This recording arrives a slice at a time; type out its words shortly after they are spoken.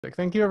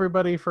Thank you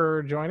everybody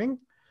for joining.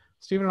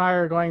 Steve and I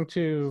are going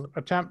to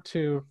attempt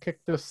to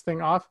kick this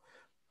thing off.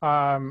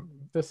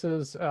 This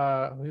is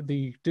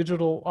the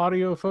digital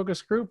audio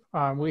focus group.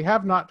 We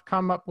have not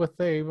come up with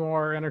a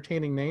more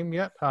entertaining name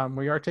yet.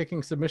 We are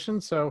taking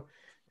submissions, so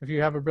if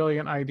you have a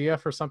brilliant idea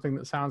for something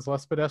that sounds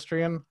less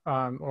pedestrian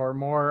or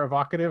more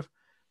evocative,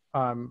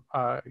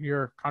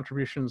 your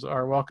contributions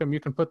are welcome. You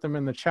can put them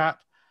in the chat.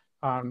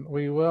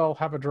 We will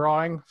have a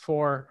drawing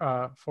for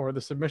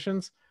the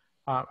submissions.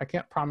 I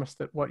can't promise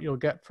that what you'll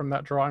get from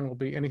that drawing will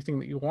be anything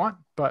that you want,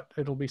 but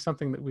it'll be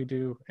something that we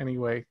do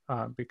anyway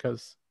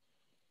because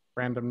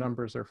random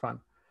numbers are fun.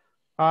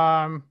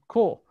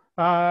 Cool.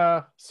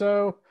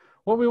 So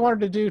what we wanted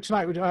to do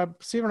tonight,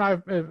 Steve and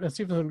I, and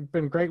Steven's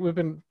been great. We've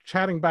been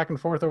chatting back and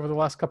forth over the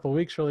last couple of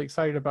weeks, really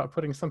excited about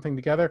putting something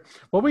together.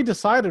 What we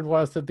decided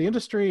was that the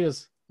industry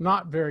is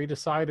not very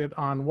decided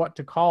on what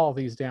to call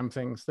these damn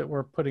things that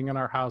we're putting in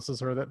our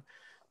houses, or that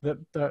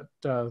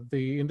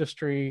the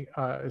industry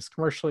is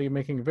commercially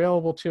making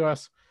available to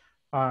us.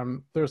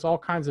 There's all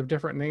kinds of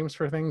different names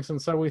for things.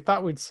 And so we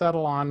thought we'd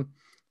settle on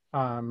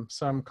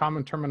some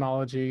common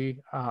terminology,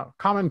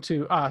 common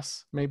to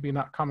us, maybe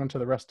not common to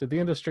the rest of the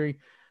industry,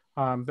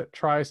 that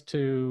tries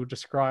to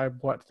describe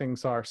what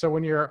things are. So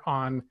when you're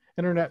on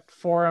internet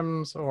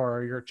forums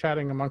or you're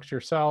chatting amongst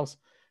yourselves,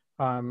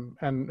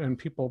 and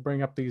people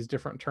bring up these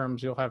different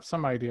terms, you'll have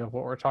some idea of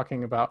what we're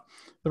talking about.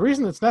 The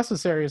reason it's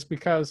necessary is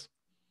because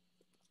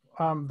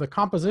the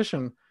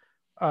composition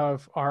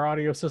of our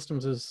audio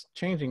systems is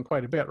changing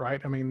quite a bit, right?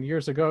 I mean,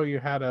 years ago, you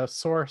had a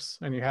source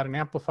and you had an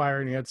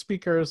amplifier and you had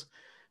speakers.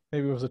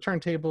 Maybe it was a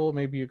turntable,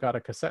 maybe you got a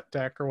cassette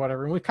deck or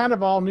whatever. And we kind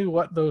of all knew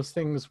what those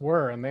things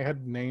were, and they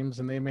had names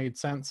and they made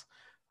sense.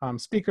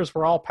 Speakers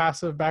were all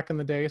passive back in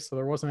the day, so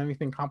there wasn't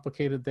anything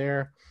complicated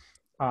there.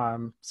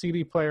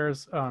 CD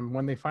players,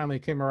 when they finally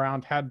came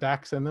around, had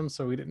DACs in them,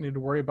 so we didn't need to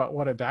worry about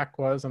what a DAC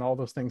was and all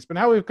those things. But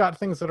now we've got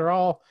things that are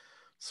all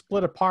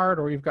split apart,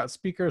 or you've got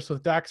speakers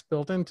with DACs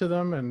built into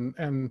them.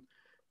 And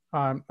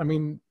I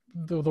mean,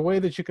 the way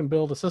that you can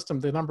build a system,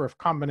 the number of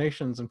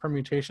combinations and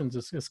permutations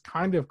is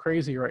kind of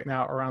crazy right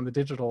now around the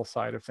digital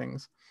side of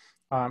things.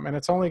 And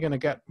it's only going to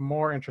get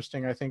more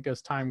interesting, I think,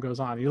 as time goes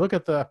on. You look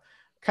at the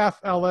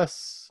CAF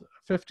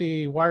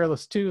LS50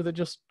 Wireless 2 that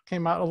just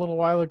came out a little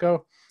while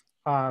ago,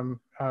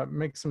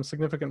 makes some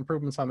significant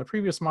improvements on the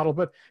previous model,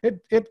 but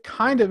it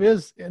kind of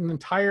is an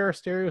entire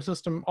stereo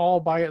system all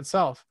by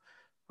itself.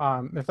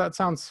 If that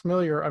sounds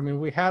familiar, I mean,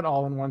 we had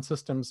all-in-one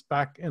systems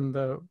back in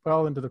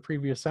well into the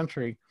previous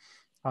century,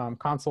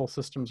 console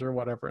systems or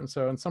whatever. And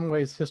so in some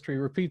ways, history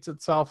repeats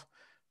itself,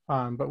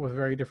 but with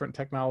very different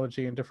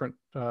technology and different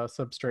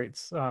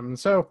substrates.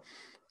 So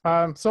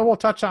we'll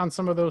touch on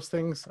some of those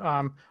things.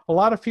 A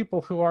lot of people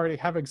who already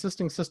have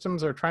existing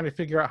systems are trying to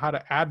figure out how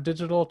to add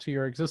digital to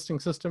your existing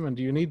system. And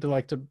do you need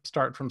to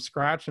start from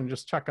scratch and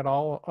just check it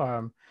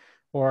all?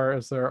 Or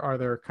are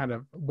there kind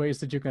of ways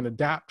that you can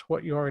adapt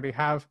what you already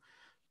have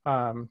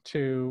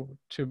to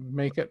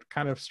make it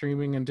kind of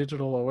streaming and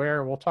digital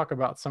aware? We'll talk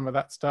about some of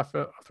that stuff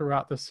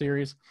throughout this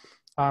series.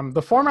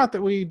 The format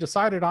that we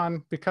decided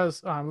on,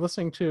 because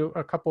listening to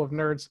a couple of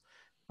nerds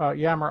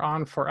yammer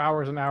on for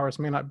hours and hours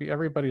may not be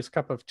everybody's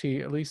cup of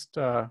tea. At least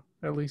that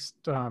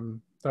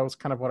was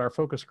kind of what our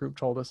focus group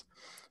told us.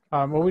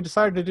 What we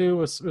decided to do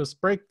was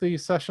break the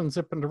sessions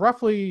up into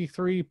roughly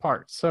 3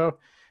 parts. So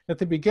at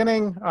the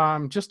beginning,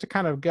 just to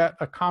kind of get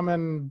a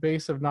common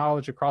base of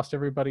knowledge across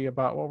everybody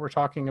about what we're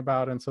talking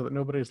about, and so that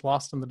nobody's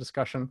lost in the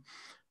discussion.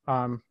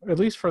 At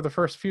least for the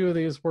first few of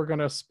these, we're going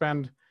to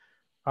spend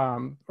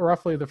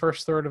roughly the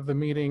first third of the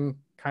meeting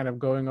kind of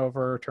going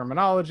over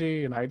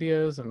terminology and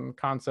ideas and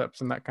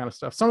concepts and that kind of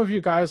stuff. Some of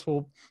you guys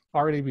will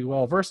already be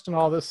well versed in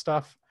all this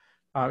stuff.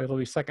 It'll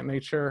be second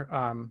nature.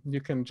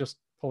 You can just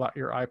pull out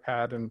your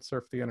iPad and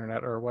surf the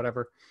internet or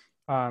whatever.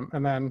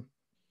 And then,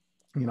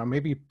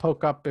 maybe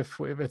poke up if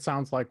it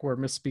sounds like we're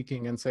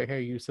misspeaking and say,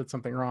 hey, you said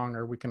something wrong,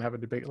 or we can have a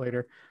debate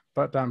later.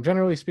 But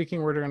generally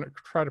speaking, we're going to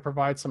try to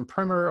provide some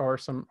primer or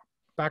some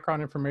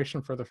background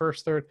information for the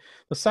first third.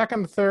 The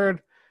second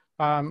third,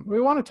 we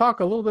want to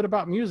talk a little bit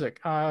about music,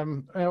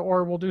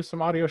 or we'll do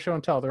some audio show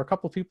and tell. There are a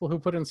couple of people who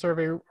put in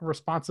survey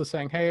responses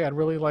saying, hey, I'd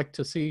really like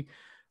to see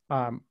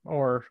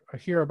or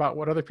hear about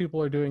what other people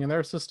are doing in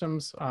their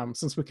systems.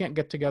 Since we can't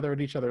get together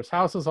at each other's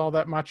houses all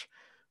that much,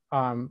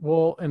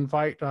 we'll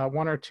invite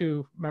 1 or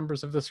 2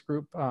 members of this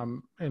group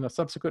in a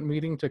subsequent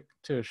meeting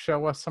to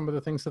show us some of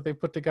the things that they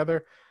put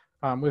together.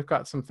 We've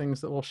got some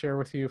things that we'll share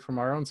with you from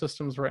our own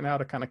systems right now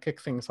to kind of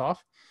kick things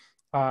off.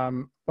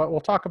 But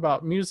we'll talk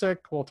about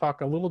music. We'll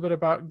talk a little bit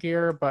about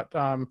gear, but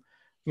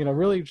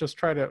really just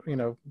try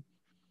to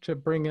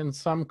bring in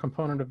some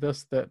component of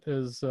this that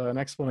is an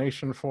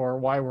explanation for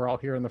why we're all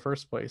here in the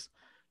first place.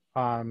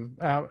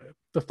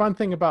 The fun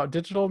thing about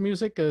digital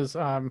music is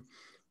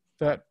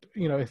that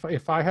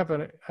if I have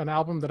an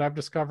album that I've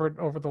discovered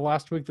over the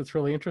last week that's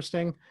really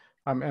interesting,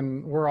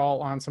 and we're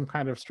all on some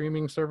kind of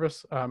streaming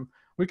service,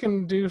 we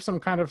can do some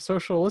kind of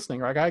social listening.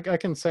 Right? I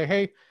can say,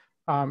 hey,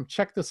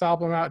 check this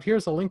album out.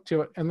 Here's a link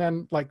to it. And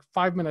then like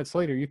 5 minutes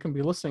later, you can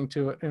be listening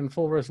to it in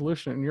full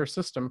resolution in your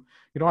system.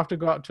 You don't have to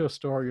go out to a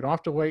store. You don't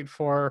have to wait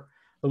for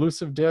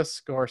Elusive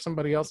Disc or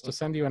somebody else to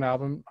send you an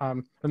album.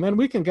 And then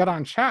we can get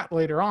on chat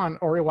later on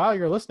or while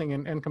you're listening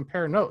and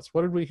compare notes.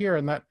 What did we hear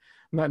in that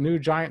new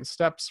Giant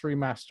Steps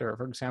remaster,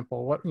 for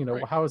example? What,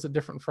 Right. how is it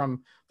different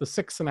from the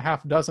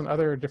 6.5 dozen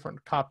other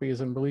different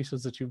copies and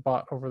releases that you've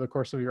bought over the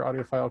course of your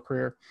audiophile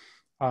career?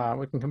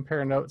 We can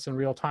compare notes in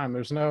real time.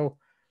 There's no,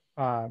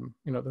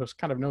 there's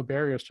kind of no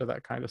barriers to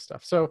that kind of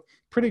stuff. So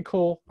pretty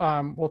cool.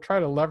 We'll try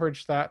to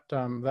leverage that,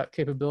 that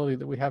capability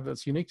that we have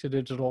that's unique to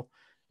digital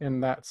in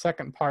that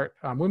second part.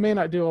 We may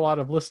not do a lot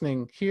of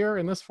listening here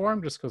in this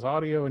forum just because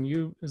audio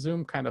and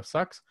Zoom kind of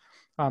sucks,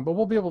 but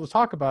we'll be able to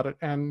talk about it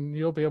and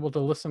you'll be able to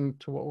listen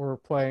to what we're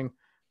playing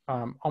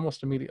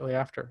almost immediately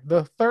after.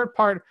 The third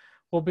part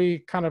will be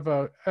kind of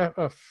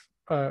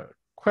a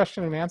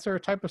question and answer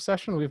type of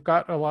session. We've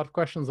got a lot of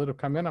questions that have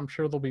come in. I'm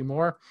sure there'll be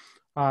more.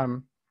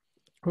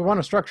 We want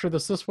to structure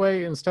this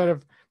way instead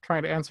of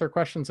trying to answer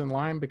questions in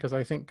line, because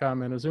I think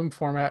in a Zoom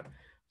format,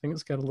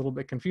 things get a little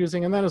bit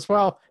confusing. And then as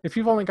well, if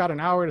you've only got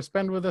an hour to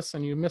spend with us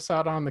and you miss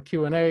out on the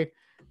Q&A,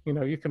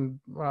 you can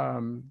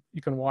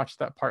watch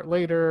that part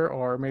later,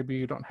 or maybe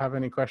you don't have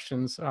any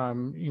questions.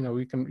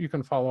 You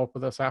can follow up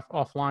with us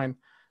offline.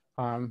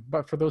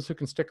 But for those who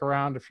can stick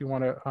around, if you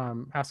want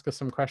to ask us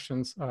some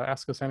questions,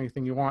 ask us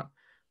anything you want,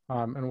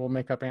 and we'll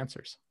make up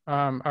answers.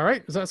 All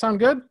right, does that sound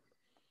good?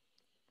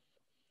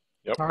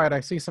 Yep. All right, I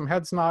see some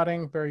heads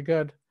nodding. Very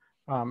good.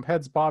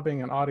 Heads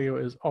bobbing and audio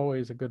is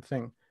always a good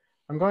thing.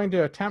 I'm going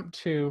to attempt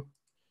to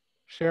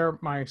share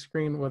my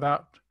screen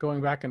without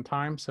going back in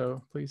time,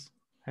 so please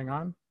hang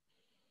on.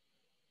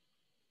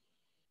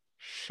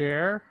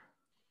 Share.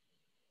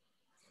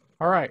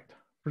 All right,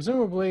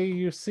 presumably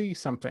you see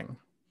something.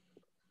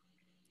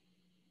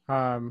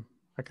 I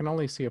can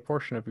only see a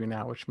portion of you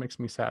now, which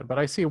makes me sad, but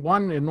I see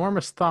one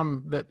enormous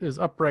thumb that is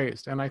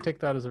upraised, and I take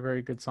that as a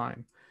very good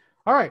sign.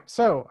 All right,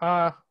 so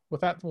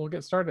with that, we'll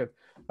get started.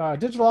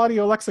 Digital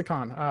audio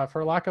lexicon,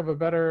 for lack of a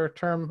better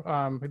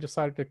term, we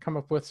decided to come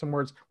up with some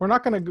words. We're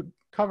not going to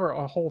cover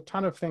a whole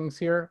ton of things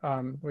here.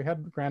 We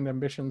had grand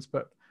ambitions,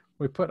 but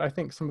we put, I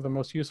think, some of the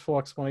most useful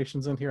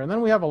explanations in here. And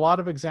then we have a lot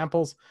of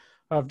examples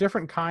of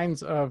different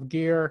kinds of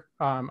gear.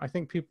 I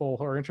think people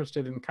who are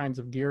interested in kinds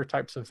of gear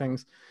types of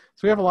things.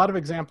 So we have a lot of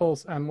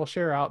examples, and we'll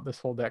share out this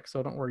whole deck.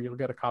 So don't worry, you'll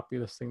get a copy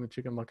of this thing that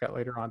you can look at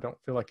later on.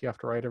 Don't feel like you have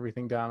to write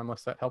everything down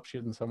unless that helps you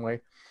in some way.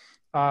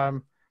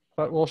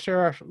 But we'll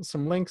share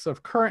some links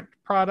of current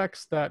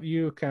products that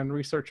you can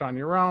research on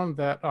your own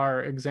that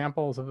are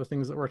examples of the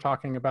things that we're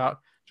talking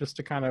about, just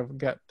to kind of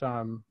get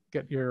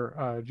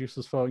your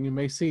juices flowing. You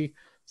may see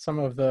some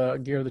of the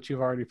gear that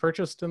you've already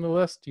purchased in the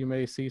list. You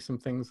may see some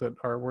things that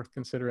are worth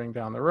considering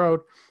down the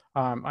road.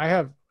 I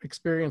have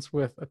experience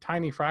with a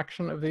tiny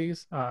fraction of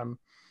these,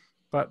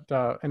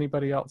 but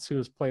anybody else who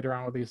has played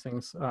around with these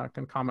things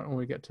can comment when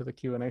we get to the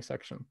Q&A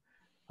section.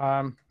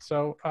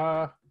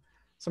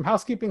 Some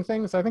housekeeping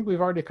things. I think we've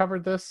already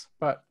covered this,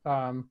 but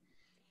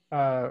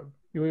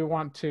we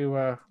want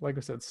to, like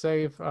I said,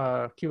 save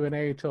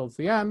Q&A till it's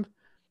the end,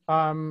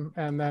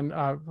 and then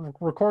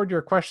record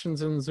your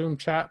questions in Zoom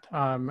chat,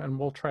 and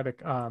we'll try to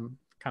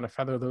kind of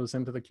feather those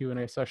into the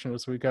Q&A session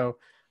as we go.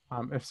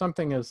 If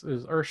something is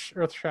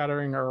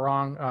earth-shattering or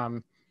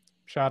wrong,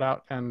 shout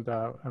out, and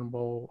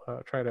we'll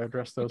try to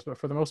address those. But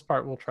for the most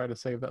part, we'll try to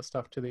save that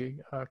stuff to the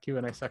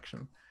Q&A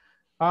section.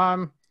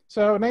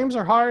 So names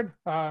are hard.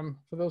 For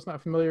those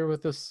not familiar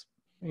with this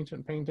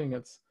ancient painting,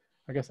 it's,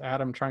 I guess,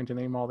 Adam trying to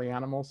name all the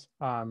animals.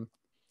 I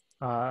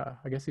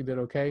guess he did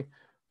okay.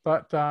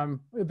 But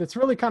it's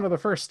really kind of the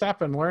first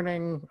step in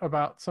learning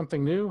about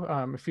something new.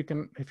 If you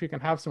can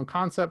have some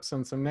concepts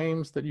and some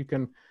names that you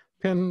can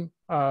pin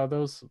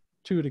those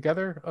two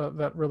together,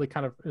 that really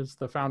kind of is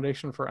the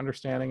foundation for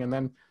understanding, and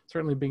then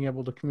certainly being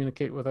able to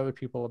communicate with other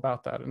people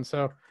about that. And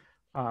so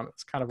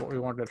it's kind of what we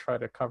wanted to try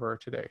to cover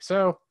today.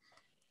 So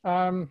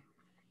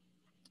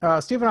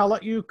Stephen, I'll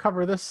let you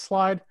cover this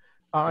slide.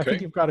 Okay. I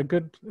think you've got a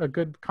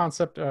good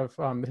concept of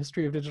the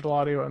history of digital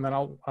audio, and then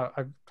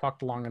I've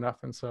talked long enough,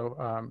 and so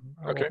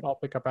I'll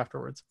pick up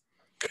afterwards.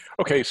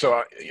 Okay,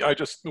 so I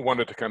just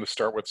wanted to kind of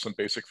start with some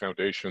basic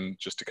foundation,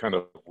 just to kind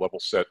of level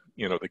set,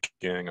 the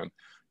gang on,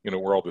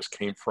 where all this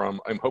came from.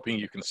 I'm hoping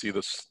you can see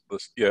this.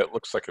 Yeah, it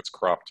looks like it's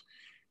cropped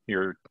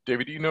here.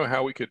 David, do you know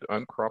how we could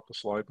uncrop the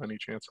slide by any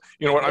chance?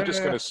 You know what? I'm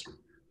just going to speak.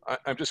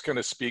 I'm just going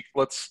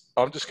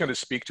to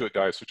speak to it,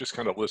 guys. So just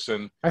kind of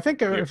listen. I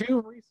think if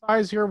you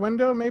resize your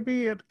window,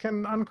 maybe it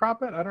can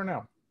uncrop it. I don't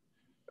know.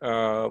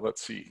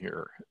 Let's see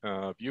here.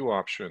 View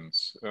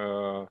options.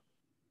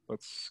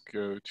 Let's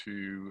go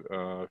to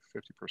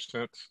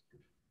 50%.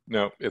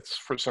 No, it's,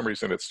 for some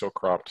reason, it's still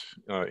cropped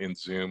in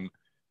Zoom.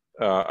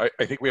 I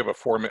think we have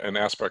an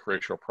aspect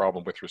ratio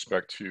problem with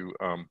respect to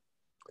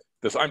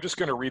this. I'm just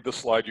going to read the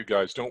slide, you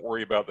guys. Don't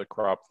worry about the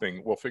crop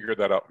thing. We'll figure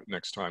that out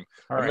next time.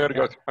 I'm going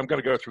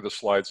to go through the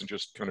slides and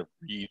just kind of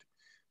read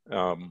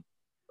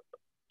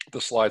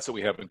the slides that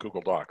we have in Google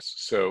Docs.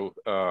 So,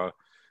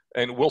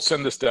 and we'll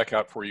send this deck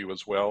out for you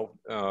as well.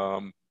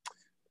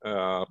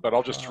 But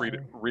I'll just read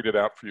it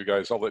out for you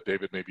guys. I'll let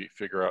David maybe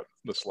figure out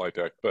the slide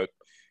deck. But,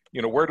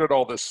 you know, where did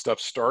all this stuff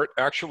start?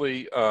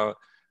 Actually,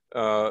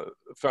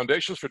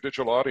 Foundations for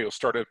Digital Audio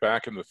started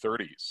back in the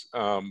 30s.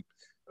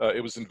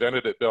 It was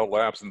invented at Bell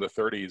Labs in the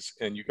 30s,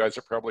 and you guys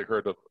have probably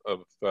heard of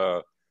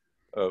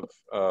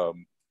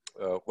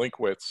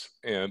Linkwitz,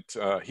 and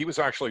he was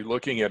actually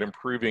looking at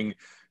improving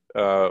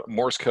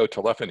Morse code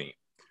telephony.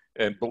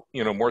 And,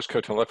 you know, Morse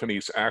code telephony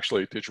is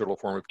actually a digital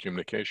form of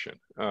communication.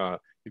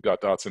 You've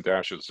got dots and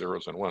dashes,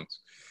 zeros and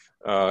ones.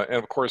 And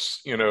of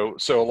course, you know,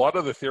 so a lot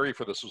of the theory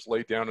for this was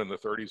laid down in the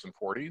 30s and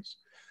 40s.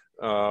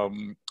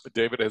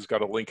 David has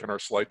got a link in our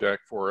slide deck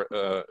for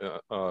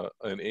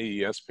an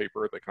AES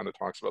paper that kind of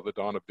talks about the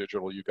dawn of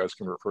digital. You guys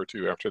can refer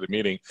to after the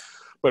meeting.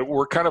 But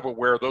we're kind of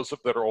aware, those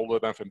that are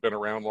old enough and been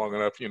around long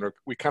enough, you know,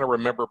 we kind of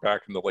remember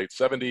back in the late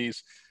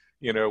 70s,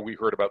 you know, we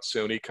heard about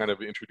Sony kind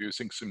of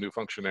introducing some new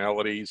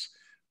functionalities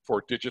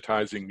for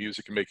digitizing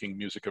music and making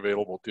music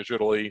available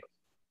digitally.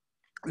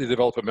 They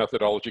developed a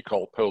methodology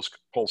called pulse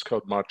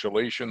code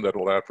modulation that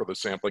allowed for the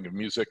sampling of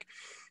music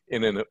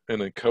in an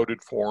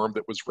encoded form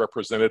that was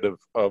representative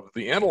of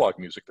the analog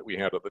music that we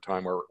had at the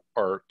time,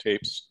 our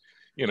tapes,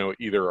 you know,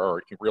 either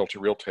our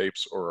reel-to-reel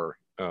tapes or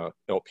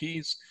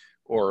LPs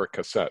or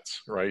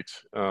cassettes, right?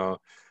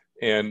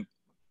 And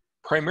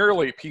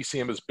primarily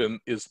PCM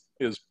is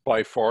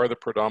by far the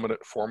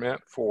predominant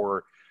format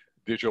for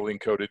digitally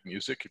encoded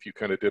music. If you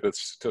kind of did a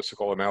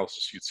statistical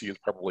analysis, you'd see it's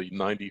probably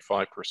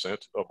 95%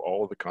 of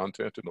all of the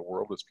content in the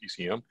world is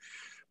PCM.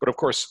 But of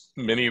course,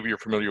 many of you are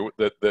familiar with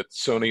that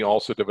Sony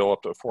also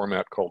developed a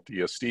format called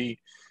DSD,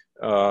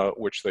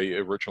 which they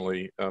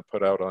originally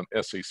put out on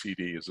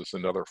SACD. Is this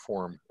another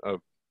form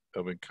of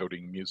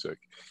encoding music?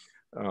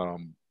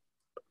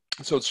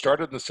 So it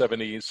started in the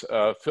 70s.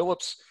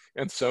 Philips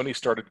and Sony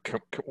started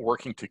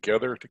working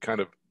together to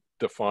kind of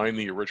define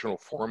the original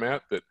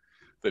format that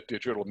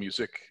digital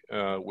music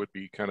would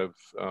be kind of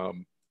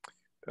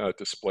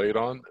displayed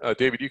on.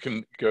 David, you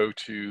can go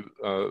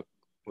to,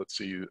 let's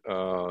see,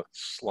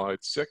 slide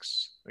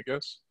 6, I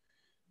guess.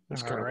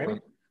 That's kind of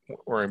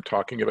where I'm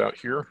talking about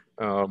here.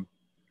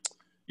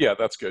 Yeah,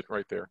 that's good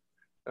right there.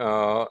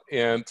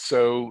 And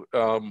so,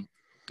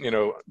 you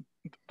know,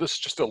 this is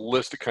just a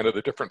list of kind of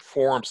the different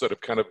forms that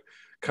have kind of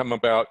come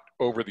about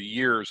over the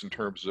years in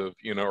terms of,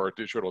 you know, our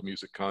digital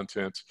music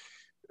content.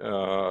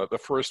 The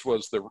first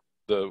was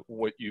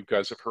what you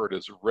guys have heard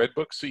is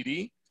Redbook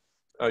CD.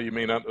 You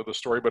may not know the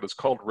story, but it's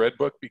called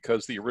Redbook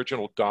because the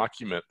original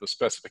document, the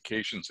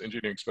specifications,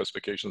 engineering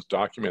specifications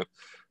document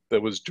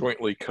that was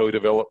jointly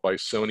co-developed by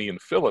Sony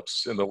and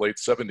Philips in the late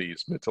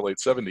 70s, mid to late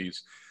 70s,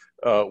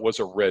 was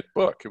a red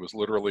book. It was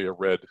literally a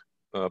red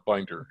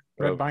binder.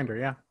 Red binder,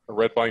 yeah. A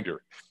red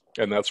binder.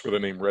 And that's where the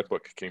name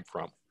Redbook came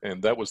from.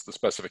 And that was the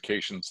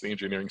specifications, the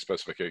engineering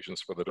specifications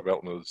for the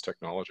development of this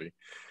technology.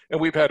 And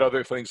we've had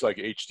other things like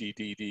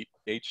HD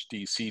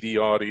CD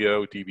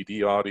audio,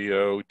 DVD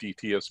audio,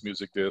 DTS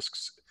music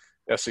discs,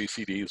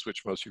 SACDs,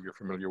 which most of you are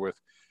familiar with,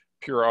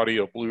 pure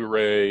audio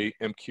Blu-ray,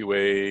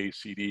 MQA,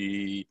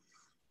 CD,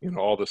 you know,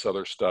 all this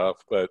other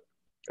stuff. But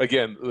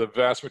again, the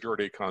vast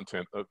majority of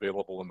content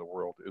available in the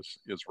world is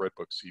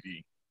Redbook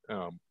CD.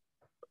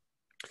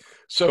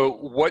 So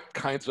what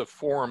kinds of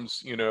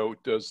forms, you know,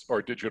 does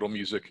our digital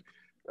music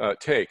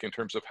take in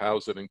terms of how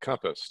is it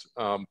encompassed?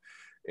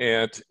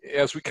 And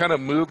as we kind of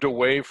moved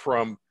away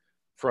started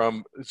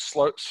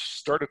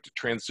to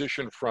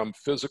transition from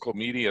physical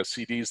media,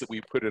 CDs that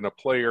we put in a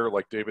player,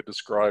 like David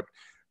described,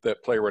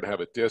 that player would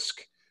have a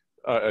disc,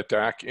 a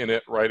DAC in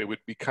it, right? It would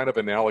be kind of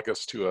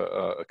analogous to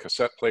a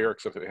cassette player,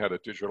 except it had a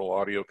digital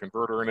audio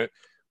converter in it.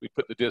 We'd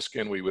put the disc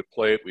in, we would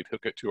play it, we'd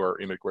hook it to our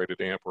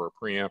integrated amp or a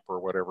preamp or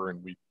whatever,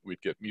 and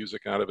we'd get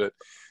music out of it.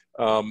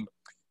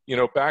 You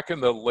know, back in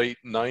the late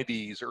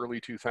 90s,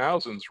 early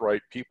 2000s,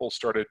 right, people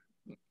started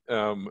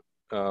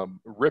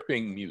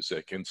ripping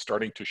music and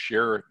starting to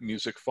share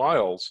music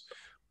files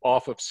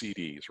off of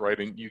CDs, right?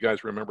 And you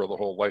guys remember the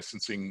whole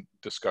licensing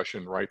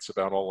discussion, rights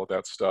about all of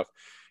that stuff.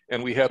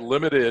 And we had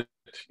limited,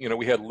 you know,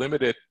 we had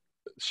limited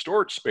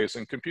storage space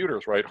in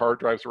computers, right? Hard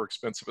drives were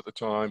expensive at the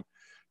time,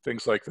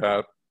 things like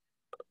that.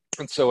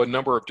 And so a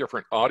number of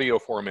different audio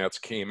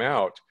formats came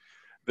out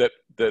that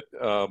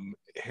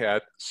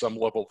had some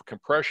level of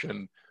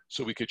compression,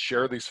 so we could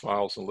share these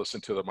files and listen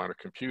to them on our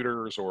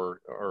computers or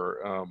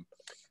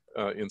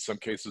in some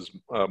cases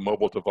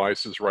mobile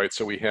devices, right?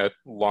 So we had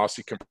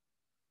lossy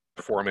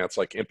formats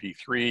like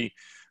MP3,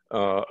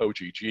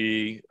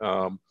 OGG,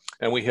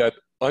 and we had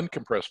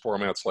uncompressed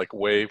formats like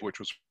WAVE, which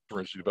was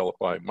originally developed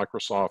by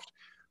Microsoft,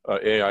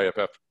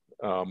 AIFF,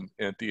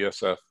 and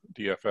DFF.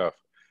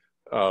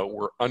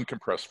 Were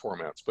uncompressed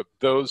formats, but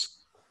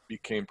those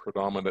became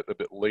predominant a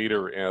bit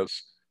later as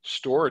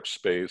storage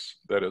space,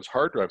 that is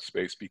hard drive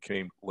space,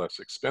 became less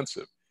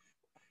expensive.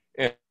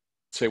 And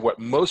say what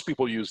most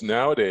people use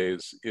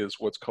nowadays is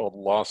what's called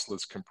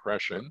lossless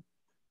compression,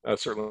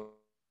 certainly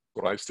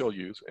what I still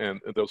use, and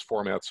those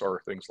formats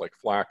are things like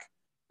FLAC,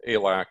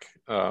 ALAC,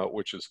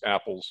 which is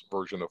Apple's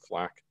version of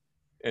FLAC,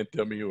 and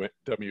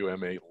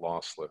WMA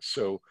lossless.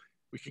 So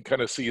we can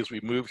kind of see as we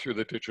move through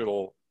the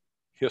digital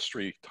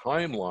history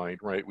timeline,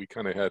 right, we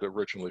kind of had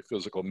originally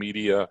physical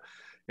media.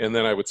 And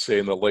then I would say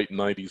in the late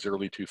 90s,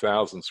 early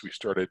 2000s, we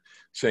started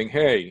saying,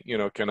 hey, you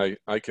know,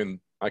 I can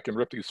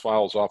rip these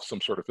files off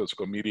some sort of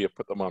physical media,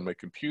 put them on my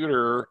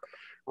computer,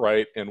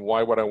 right? And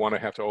why would I want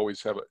to have to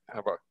always have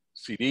a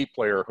CD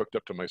player hooked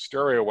up to my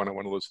stereo when I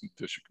want to listen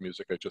to digital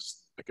music? I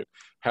could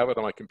have it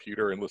on my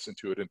computer and listen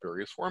to it in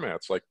various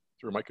formats, like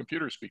through my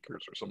computer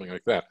speakers or something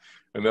like that.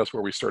 And that's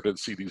where we started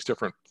to see these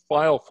different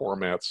file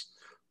formats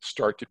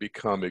start to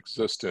become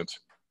existent,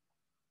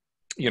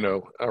 you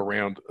know,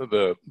 around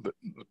the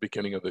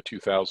beginning of the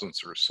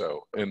 2000s or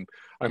so. And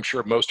I'm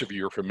sure most of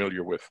you are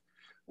familiar with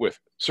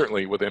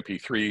certainly with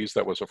MP3s.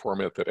 That was a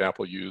format that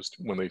Apple used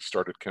when they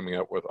started coming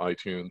out with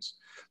iTunes.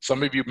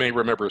 Some of you may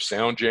remember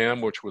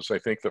SoundJam, which was, I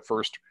think, the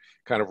first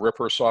kind of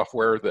ripper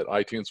software that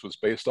iTunes was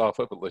based off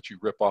of. It let you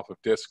rip off of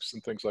discs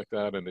and things like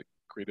that, and it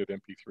created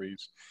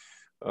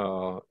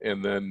MP3s.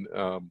 And then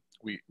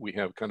we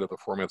have kind of the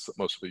formats that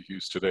most of you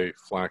use today,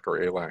 FLAC or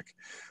ALAC,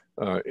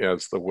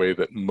 as the way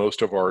that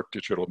most of our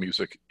digital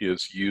music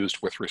is used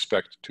with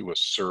respect to a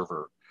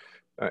server.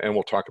 And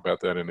we'll talk about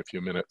that in a few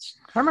minutes.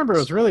 I remember it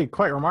was really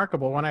quite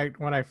remarkable when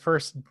I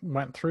first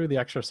went through the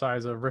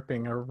exercise of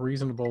ripping a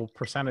reasonable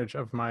percentage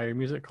of my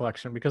music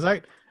collection, because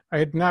I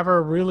had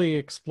never really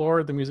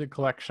explored the music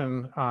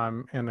collection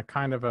in a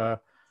kind of a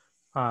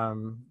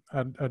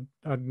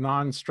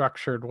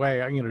non-structured way.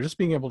 You know, just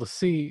being able to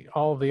see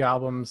all of the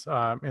albums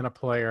in a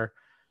player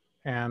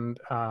and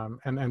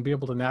be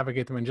able to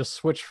navigate them and just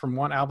switch from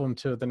one album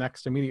to the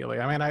next immediately.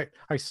 I mean,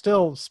 I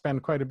still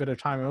spend quite a bit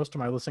of time, most of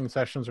my listening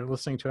sessions are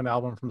listening to an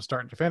album from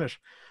start to finish,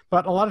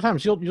 but a lot of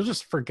times you'll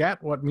just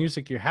forget what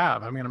music you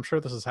have. I mean, I'm sure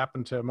this has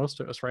happened to most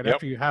of us, right? Yep.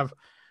 After you have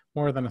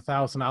more than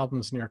 1,000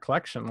 albums in your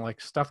collection,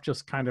 like stuff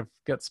just kind of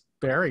gets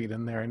buried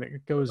in there, and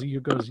it goes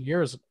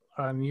years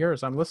and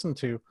years unlistened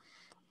to.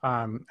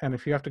 And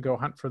if you have to go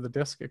hunt for the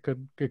disc, it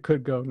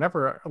could go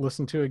never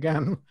listened to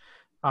again.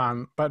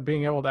 But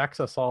being able to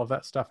access all of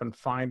that stuff and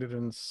find it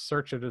and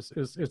search it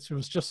it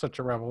was just such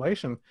a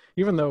revelation.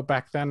 Even though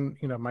back then,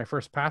 you know, my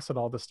first pass at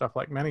all this stuff,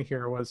 like many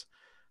here, was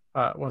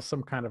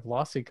some kind of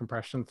lossy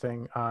compression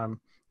thing.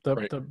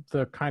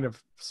 The kind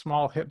of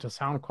small hit to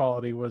sound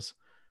quality was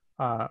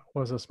a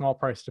small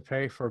price to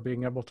pay for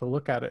being able to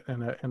look at it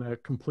in a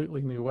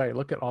completely new way.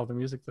 Look at all the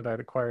music that I'd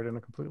acquired in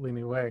a completely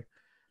new way.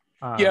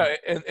 Yeah,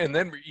 and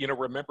then, you know,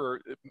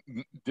 remember,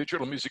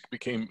 digital music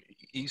became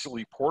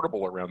easily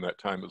portable around that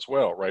time as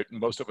well, right?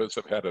 Most of us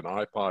have had an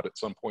iPod at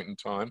some point in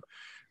time,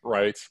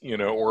 right? You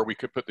know, or we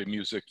could put the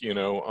music, you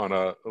know, on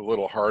a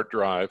little hard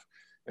drive.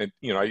 And,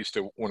 you know, I used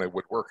to, when I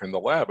would work in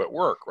the lab at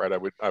work, right,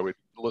 I would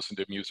listen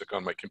to music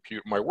on my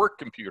computer, my work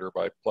computer,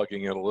 by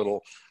plugging in a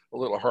little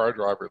hard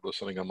drive, or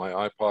listening on my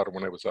iPod. Or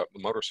when I was out on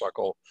the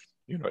motorcycle,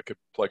 you know, I could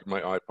plug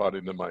my iPod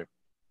into my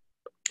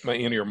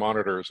in-ear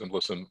monitors and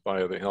listen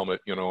via the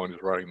helmet, you know, and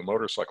just riding the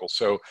motorcycle.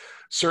 So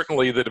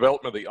certainly the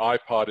development of the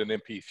iPod and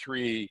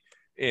MP3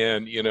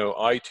 and, you know,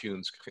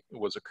 iTunes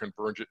was a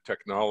convergent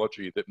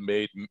technology that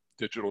made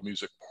digital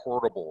music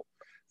portable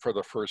for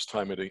the first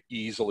time in an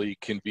easily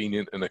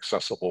convenient and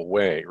accessible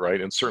way,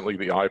 right? And certainly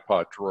the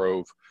iPod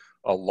drove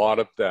a lot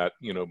of that,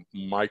 you know,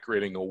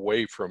 migrating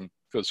away from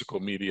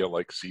physical media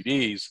like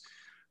CDs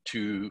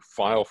to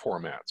file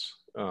formats.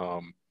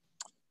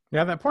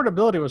 Yeah, that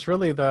portability was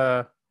really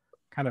the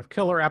kind of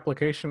killer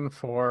application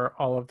for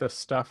all of this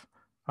stuff.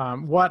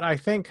 What I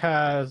think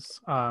has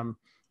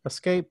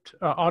escaped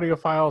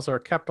audiophiles or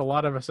kept a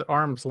lot of us at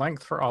arm's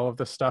length for all of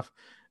this stuff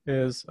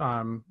is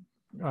you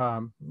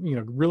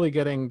know, really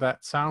getting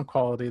that sound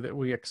quality that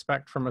we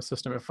expect from a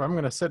system. If I'm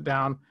going to sit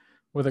down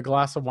with a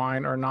glass of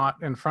wine or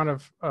not in front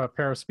of a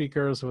pair of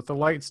speakers with the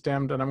lights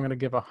dimmed, and I'm going to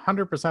give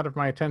 100% of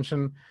my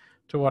attention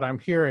to what I'm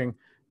hearing,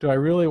 do I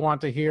really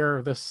want to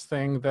hear this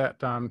thing that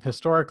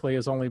historically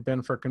has only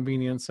been for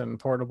convenience and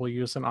portable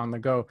use and on the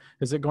go?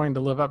 Is it going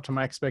to live up to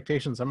my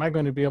expectations? Am I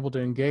going to be able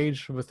to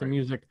engage with the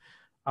music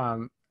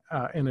in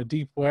a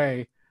deep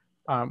way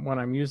when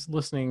I'm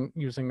listening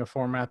using a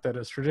format that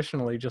has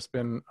traditionally just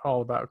been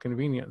all about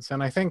convenience?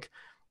 And I think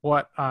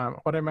what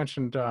I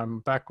mentioned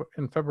back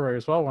in February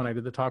as well, when I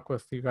did the talk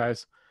with you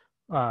guys,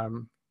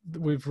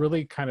 we've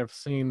really kind of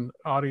seen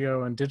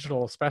audio and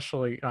digital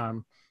especially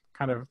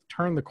kind of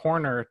turn the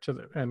corner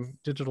and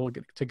digital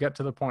to get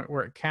to the point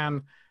where it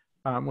can,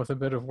 with a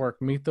bit of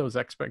work, meet those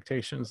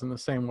expectations in the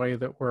same way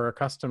that we're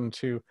accustomed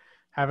to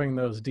having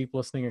those deep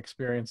listening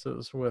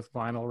experiences with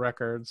vinyl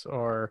records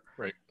or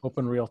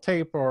open reel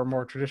tape or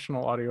more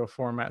traditional audio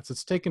formats.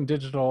 It's taken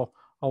digital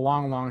a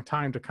long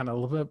time to kind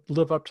of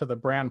live up to the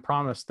brand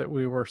promise that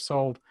we were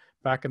sold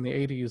back in the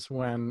 80s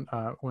when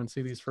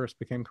CDs first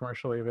became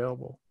commercially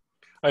available.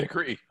 I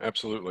agree,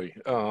 absolutely.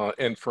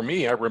 And for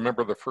me, I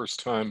remember the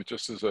first time,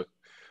 just as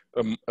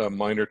a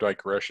minor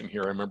digression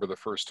here, I remember the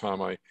first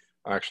time I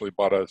actually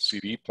bought a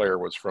CD player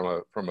was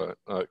from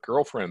a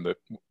girlfriend that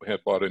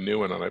had bought a new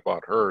one, and I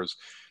bought hers.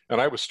 And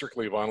I was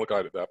strictly a vinyl guy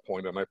at that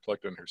point, and I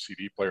plugged in her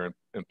CD player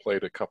and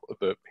played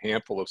the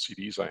handful of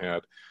CDs I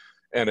had,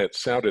 and it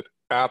sounded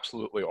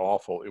absolutely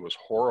awful. It was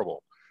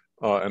horrible,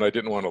 and I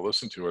didn't want to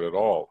listen to it at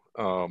all.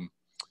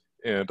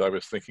 And I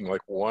was thinking,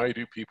 like, why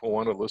do people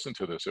want to listen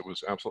to this? It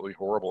was absolutely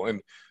horrible.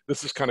 And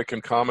this is kind of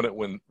concomitant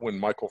when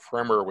Michael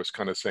Fremer was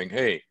kind of saying,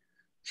 hey,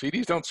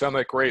 CDs don't sound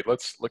that great.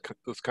 Let's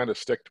kind of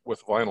stick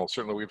with vinyl.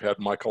 Certainly, we've had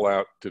Michael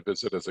out to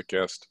visit as a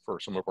guest for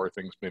some of our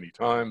things many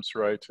times,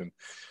 right? And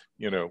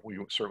we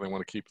certainly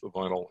want to keep the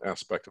vinyl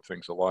aspect of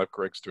things alive.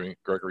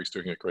 Gregory's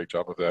doing a great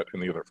job of that in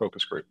the other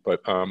focus group.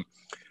 But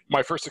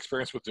my first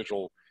experience with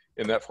digital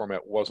in that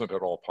format wasn't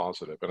at all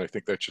positive, and I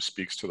think that just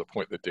speaks to the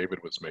point that David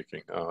was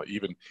making.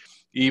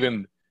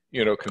 Even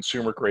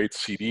consumer grade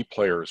CD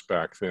players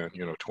back then,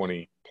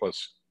 20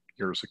 plus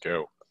years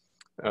ago,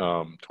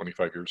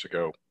 25 years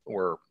ago,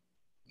 were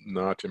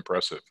not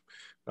impressive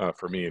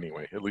for me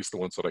anyway, at least the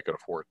ones that I could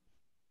afford.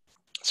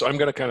 So I'm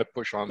going to kind of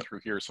push on through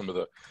here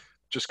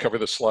just cover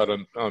the slide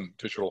on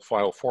digital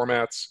file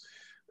formats.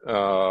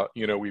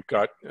 We've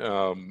got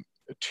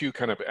two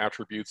kind of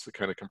attributes that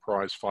kind of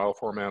comprise file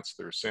formats.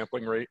 There's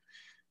sampling rate,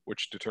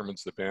 which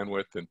determines the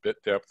bandwidth, and bit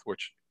depth,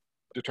 which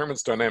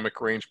determines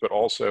dynamic range. But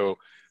also,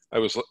 I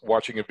was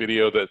watching a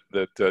video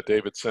that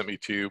David sent me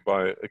to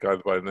by a guy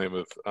by the name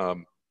of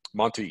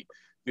Monty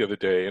the other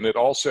day, and it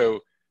also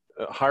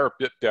higher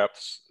bit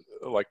depths,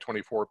 like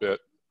 24-bit,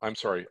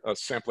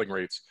 sampling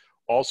rates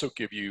also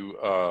give you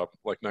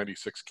like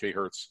 96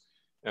 kHz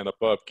and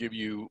above, give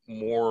you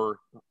more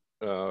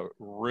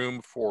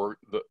room for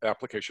the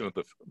application of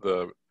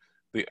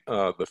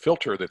the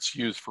filter that's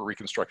used for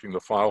reconstructing the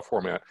file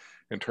format,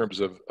 in terms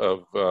of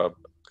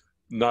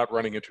not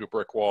running into a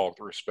brick wall with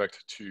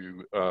respect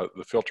to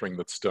the filtering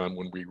that's done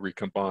when we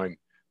recombine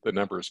the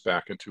numbers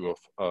back into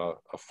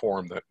a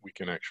form that we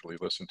can actually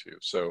listen to.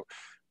 So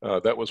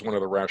that was one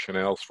of the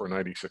rationales for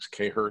 96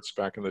 kHz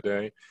back in the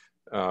day.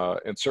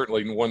 And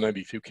certainly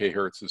 192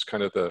 kHz is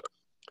kind of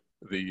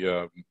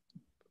the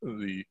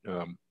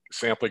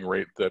sampling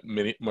rate that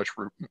much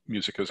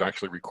music is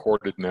actually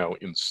recorded now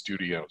in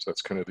studios.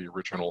 That's kind of the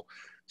original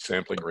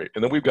sampling rate.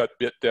 And then we've got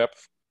bit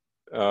depth,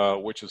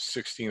 which is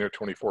 16 or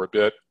 24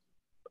 bit.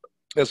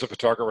 As a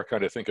photographer, I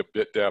kind of think of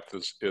bit depth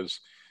as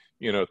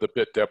the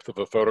bit depth of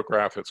a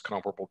photograph. It's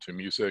comparable to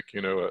music.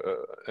 An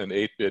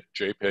 8-bit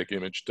JPEG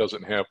image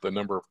doesn't have the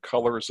number of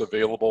colors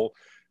available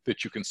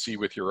that you can see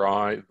with your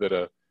eye that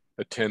a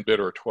 10-bit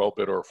or a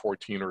 12-bit or a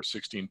 14 or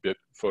 16-bit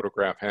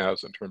photograph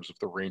has in terms of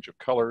the range of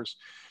colors.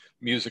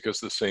 Music is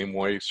the same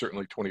way.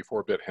 Certainly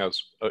 24-bit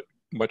has a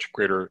much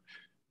greater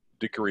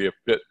degree of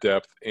bit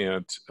depth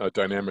and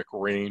dynamic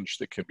range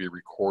that can be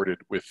recorded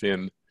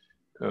within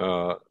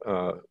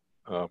the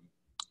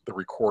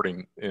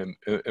recording. And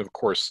of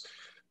course,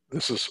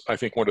 this is, I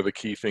think, one of the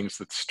key things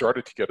that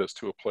started to get us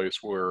to a place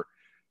where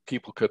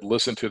people could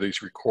listen to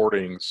these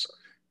recordings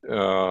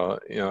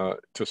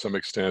to some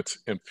extent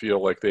and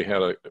feel like they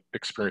had an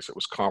experience that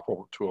was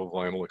comparable to a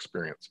vinyl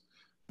experience.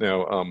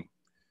 Now,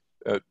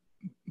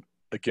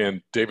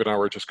 again, David and I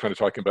were just kind of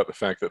talking about the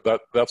fact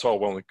that's all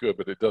well and good,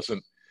 but it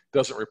doesn't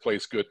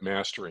replace good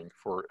mastering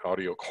for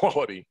audio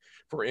quality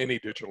for any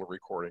digital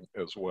recording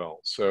as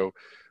well. So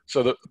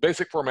the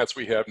basic formats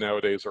we have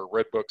nowadays are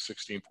Redbook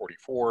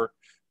 1644,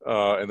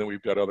 and then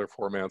we've got other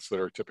formats that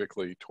are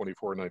typically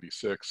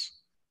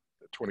 2496,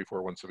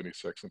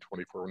 24176, and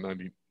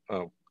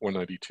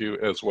 192,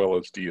 as well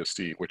as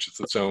DSD, which is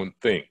its own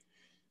thing.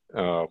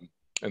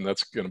 And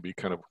that's going to be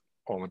kind of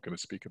all I'm going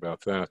to speak about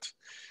that.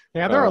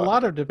 Yeah, there are a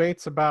lot of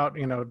debates about,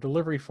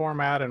 delivery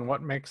format and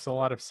what makes a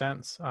lot of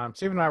sense.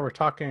 Steve and I were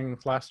talking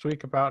last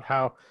week about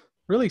how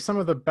really some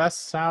of the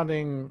best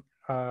sounding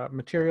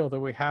material that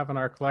we have in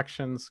our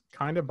collections,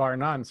 kind of bar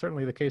none,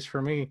 certainly the case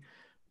for me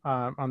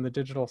on the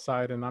digital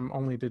side, and I'm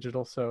only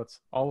digital, so it's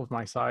all of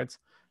my sides,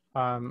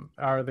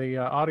 are the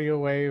Audio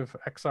Wave,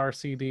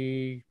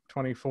 XR-CD,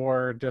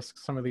 24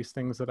 discs, some of these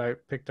things that I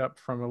picked up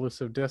from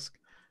Elusive Disc.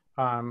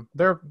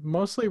 They're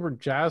mostly were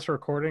jazz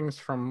recordings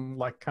from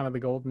like kind of the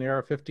golden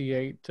era,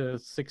 58 to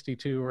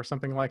 62 or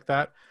something like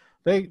that.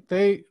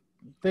 They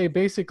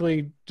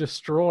basically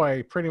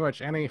destroy pretty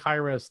much any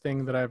high-res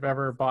thing that I've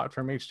ever bought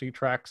from HD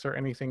Tracks or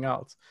anything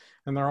else.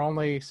 And they're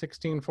only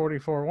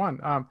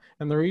 1644.1.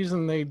 And the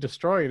reason they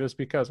destroy it is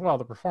because, well,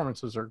 the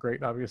performances are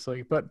great,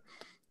 obviously, but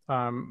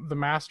the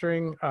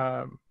mastering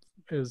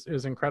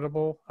is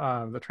incredible.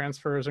 The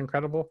transfer is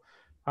incredible.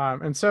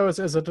 And so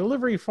as a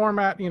delivery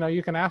format,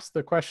 you can ask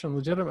the question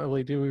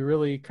legitimately, do we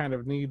really kind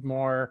of need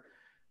more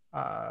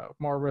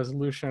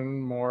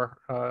resolution, more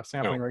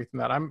sampling rate than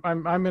that?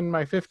 I'm in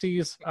my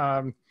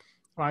 50s.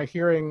 My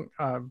hearing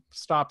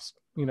stops,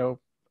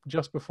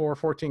 just before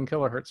 14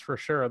 kilohertz for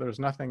sure. There's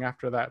nothing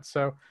after that.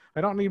 So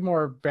I don't need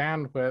more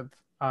bandwidth.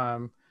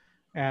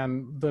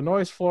 And the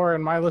noise floor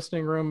in my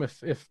listening room,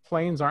 if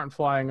planes aren't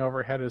flying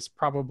overhead, is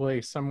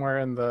probably somewhere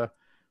in the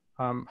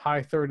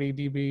high 30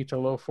 dB to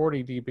low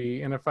 40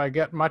 dB. And if I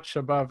get much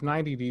above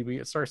 90 dB,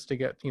 it starts to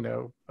get,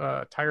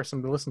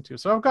 tiresome to listen to.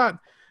 So I've got,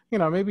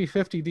 maybe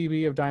 50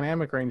 dB of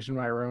dynamic range in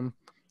my room.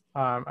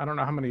 I don't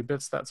know how many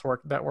bits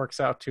that works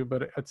out to,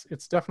 but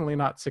it's definitely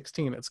not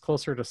 16. It's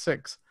closer to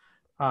 6.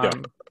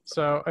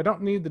 So I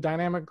don't need the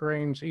dynamic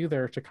range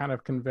either to kind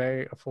of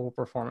convey a full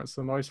performance.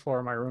 The noise floor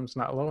in my room's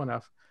not low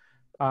enough.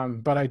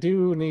 But I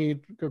do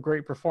need a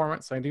great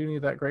performance. I do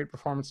need that great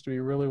performance to be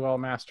really well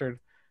mastered.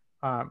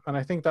 And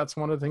I think that's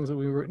one of the things that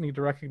we need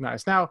to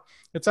recognize. Now,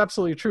 it's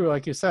absolutely true,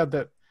 like you said,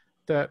 that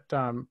that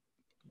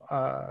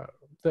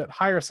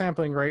higher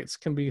sampling rates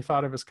can be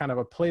thought of as kind of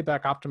a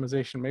playback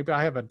optimization. Maybe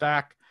I have a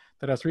DAC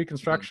that has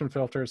reconstruction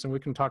filters, and we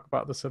can talk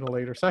about this at a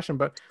later session,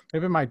 but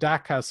maybe my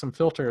DAC has some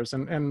filters.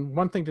 And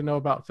one thing to know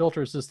about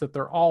filters is that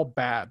they're all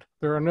bad.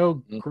 There are no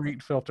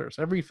great filters.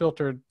 Every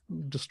filter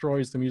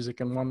destroys the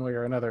music in one way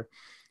or another.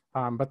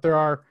 But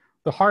the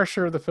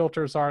harsher the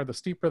filters are, the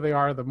steeper they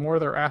are, the more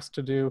they're asked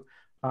to do,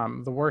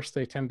 the worse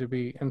they tend to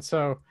be. And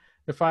so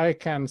if I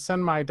can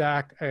send my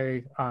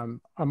DAC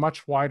a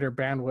much wider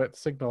bandwidth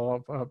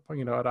signal of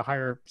at a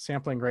higher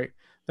sampling rate,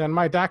 then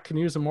my DAC can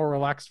use a more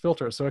relaxed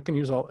filter. So it can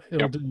it'll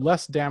do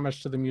less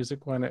damage to the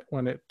music when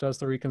it does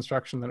the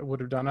reconstruction than it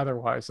would have done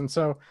otherwise. And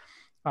so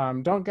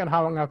don't get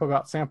hung up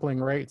about sampling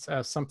rates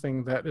as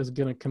something that is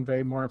going to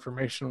convey more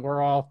information.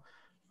 We're all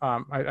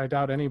I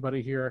doubt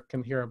anybody here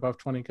can hear above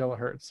 20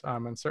 kilohertz,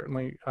 and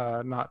certainly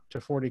not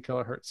to 40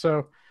 kilohertz.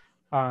 So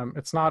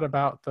it's not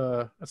about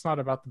the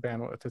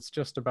bandwidth. It's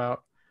just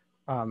about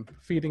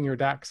feeding your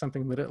DAC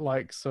something that it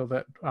likes, so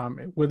that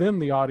within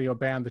the audio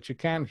band that you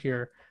can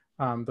hear,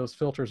 those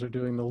filters are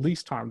doing the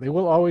least harm. They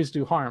will always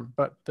do harm,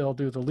 but they'll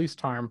do the least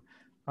harm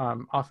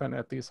often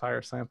at these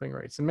higher sampling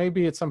rates. And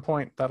maybe at some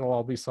point that'll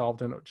all be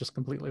solved and it just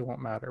completely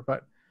won't matter.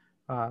 But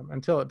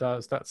until it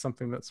does, that's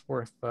something that's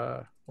worth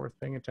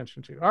paying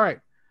attention to. All right,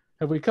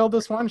 have we killed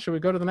this one? Should we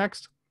go to the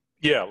next?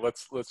 Yeah,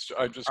 let's.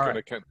 I'm just going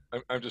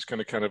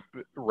to kind of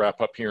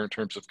wrap up here in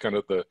terms of kind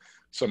of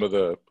some of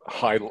the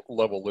high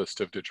level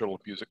list of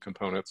digital music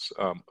components.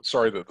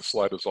 Sorry that the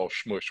slide is all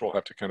smushed. We'll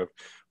have to kind of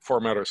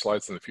format our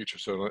slides in the future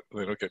so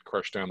they don't get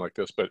crushed down like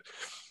this. But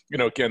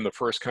again, the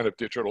first kind of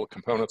digital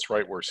components,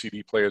 right, were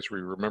CD players. We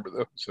remember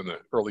those in the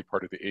early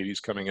part of the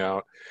 80s coming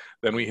out.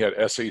 Then we had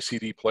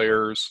SACD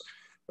players.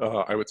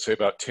 I would say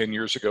about 10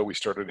 years ago, we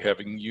started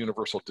having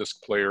universal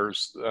disc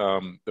players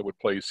that would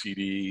play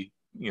CD,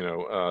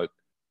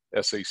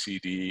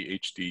 SACD,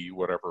 HD,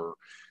 whatever,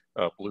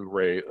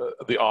 Blu-ray.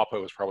 The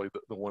Oppo is probably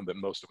the one that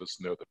most of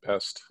us know the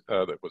best,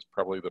 that was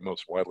probably the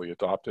most widely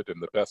adopted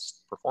and the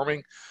best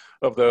performing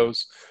of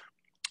those.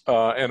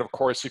 And of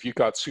course, if you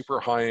got super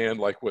high-end,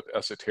 like with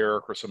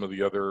Esoteric or some of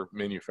the other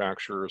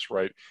manufacturers,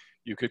 right,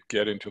 you could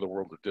get into the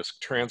world of disc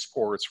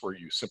transports where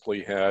you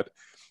simply had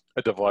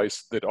a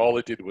device that all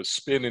it did was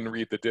spin and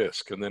read the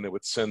disk, and then it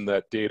would send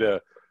that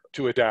data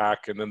to a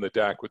DAC, and then the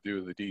DAC would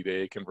do the D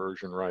to A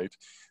conversion, right?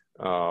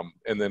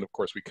 And then of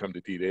course we come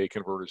to D to A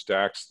converters.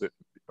 DACs that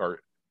are,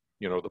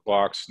 the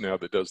box now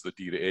that does the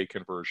D to A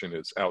conversion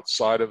is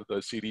outside of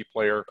the CD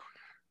player,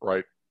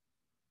 right?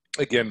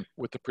 Again,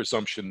 with the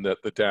presumption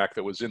that the DAC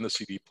that was in the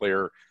CD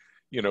player,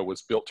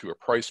 was built to a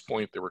price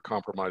point. There were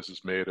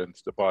compromises made, and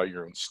to buy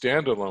your own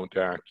standalone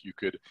DAC,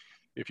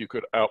 if you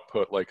could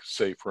output, like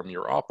say from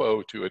your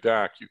Oppo to a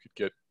DAC, you could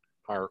get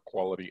higher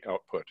quality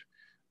output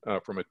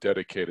from a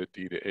dedicated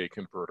D to A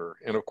converter.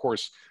 And of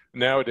course,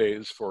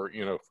 nowadays for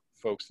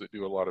folks that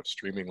do a lot of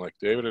streaming like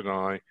David and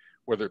I,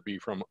 whether it be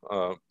from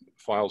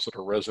files that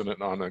are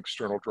resident on an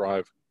external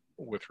drive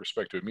with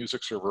respect to a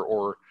music server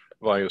or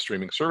via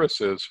streaming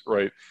services,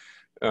 right?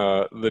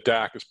 The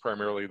DAC is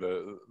primarily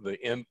the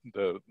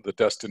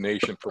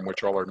destination from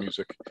which all our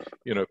music,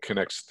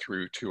 connects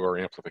through to our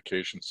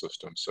amplification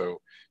system. So,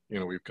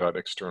 we've got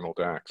external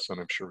DACs, and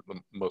I'm sure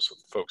most of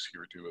the folks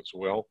here do as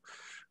well.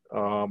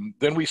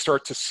 Then we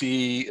start to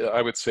see,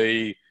 I would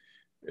say,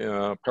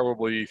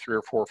 probably 3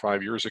 or 4 or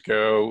 5 years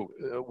ago,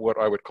 what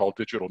I would call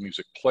digital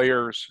music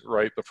players,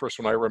 right? The first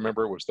one I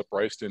remember was the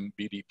Bryston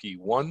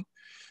BDP-1,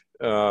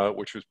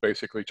 which was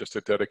basically just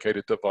a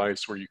dedicated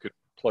device where you could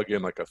plug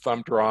in like a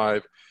thumb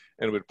drive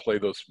and it would play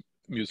those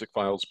music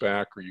files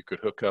back, or you could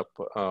hook up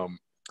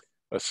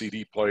a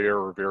CD player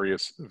or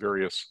various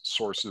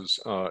sources,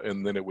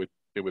 and then it would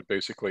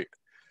basically,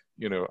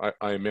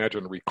 I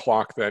imagine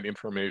reclock that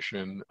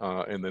information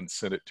and then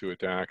send it to a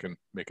DAC and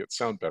make it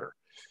sound better.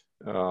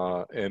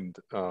 Now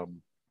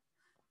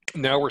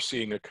we're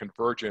seeing a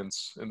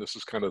convergence, and this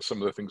is kind of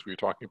some of the things we were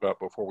talking about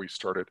before we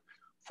started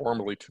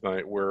formally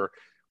tonight, where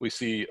we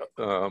see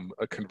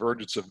a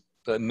convergence of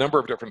a number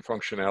of different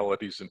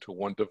functionalities into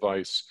one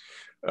device,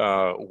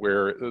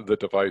 where the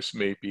device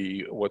may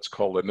be what's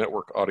called a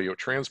network audio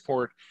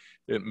transport.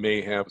 It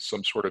may have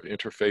some sort of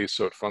interface,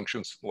 so it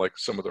functions like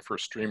some of the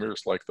first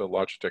streamers, like the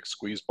Logitech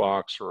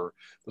Squeezebox or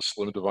the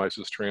Slim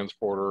Devices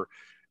transporter.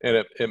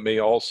 And it may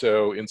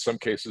also, in some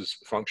cases,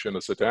 function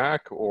as a DAC,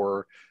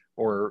 or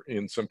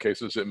in some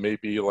cases, it may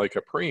be like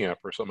a preamp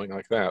or something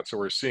like that. So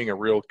we're seeing a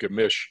real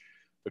gamish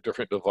of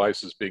different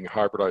devices being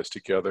hybridized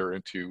together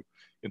into,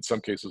 in some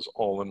cases,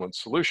 all-in-one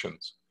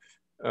solutions.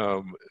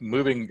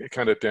 Moving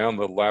kind of down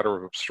the ladder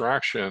of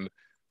abstraction,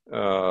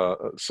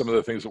 some of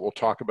the things that we'll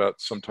talk about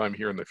sometime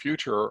here in the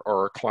future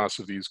are a class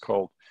of these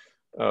called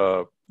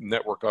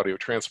network audio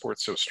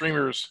transports, so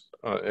streamers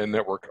and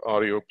network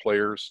audio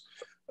players,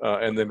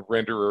 and then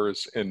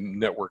renderers and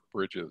network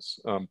bridges.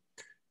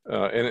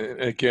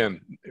 And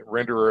again,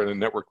 renderer and a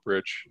network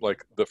bridge,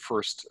 like the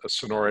first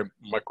Sonore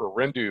Micro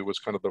Rendu was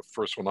kind of the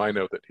first one I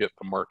know that hit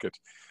the market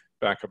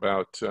back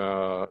about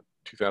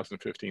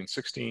 2015,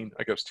 16,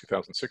 I guess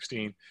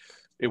 2016.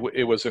 It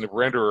was a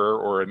renderer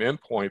or an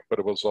endpoint, but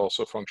it was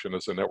also function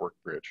as a network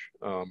bridge.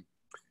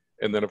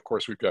 And then, of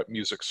course, we've got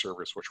music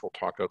service, which we'll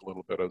talk a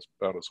little bit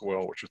about as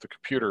well, which is the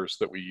computers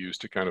that we use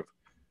to kind of,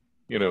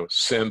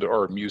 send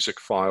our music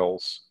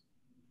files,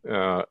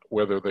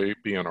 whether they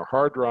be on our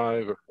hard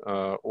drive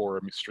or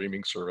a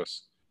streaming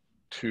service,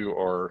 to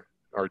our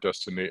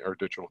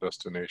digital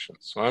destinations.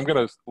 So I'm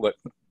going to let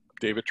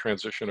David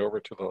transition over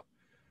to the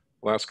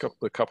last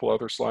couple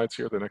other slides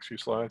here, the next few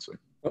slides.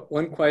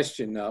 One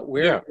question: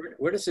 where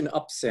does an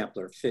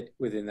upsampler fit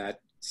within that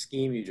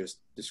scheme you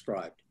just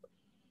described?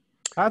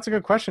 That's a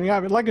good question. Yeah,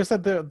 but like I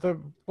said,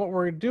 what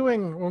we're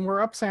doing when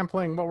we're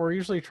upsampling, what we're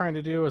usually trying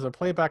to do is a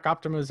playback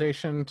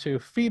optimization to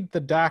feed the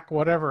DAC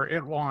whatever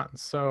it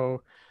wants.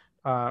 So,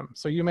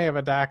 so you may have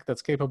a DAC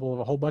that's capable of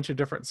a whole bunch of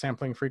different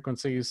sampling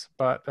frequencies,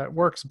 but that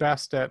works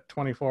best at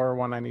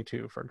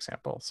 24/192, for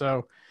example.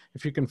 So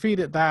if you can feed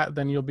it that,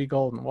 then you'll be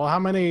golden. Well,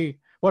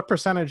 what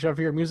percentage of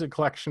your music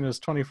collection is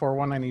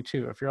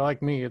 24/192? If you're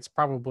like me, it's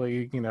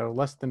probably,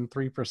 less than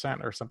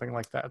 3% or something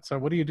like that. So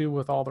what do you do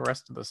with all the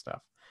rest of the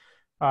stuff?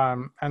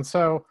 And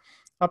so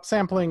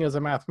upsampling is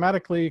a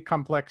mathematically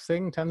complex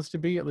thing, tends to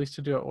be, at least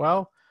to do it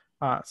well.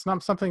 It's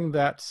not something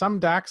that some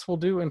DACs will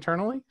do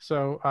internally.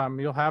 So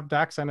you'll have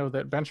DACs, I know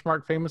that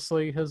Benchmark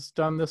famously has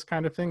done this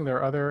kind of thing. There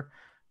are other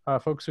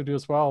folks who do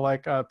as well,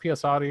 like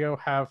PS Audio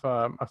have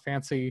a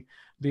fancy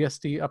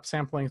DSD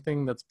upsampling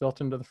thing that's built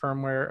into the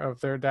firmware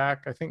of their DAC.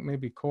 I think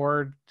maybe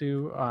Chord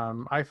do,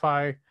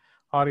 iFi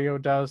Audio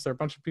does. There are a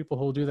bunch of people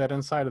who will do that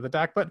inside of the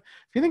DAC. But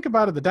if you think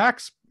about it, the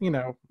DAC's,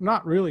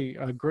 not really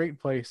a great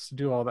place to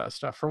do all that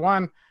stuff. For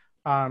one,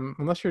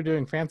 unless you're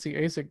doing fancy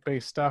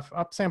ASIC-based stuff,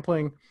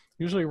 upsampling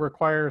usually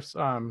requires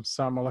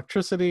some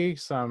electricity,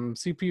 some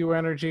CPU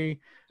energy.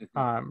 It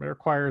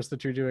requires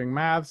that you're doing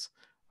maths.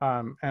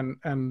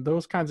 And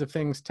those kinds of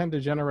things tend to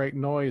generate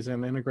noise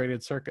in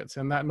integrated circuits.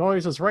 And that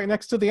noise is right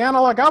next to the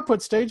analog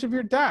output stage of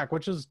your DAC,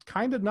 which is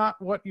kind of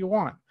not what you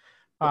want.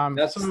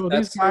 So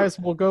these guys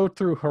will go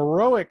through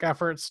heroic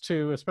efforts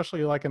to,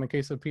 especially like in the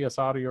case of PS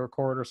Audio or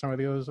Chord or some of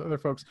the other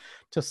folks,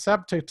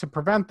 to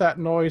prevent that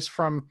noise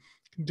from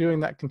doing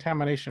that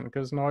contamination,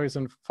 because noise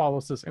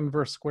follows this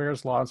inverse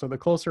squares law. So the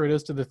closer it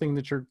is to the thing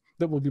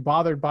that will be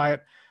bothered by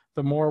it,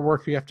 the more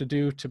work you have to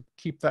do to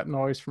keep that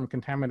noise from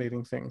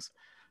contaminating things.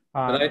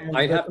 But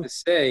I'd have to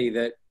say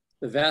that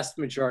the vast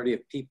majority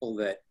of people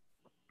that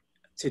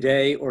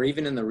today, or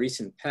even in the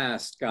recent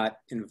past, got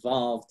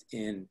involved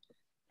in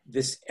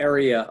this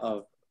area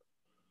of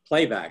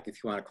playback,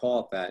 if you want to call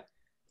it that,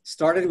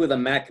 started with a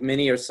Mac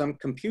Mini or some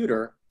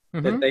computer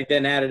that they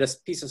then added a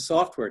piece of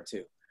software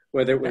to,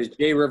 whether it was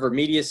JRiver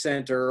Media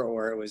Center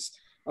or it was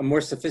a more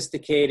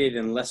sophisticated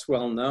and less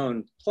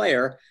well-known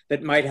player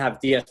that might have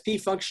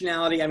DSP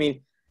functionality. I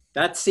mean,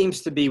 that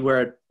seems to be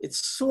where it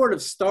sort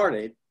of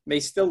started,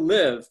 may still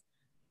live,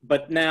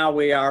 but now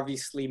we are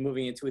obviously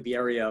moving into the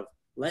area of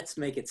let's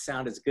make it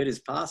sound as good as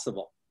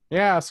possible.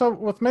 Yeah, so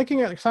with making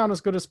it sound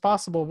as good as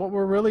possible, what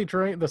we're really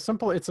doing,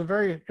 it's a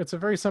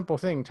very simple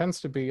thing,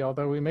 tends to be,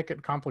 although we make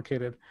it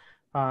complicated.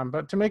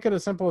 But to make it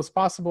as simple as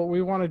possible, what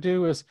we want to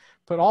do is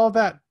put all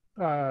that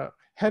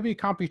heavy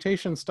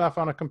computation stuff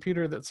on a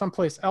computer that's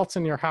someplace else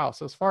in your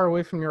house, as far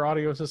away from your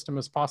audio system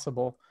as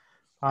possible.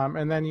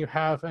 And then you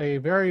have a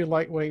very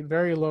lightweight,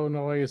 very low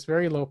noise,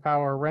 very low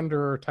power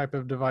renderer type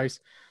of device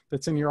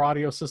that's in your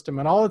audio system.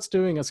 And all it's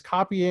doing is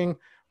copying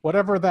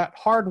whatever that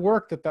hard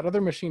work that other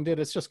machine did.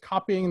 It's just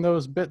copying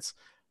those bits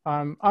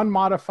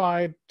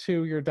unmodified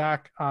to your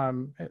DAC.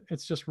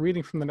 It's just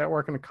reading from the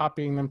network and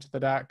copying them to the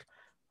DAC.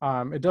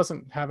 It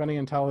doesn't have any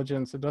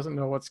intelligence. It doesn't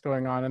know what's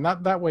going on. And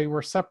that way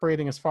we're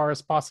separating as far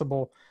as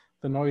possible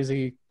the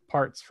noisy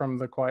parts from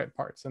the quiet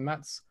parts. And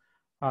that's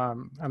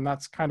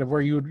kind of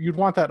where you'd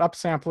want that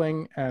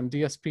upsampling and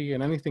DSP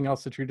and anything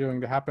else that you're doing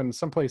to happen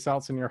someplace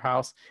else in your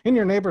house, in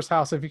your neighbor's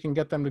house, if you can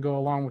get them to go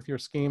along with your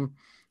scheme.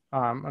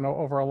 And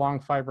over a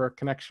long fiber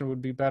connection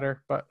would be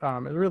better, but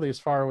it really as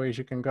far away as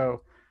you can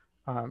go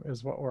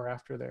is what we're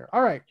after there.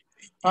 All right.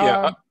 Go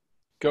ahead.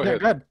 Go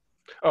ahead.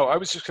 Oh, I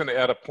was just going to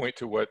add a point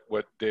to what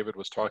David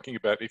was talking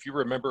about. If you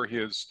remember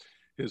his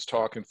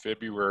talk in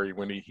February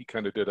when he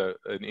kind of did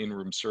an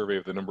in-room survey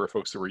of the number of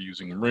folks that were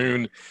using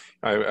Roon,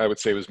 I would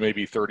say it was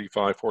maybe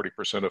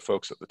 35–40% of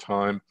folks at the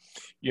time,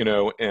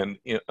 and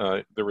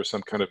there were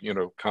some kind of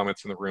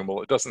comments in the room.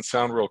 Well, it doesn't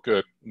sound real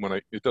good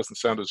it doesn't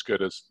sound as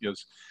good as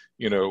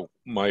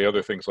my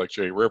other things like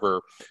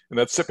JRiver, and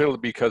that's simply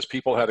because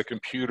people had a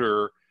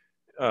computer.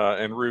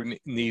 And Roon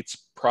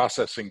needs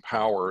processing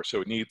power,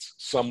 so it needs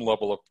some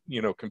level of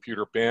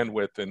computer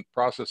bandwidth and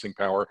processing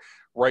power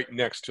right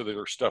next to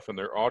their stuff in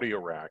their audio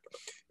rack.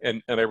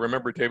 And I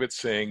remember David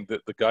saying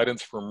that the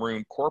guidance from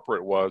Roon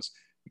corporate was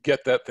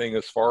get that thing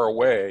as far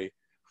away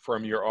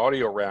from your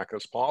audio rack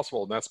as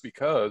possible, and that's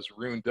because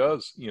Roon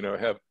does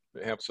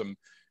have some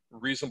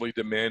reasonably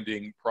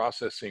demanding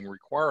processing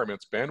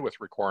requirements, bandwidth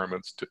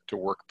requirements to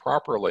work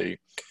properly.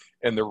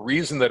 And the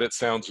reason that it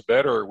sounds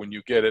better when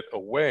you get it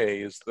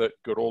away is that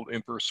good old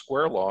inverse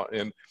square law.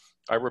 And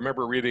I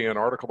remember reading an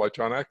article by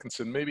John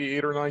Atkinson maybe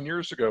 8 or 9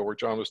 years ago where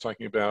John was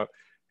talking about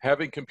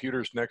having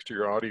computers next to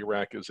your audio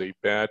rack is a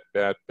bad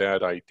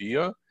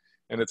idea.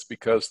 And it's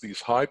because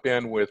these high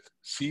bandwidth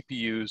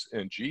CPUs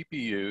and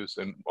GPUs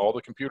and all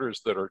the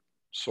computers that are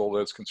sold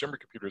as consumer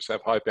computers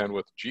have high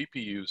bandwidth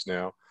GPUs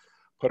now,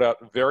 put out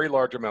very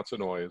large amounts of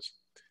noise.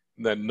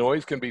 And that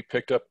noise can be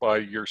picked up by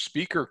your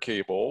speaker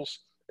cables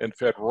and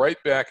fed right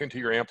back into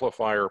your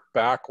amplifier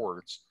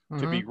backwards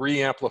to be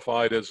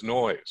re-amplified as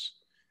noise.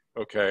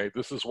 Okay,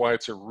 this is why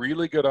it's a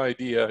really good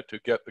idea to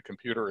get the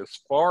computer as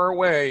far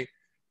away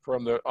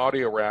from the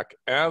audio rack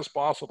as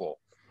possible.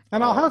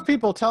 And I'll have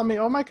people tell me,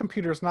 "Oh, my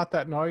computer's not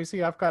that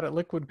noisy. I've got it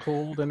liquid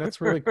cooled, and it's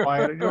really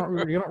quiet. You don't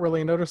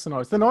really notice the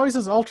noise. The noise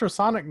is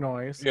ultrasonic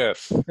noise.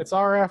 Yes, it's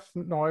RF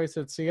noise.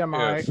 It's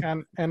EMI,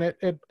 yes. and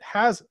it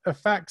has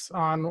effects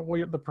on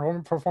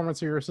the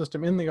performance of your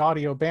system in the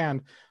audio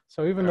band.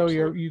 So even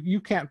Absolutely. Though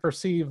you can't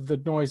perceive the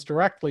noise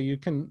directly, you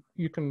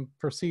can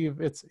perceive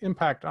its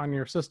impact on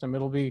your system.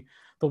 There'll be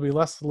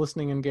less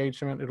listening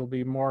engagement. It'll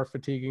be more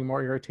fatiguing,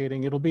 more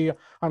irritating. It'll be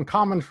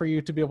uncommon for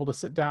you to be able to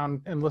sit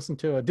down and listen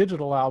to a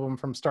digital album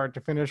from start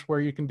to finish,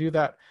 where you can do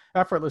that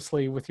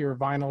effortlessly with your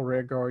vinyl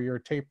rig or your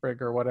tape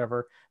rig or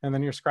whatever, and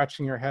then you're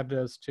scratching your head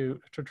as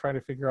to try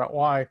to figure out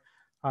why.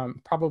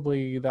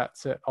 Probably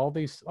that's it. All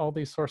these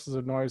sources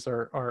of noise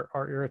are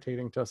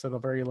irritating to us at a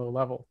very low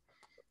level.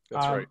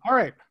 That's right. All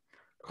right.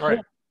 Cool. All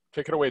right.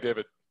 Take it away,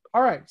 David.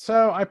 All right.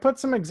 So I put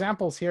some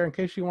examples here in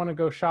case you want to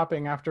go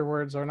shopping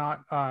afterwards or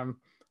not,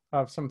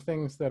 of some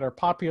things that are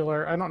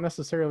popular. I don't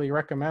necessarily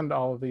recommend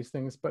all of these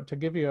things, but to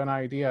give you an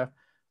idea,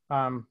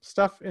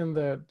 stuff in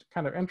the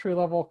kind of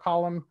entry-level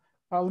column.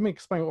 Let me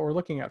explain what we're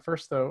looking at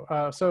first, though.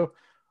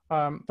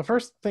 The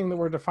first thing that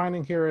we're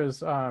defining here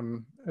is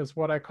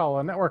what I call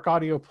a network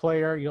audio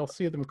player. You'll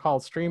see them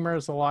called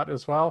streamers a lot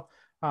as well.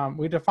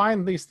 We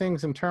define these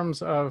things in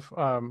terms of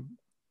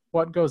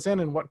what goes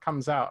in and what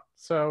comes out.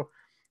 So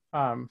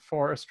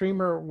for a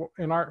streamer,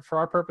 for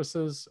our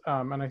purposes,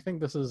 and I think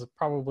this is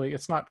probably,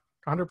 it's not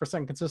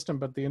 100% consistent,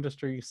 but the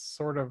industry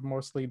sort of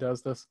mostly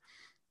does this,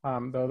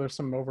 though there's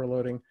some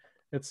overloading.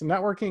 It's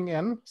networking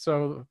in,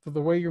 so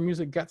the way your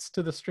music gets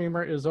to the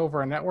streamer is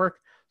over a network.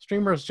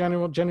 Streamers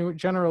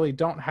generally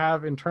don't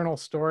have internal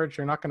storage.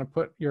 You're not going to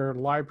put your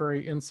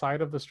library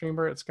inside of the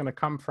streamer. It's going to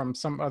come from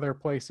some other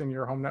place in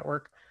your home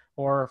network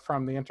or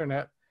from the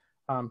internet.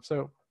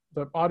 So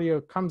the audio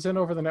comes in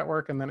over the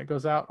network and then it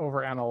goes out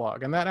over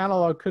analog. And that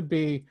analog could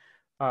be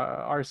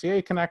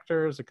RCA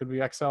connectors, it could be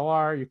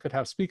XLR, you could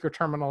have speaker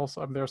terminals.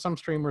 There are some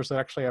streamers that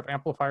actually have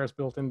amplifiers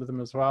built into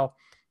them as well.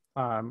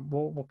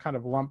 We'll kind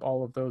of lump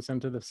all of those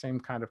into the same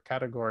kind of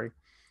category.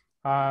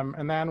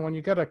 And then when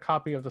you get a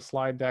copy of the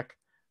slide deck,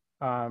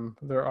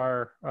 there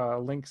are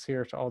links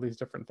here to all these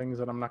different things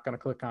that I'm not going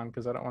to click on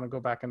because I don't want to go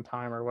back in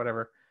time or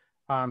whatever.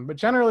 But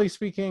generally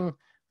speaking,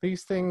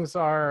 these things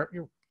are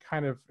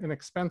kind of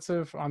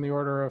inexpensive, on the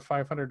order of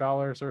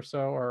 $500 or so,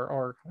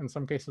 or in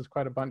some cases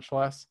quite a bunch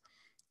less.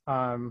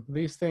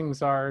 These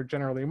things are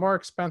generally more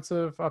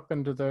expensive, up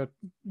into the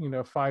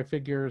 5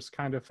 figures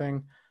kind of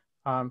thing.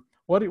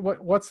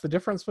 What's the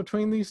difference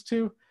between these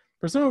two?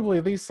 Presumably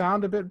these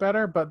sound a bit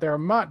better, but they're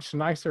much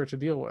nicer to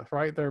deal with,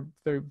 right?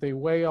 They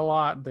weigh a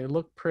lot, they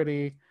look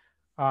pretty,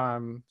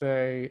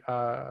 they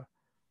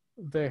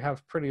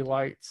have pretty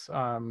lights,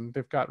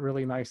 they've got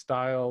really nice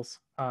dials.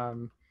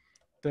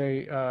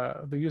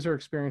 The user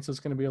experience is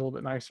going to be a little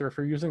bit nicer. If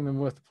you're using them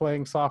with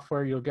playing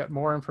software, you'll get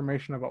more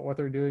information about what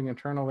they're doing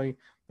internally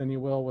than you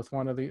will with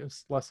one of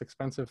these less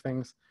expensive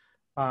things.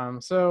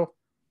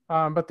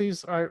 But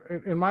these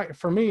are,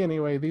 for me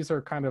anyway, these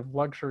are kind of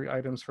luxury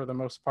items for the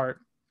most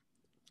part.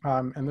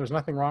 And there's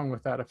nothing wrong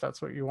with that if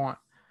that's what you want.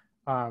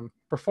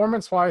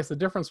 Performance-wise, the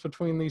difference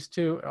between these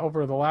two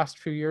over the last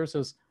few years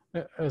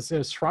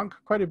has shrunk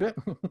quite a bit.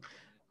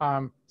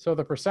 So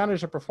the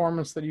percentage of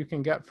performance that you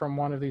can get from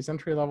one of these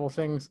entry-level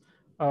things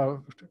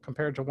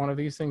compared to one of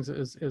these things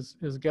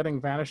is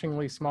getting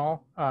vanishingly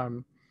small.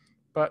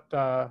 But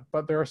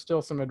there are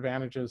still some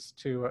advantages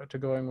to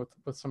going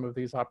with some of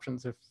these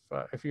options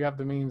if you have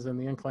the means and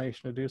the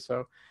inclination to do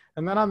so.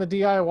 And then on the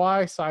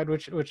DIY side,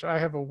 which I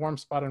have a warm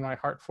spot in my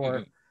heart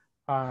for,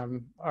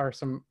 are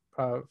some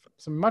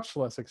much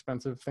less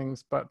expensive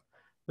things, but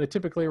they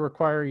typically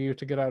require you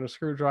to get out a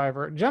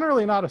screwdriver,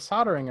 generally not a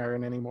soldering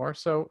iron anymore.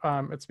 So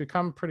it's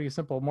become pretty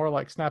simple, more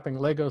like snapping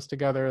Legos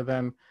together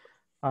than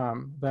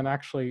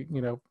actually,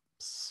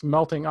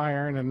 smelting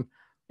iron and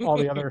all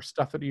the other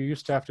stuff that you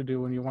used to have to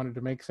do when you wanted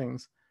to make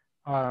things.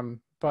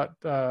 But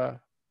there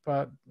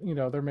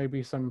may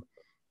be some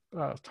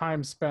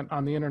time spent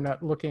on the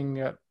internet looking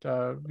at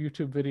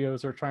YouTube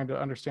videos or trying to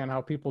understand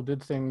how people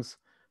did things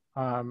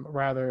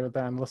rather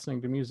than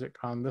listening to music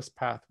on this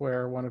path,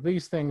 where one of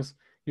these things,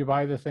 you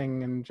buy the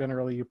thing and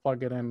generally you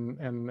plug it in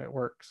and it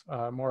works,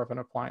 more of an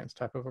appliance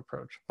type of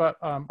approach. But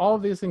all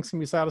of these things can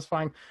be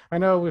satisfying. I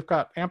know we've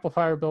got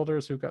amplifier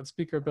builders, we've got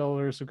speaker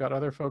builders, we've got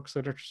other folks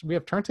that are, we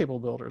have turntable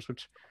builders,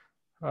 which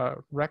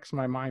wrecks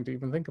my mind to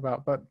even think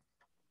about. But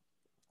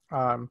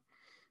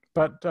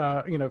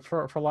you know,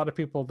 for a lot of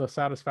people, the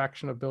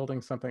satisfaction of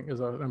building something is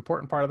an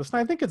important part of this. And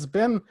I think it's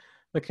been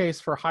the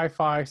case for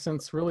hi-fi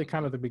since really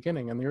kind of the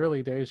beginning. In the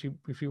early days,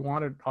 if you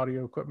wanted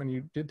audio equipment,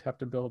 you did have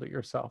to build it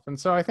yourself. And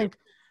so I think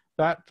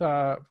that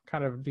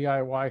kind of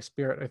DIY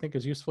spirit, I think,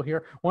 is useful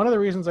here. One of the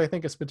reasons I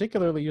think it's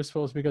particularly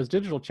useful is because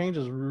digital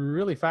changes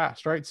really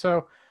fast, right?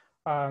 So,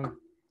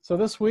 so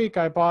this week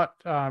I bought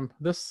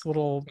this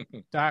little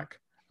DAC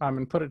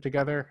and put it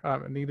together.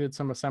 It needed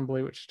some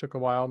assembly, which took a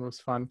while and was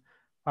fun.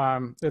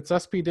 It's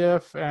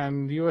SPDIF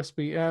and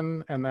USB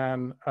in, and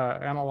then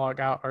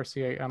analog out,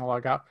 RCA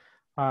analog out.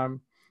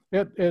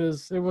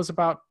 It was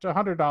about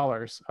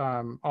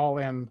 $100 all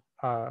in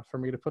for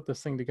me to put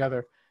this thing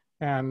together,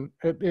 and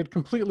it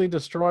completely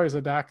destroys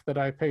a DAC that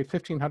I paid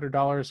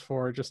 $1,500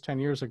 for just 10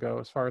 years ago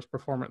as far as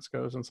performance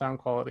goes and sound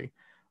quality.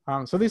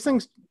 So these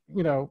things,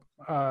 you know,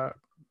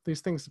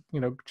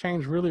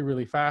 change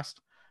really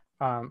fast.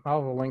 I'll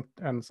have a link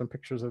and some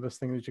pictures of this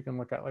thing that you can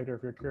look at later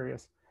if you're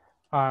curious.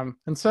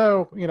 And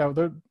so, you know,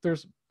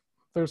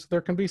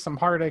 there can be some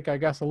heartache, I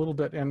guess, a little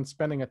bit in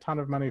spending a ton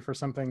of money for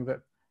something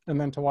that, and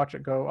then to watch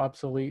it go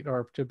obsolete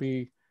or to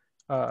be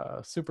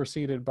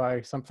superseded by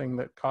something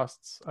that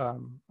costs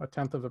a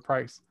tenth of the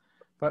price.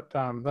 But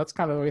that's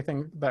kind of the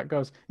way that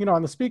goes. You know,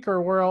 in the speaker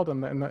world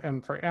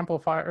and for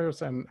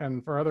amplifiers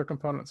and for other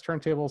components,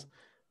 turntables,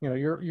 you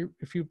know,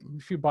 if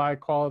you buy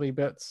quality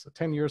bits,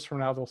 10 years from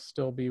now, they'll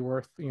still be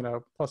worth, you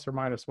know, plus or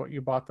minus what you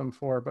bought them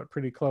for, but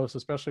pretty close,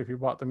 especially if you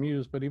bought them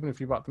used. But even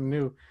if you bought them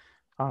new,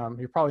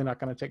 you're probably not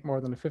going to take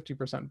more than a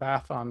 50%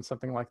 bath on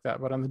something like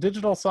that. But on the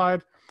digital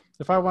side,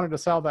 if I wanted to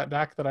sell that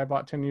DAC that I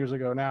bought 10 years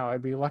ago now,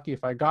 I'd be lucky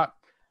if I got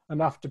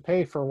enough to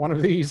pay for one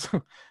of these,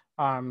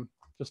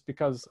 just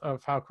because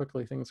of how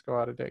quickly things go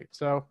out of date.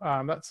 So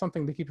that's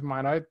something to keep in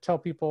mind. I tell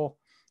people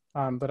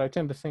that I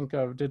tend to think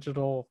of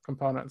digital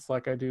components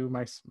like I do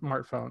my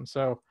smartphone.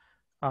 So,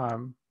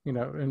 you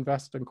know,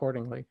 invest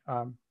accordingly.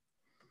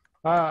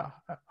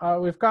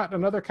 We've got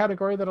another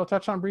category that I'll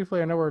touch on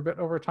briefly. I know we're a bit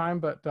over time,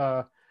 but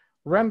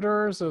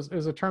renderers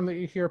is a term that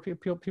you hear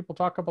people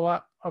talk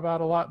about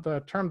a lot.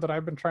 The term that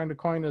I've been trying to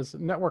coin is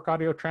network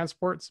audio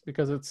transports,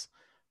 because it's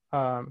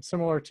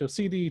similar to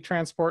CD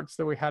transports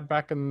that we had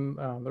back in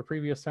the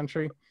previous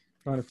century,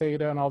 when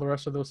Theta and all the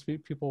rest of those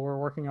people were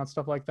working on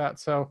stuff like that.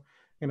 So,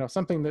 you know,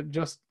 something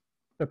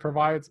that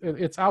provides,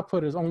 its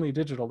output is only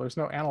digital. There's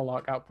no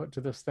analog output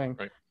to this thing.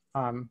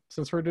 Right.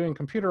 Since we're doing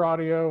computer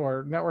audio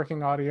or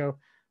networking audio,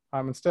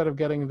 instead of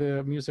getting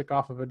the music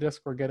off of a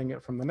disc, we're getting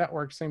it from the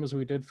network, same as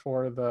we did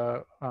for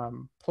the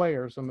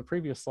players on the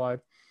previous slide.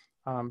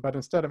 But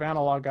instead of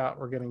analog out,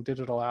 we're getting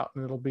digital out,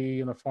 and it'll be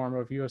in the form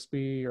of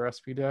USB or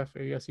SPDIF,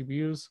 AES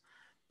EBUs,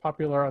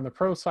 popular on the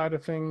pro side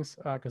of things,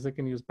 because they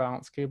can use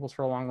balanced cables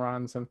for long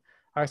runs. And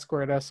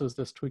I2S is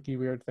this tweaky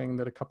weird thing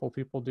that a couple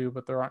people do,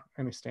 but there aren't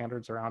any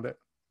standards around it.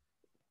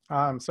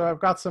 So I've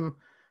got some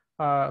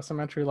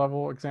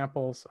entry-level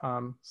examples,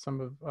 some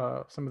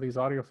of these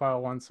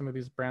audiophile ones, some of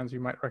these brands you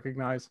might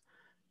recognize,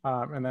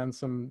 and then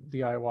some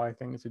DIY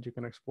things that you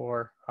can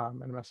explore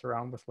and mess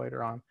around with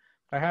later on.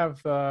 I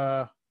have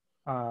the...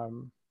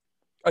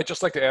 I'd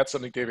just like to add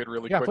something, David,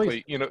 really quickly.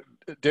 Please. You know,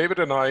 David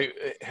and I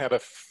had a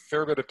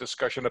fair bit of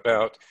discussion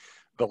about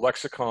the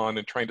lexicon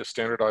and trying to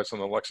standardize on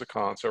the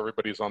lexicon so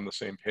everybody's on the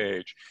same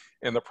page.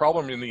 And the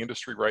problem in the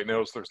industry right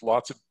now is there's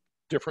lots of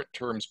different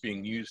terms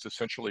being used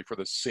essentially for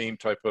the same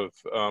type of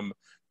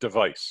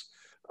device.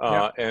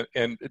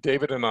 And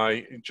David and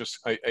I just,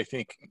 I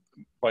think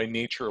by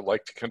nature,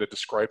 like to kind of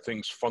describe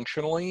things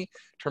functionally in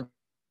terms of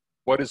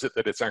what is it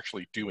that it's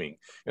actually doing.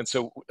 And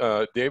so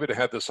David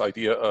had this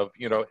idea of,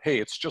 you know, hey,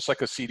 it's just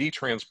like a CD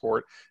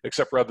transport,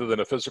 except rather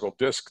than a physical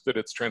disk that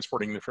it's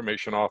transporting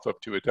information off of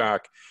to a DAC,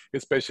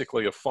 it's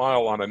basically a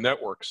file on a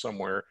network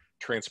somewhere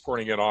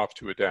transporting it off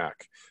to a DAC.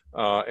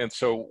 And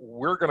so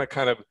we're going to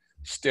kind of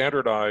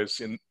standardize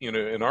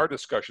in our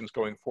discussions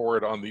going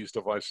forward on these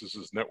devices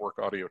as network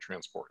audio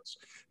transports.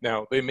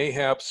 Now, they may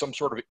have some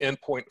sort of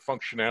endpoint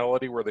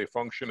functionality where they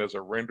function as a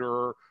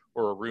renderer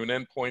or a Roon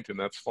endpoint, and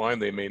that's fine.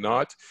 They may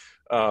not,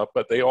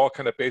 but they all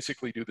kind of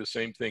basically do the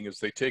same thing. Is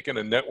they take in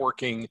a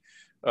networking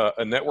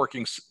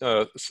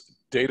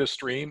data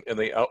stream and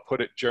they output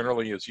it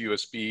generally as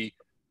USB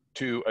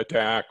to a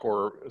DAC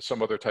or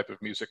some other type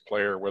of music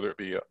player, whether it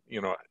be a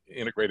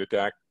integrated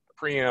DAC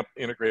preamp,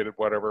 integrated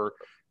whatever,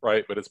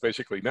 right? But it's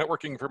basically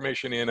networking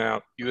information in,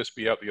 out,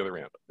 USB out the other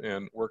end,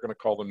 and we're going to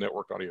call them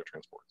network audio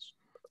transports.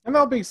 And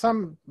there'll be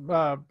some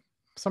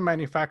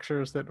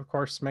manufacturers that, of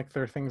course, make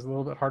their things a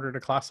little bit harder to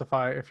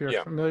classify. If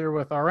you're familiar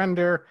with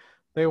Render,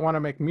 they want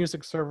to make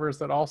music servers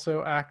that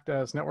also act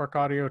as network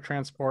audio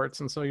transports,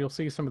 and so you'll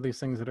see some of these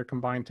things that are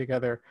combined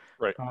together.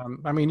 Right.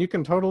 I mean, you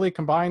can totally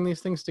combine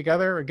these things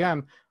together.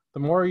 Again, the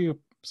more you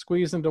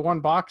squeezed into one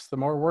box, the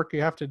more work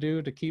you have to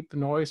do to keep the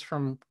noise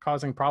from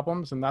causing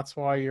problems. And that's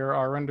why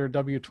your render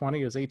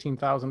W20 is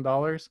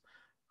 $18,000.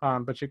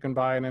 But you can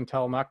buy an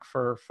Intel NUC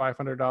for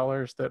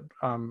 $500 that,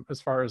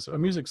 as far as a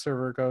music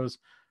server goes,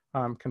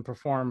 can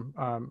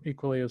perform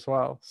equally as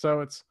well.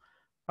 So it's,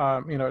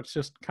 it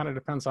just kind of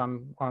depends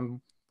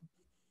on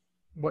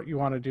what you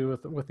want to do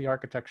with the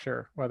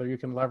architecture, whether you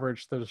can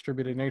leverage the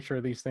distributed nature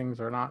of these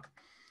things or not.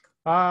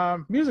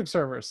 Music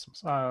servers,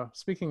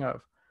 speaking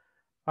of.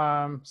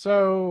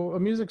 So a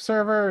music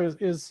server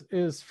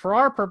is for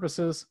our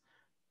purposes,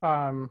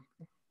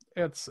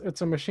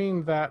 it's a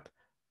machine that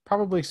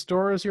probably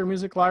stores your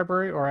music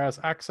library or has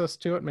access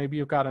to it. Maybe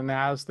you've got a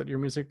NAS that your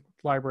music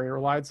library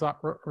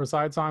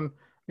resides on,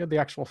 the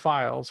actual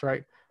files,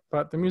 right?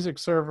 But the music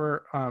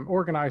server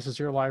organizes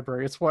your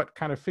library. It's what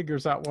kind of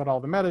figures out what all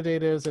the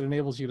metadata is. It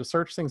enables you to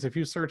search things. If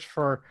you search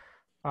for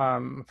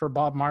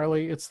Bob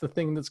Marley, it's the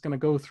thing that's going to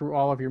go through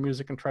all of your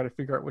music and try to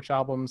figure out which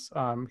albums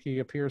he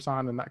appears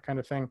on and that kind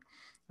of thing.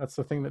 That's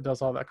the thing that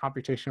does all that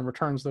computation,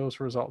 returns those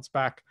results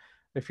back.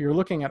 If you're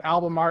looking at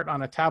album art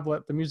on a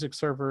tablet, the music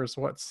server is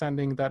what's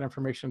sending that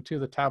information to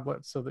the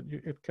tablet so that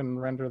it can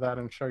render that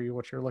and show you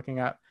what you're looking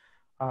at.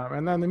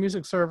 And then the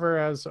music server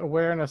has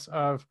awareness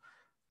of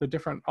the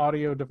different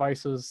audio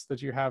devices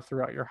that you have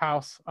throughout your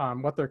house,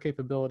 what their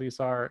capabilities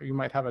are. You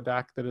might have a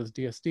DAC that is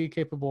DSD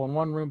capable in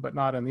one room, but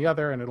not in the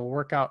other, and it'll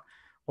work out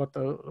what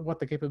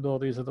the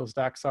capabilities of those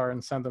DACs are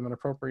and send them an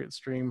appropriate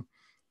stream.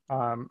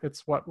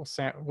 It's what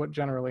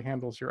generally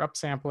handles your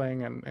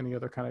upsampling and any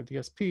other kind of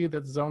DSP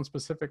that's zone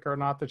specific or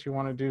not that you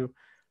want to do.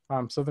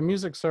 So the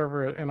music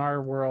server in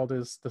our world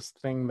is this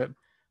thing that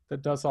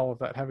does all of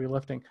that heavy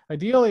lifting.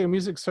 Ideally, a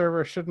music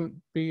server shouldn't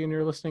be in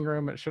your listening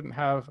room. It shouldn't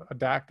have a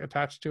DAC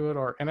attached to it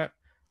or in it,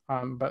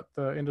 but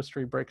the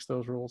industry breaks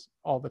those rules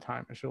all the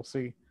time, as you'll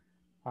see,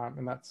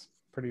 and that's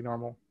pretty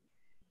normal.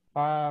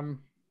 All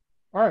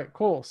right,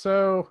 cool.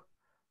 So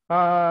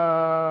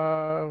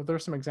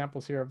there's some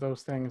examples here of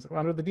those things.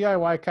 Under the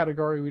DIY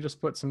category, we just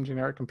put some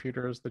generic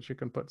computers that you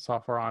can put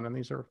software on, and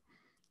these are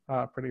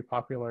pretty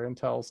popular.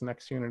 Intel's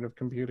next unit of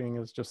computing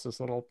is just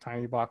this little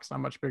tiny box, not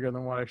much bigger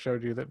than what I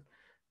showed you, that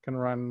can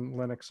run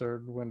Linux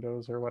or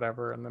Windows or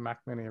whatever, and the Mac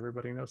Mini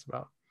everybody knows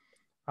about.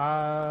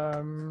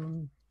 All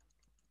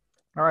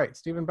right,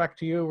 Stephen, back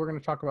to you. We're going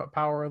to talk about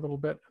power a little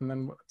bit, and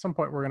then at some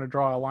point we're going to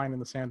draw a line in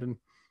the sand and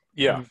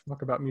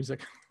talk about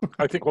music.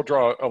 I think we'll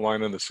draw a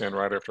line in the sand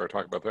right after I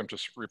talk about that. I'm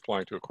just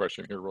replying to a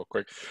question here real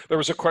quick. There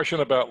was a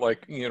question about,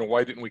 like,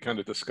 why didn't we kind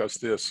of discuss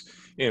this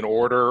in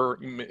order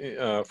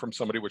from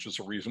somebody, which is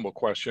a reasonable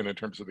question in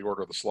terms of the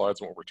order of the slides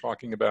and what we're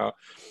talking about.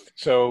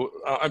 So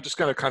I'm just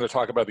going to kind of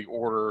talk about the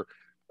order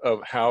of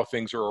how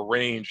things are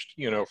arranged,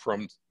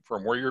 from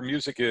where your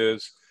music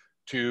is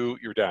to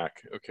your DAC,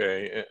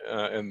 okay?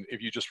 And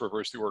if you just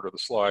reverse the order of the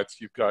slides,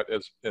 you've got,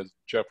 as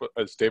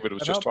David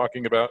was just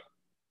talking about.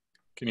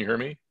 Can you hear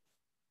me?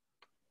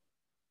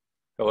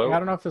 Hello? Yeah, I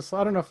don't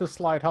know if this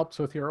slide helps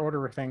with your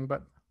order thing,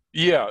 but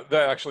yeah,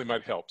 that actually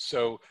might help.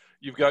 So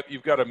you've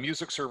got a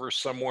music server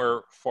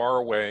somewhere far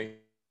away.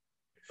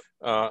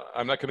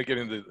 I'm not going to get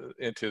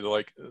into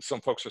like some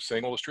folks are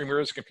saying, well, the streamer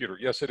is a computer.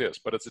 Yes, it is,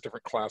 but it's a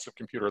different class of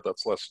computer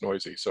that's less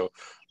noisy. So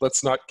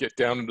let's not get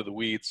down into the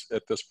weeds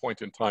at this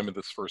point in time in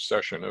this first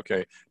session.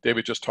 Okay,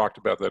 David just talked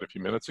about that a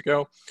few minutes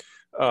ago.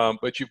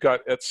 But you've got,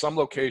 at some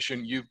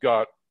location, you've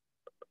got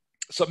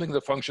something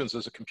that functions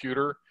as a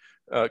computer.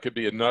 It could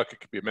be a NUC, it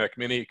could be a Mac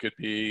Mini, it could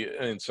be,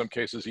 in some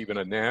cases, even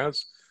a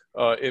NAS.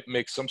 It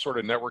makes some sort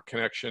of network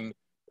connection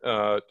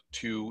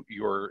to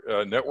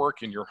your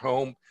network in your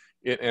home.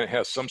 It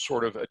has some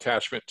sort of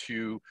attachment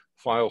to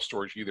file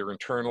storage, either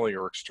internally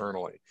or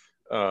externally,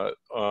 via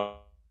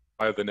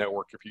the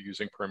network if you're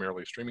using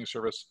primarily a streaming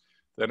service.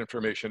 That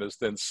information is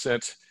then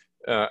sent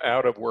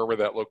out of wherever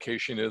that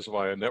location is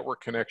via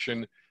network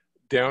connection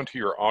down to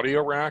your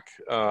audio rack.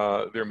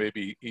 There may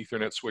be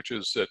Ethernet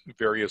switches at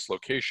various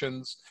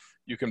locations.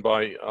 You can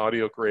buy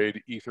audio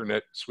grade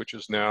Ethernet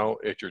switches now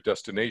at your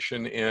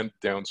destination and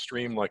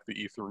downstream, like the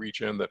Ether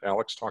Regen that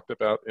Alex talked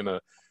about in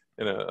a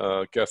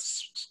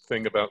guest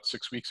thing about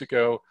 6 weeks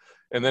ago.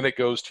 And then it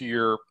goes to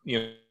your,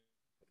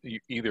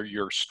 either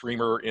your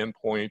streamer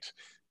endpoint,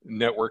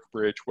 network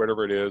bridge,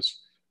 whatever it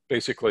is,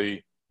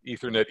 basically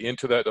Ethernet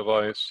into that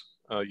device,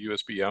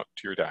 USB out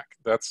to your DAC.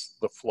 That's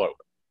the flow,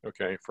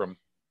 okay, from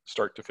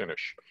start to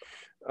finish.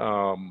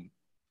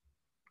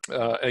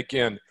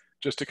 Again,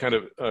 just to kind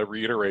of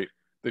reiterate,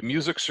 the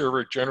music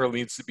server generally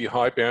needs to be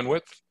high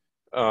bandwidth,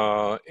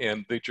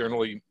 and they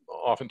generally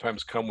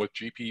oftentimes come with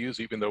GPUs,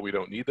 even though we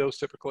don't need those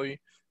typically.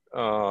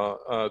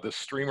 The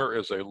streamer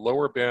is a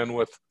lower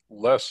bandwidth,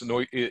 less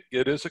noise. It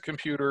is a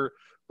computer,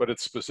 but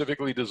it's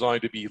specifically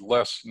designed to be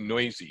less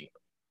noisy.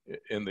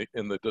 In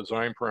the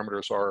design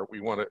parameters are, we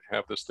want to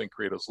have this thing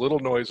create as little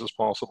noise as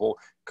possible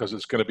because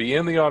it's going to be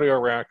in the audio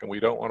rack, and we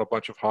don't want a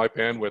bunch of high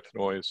bandwidth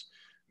noise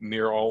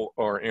near all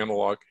our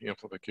analog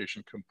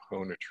amplification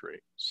componentry.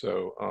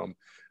 So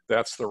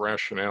that's the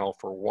rationale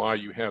for why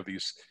you have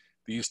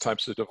these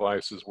types of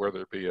devices,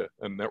 whether it be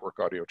a network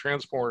audio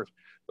transport,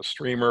 a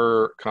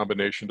streamer,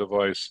 combination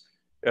device,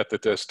 at the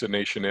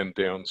destination end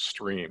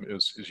downstream.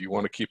 Is you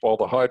want to keep all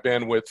the high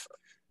bandwidth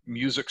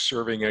music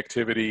serving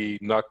activity,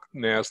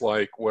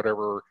 NAS-like,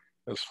 whatever,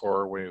 as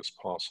far away as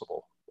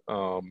possible.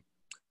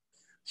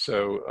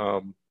 So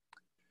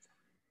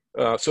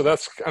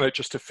that's kind of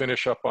just to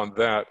finish up on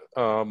that.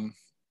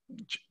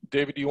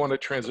 David, do you want to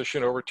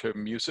transition over to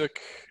music?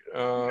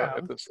 Yeah.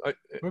 At this?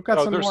 We've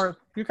got some more.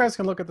 You guys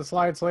can look at the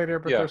slides later,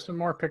 but yeah. there's some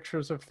more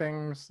pictures of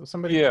things.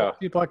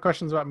 People have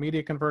questions about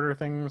media converter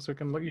things. We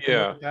can look. You can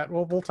look at that.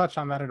 We'll touch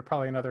on that in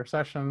probably another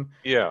session.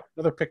 Yeah.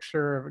 Another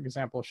picture of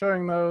example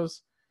showing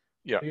those.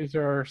 Yeah. These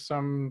are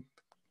some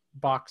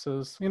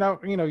boxes.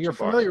 You're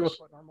familiar with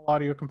what normal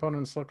audio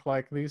components look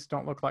like. These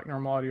don't look like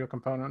normal audio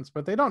components,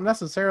 but they don't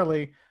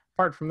necessarily,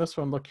 apart from this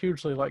one, look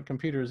hugely like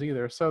computers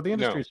either. So the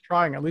industry is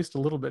trying at least a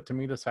little bit to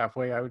meet us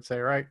halfway, I would say,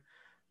 right?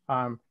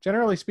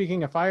 Generally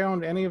speaking, if I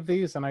owned any of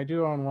these, and I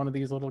do own one of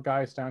these little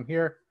guys down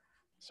here,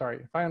 sorry,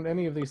 if I owned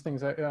any of these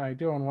things, I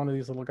do own one of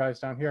these little guys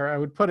down here, I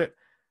would put it,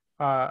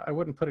 I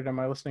wouldn't put it in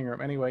my listening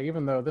room anyway,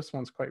 even though this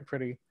one's quite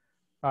pretty.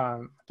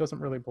 It doesn't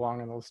really belong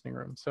in the listening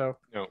room. So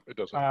no, it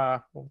doesn't.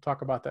 We'll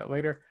talk about that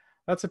later.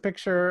 That's a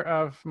picture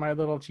of my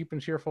little cheap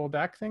and cheerful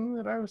DAC thing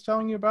that I was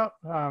telling you about.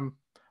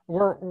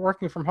 We're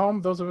working from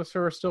home, those of us who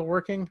are still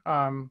working.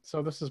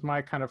 So this is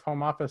my kind of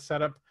home office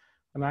setup,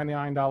 a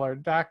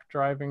 $99 DAC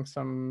driving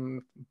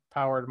some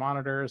powered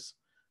monitors.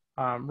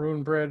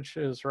 Rune Bridge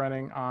is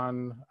running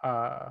on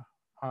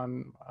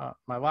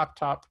my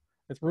laptop.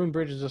 Rune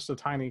Bridge is just a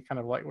tiny kind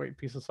of lightweight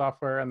piece of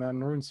software, and then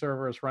Rune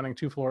Server is running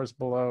 2 floors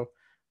below.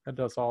 That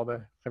does all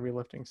the heavy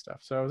lifting stuff.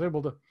 So I was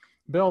able to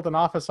build an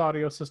office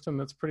audio system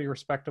that's pretty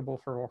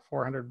respectable for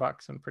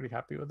 $400 and pretty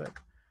happy with it.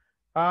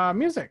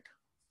 Music.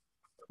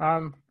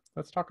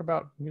 Let's talk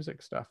about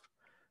music stuff.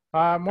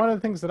 One of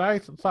the things that I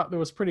thought that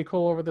was pretty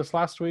cool over this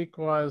last week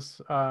was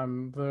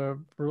the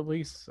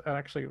release,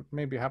 actually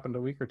maybe happened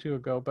a week or two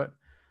ago, but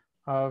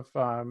of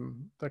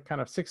the kind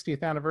of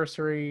 60th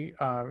anniversary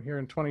here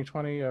in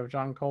 2020 of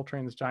John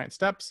Coltrane's Giant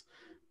Steps.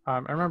 I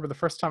remember the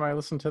first time I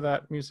listened to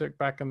that music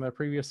back in the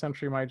previous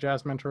century, my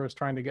jazz mentor was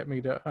trying to get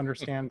me to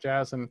understand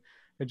jazz, and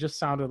it just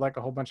sounded like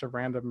a whole bunch of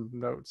random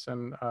notes,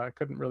 and I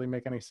couldn't really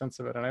make any sense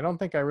of it. And I don't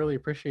think I really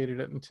appreciated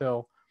it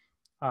until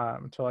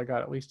I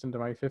got at least into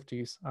my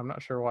 50s. I'm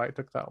not sure why it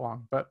took that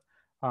long, but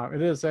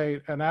it is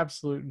an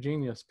absolute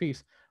genius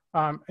piece.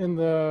 In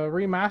the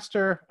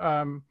remaster,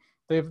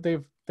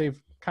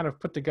 they've kind of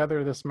put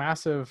together this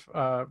massive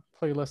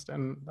playlist,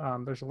 and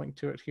there's a link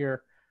to it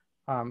here.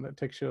 That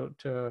takes you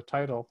to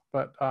Tidal,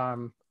 but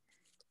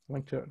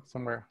link to it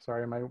somewhere.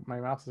 Sorry, my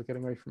mouse is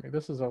getting away from me.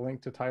 This is a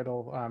link to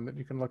Tidal that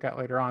you can look at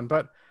later on,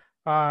 but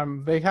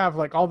they have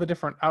like all the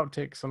different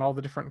outtakes and all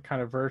the different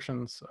kind of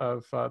versions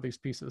of these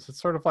pieces.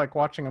 It's sort of like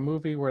watching a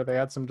movie where they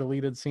had some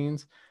deleted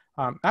scenes.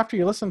 After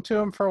you listen to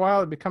them for a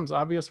while, it becomes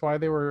obvious why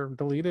they were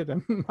deleted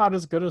and not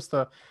as good as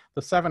the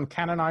 7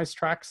 canonized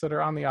tracks that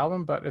are on the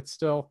album, but it's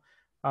still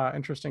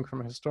interesting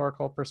from a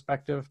historical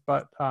perspective.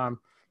 But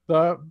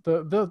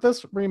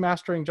this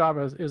remastering job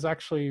is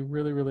actually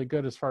really, really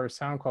good as far as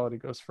sound quality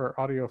goes for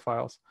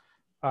audiophiles.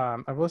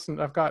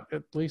 I've got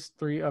at least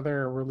 3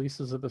 other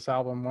releases of this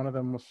album. One of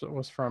them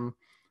was from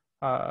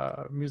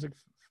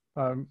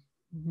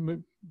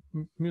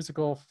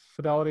Musical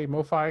Fidelity,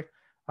 MoFi,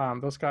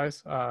 those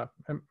guys,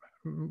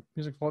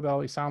 Music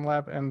Fidelity Sound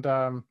Lab, and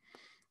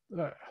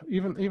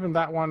even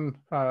that one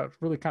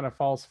really kind of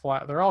falls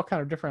flat. They're all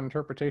kind of different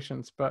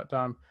interpretations, but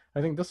I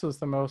think this is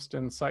the most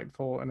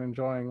insightful and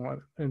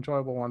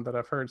enjoyable one that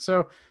I've heard.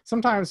 So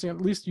sometimes,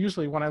 at least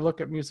usually when I look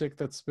at music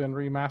that's been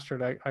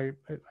remastered,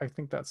 I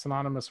think that's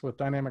synonymous with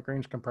dynamic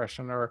range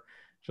compression or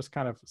just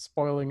kind of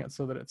spoiling it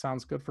so that it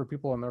sounds good for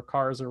people in their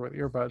cars or with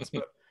earbuds.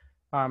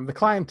 But the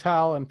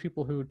clientele and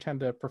people who tend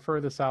to prefer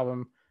this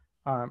album,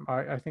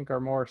 I think are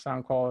more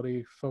sound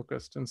quality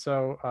focused. And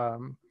so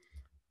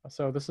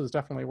this is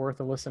definitely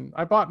worth a listen.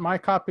 I bought my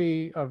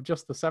copy of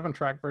just the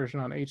 7-track version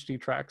on HD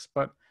Tracks,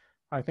 but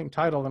I think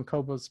Tidal and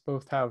Qobuz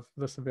both have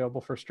this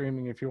available for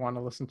streaming if you want to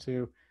listen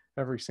to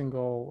every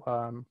single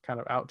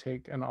kind of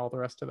outtake and all the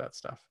rest of that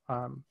stuff.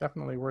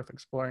 Definitely worth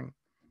exploring.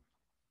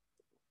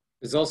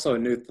 There's also a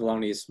new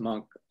Thelonious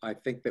Monk, I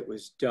think, that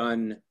was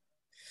done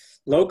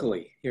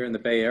locally here in the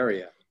Bay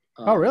Area.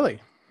 Oh, really?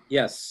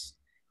 Yes.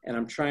 And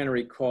I'm trying to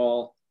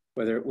recall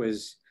whether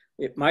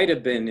it might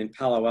have been in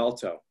Palo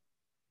Alto.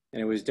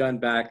 And it was done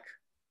back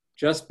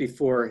just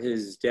before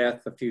his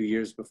death, a few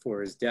years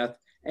before his death.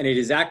 And it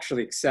is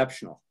actually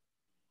exceptional.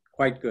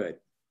 Quite good.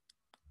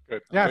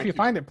 Good. Yeah, if you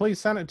find it, please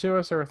send it to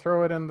us or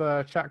throw it in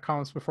the chat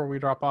comments before we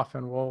drop off,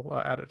 and we'll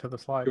add it to the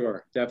slide.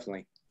 Sure,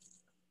 definitely.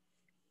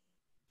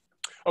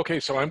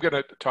 Okay, so I'm going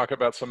to talk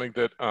about something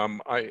that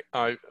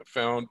I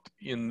found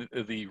in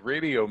the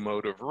radio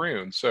mode of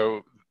Rune.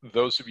 So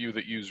those of you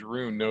that use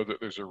Rune know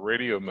that there's a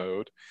radio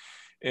mode.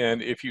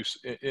 And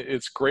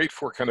it's great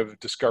for kind of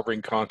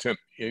discovering content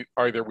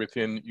either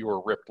within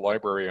your ripped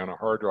library on a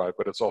hard drive,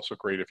 but it's also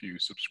great if you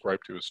subscribe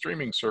to a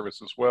streaming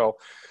service as well,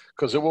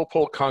 because it will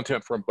pull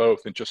content from both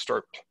and just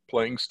start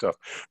playing stuff.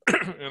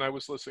 And I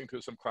was listening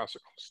to some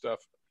classical stuff,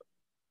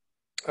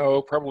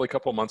 probably a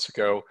couple months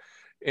ago,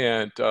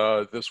 And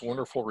this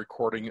wonderful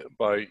recording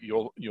by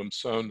Yum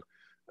Son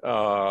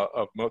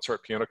of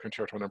Mozart Piano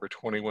Concerto Number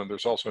 21.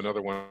 There's also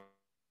another one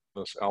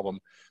on this album.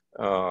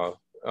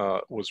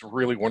 Was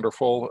really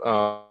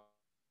wonderful.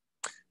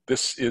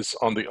 This is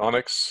on the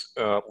Onyx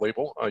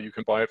label. You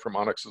can buy it from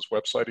Onyx's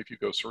website if you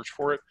go search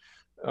for it.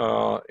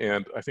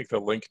 And I think the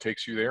link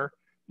takes you there.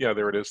 Yeah,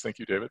 there it is. Thank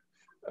you, David.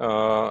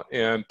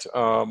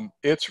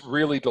 It's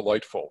really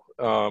delightful.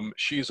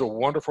 She's a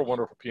wonderful,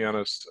 wonderful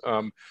pianist.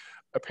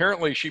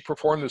 Apparently, she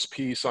performed this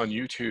piece on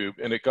YouTube,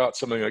 and it got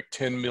something like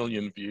 10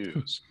 million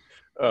views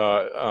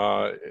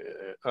in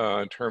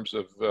terms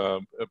of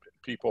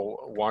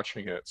people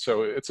watching it.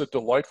 So it's a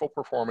delightful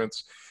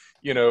performance.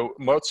 You know,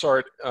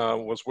 Mozart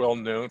was well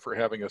known for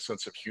having a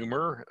sense of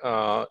humor,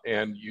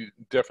 and you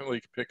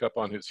definitely pick up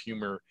on his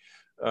humor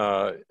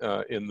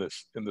in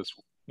this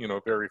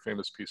very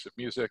famous piece of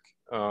music.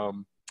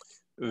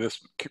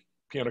 This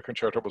piano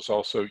concerto was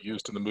also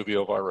used in the movie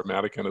Elvira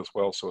Madigan as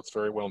well, so it's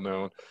very well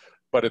known.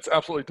 But it's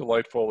absolutely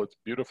delightful. It's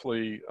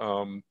beautifully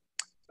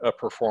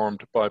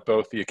performed by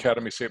both the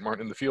Academy St.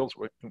 Martin in the Fields.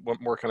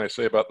 What more can I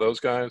say about those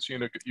guys? You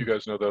know, you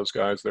guys know those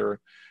guys. They're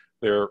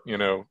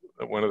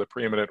one of the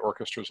preeminent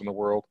orchestras in the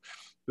world.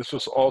 This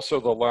was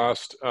also the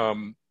last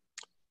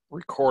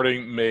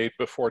recording made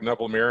before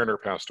Neville Marriner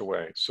passed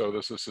away. So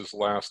this is his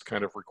last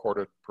kind of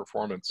recorded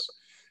performance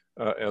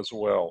as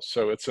well.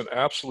 So it's an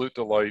absolute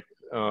delight.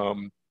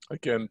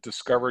 Again,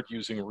 discovered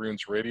using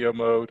Roon's radio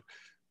mode.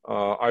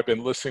 I've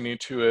been listening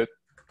to it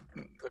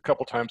a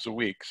couple times a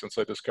week since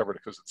I discovered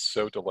it because it's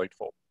so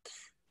delightful.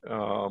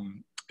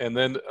 And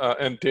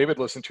David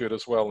listened to it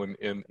as well,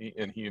 and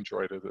he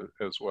enjoyed it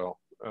as well.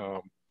 Yeah,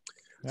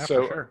 for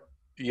sure.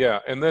 Yeah,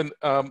 and then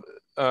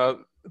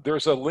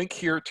there's a link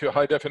here to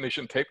high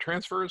definition tape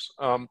transfers.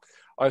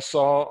 I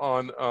saw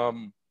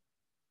on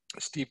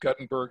Steve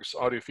Guttenberg's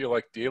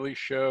Audiophilic Daily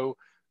Show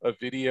a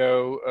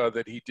video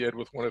that he did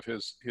with one of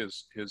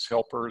his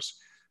helpers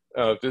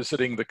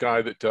visiting the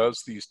guy that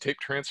does these tape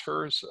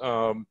transfers.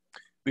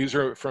 These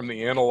are from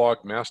the analog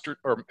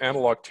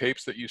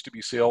tapes that used to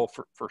be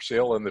for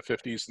sale in the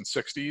 50s and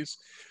 60s.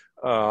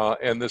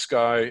 And this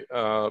guy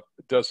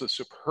does a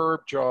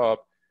superb job,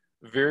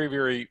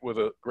 very, with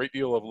a great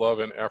deal of love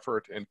and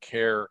effort and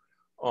care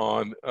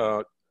on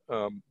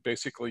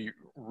basically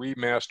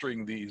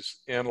remastering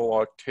these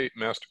analog tapes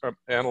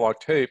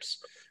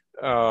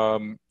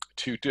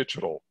to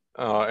digital.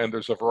 And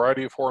there's a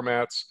variety of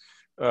formats.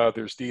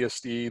 There's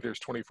DSD, there's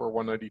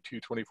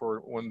 24-192,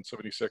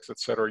 24-176,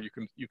 etc.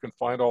 You can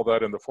find all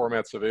that in the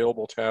formats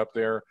available tab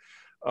there.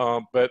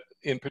 But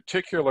in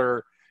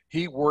particular,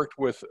 he worked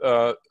with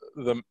the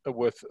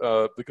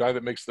guy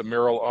that makes the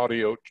Merrill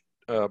Audio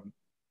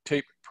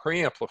tape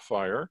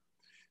preamplifier,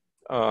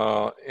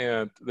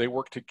 and they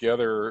work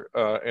together,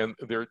 and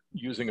they're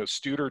using a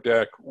Studer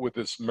deck with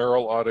this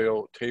Merrill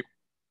Audio tape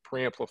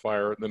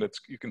preamplifier. And then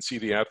you can see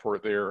the ad for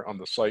it there on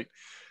the site,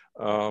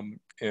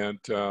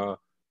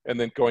 and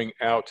then going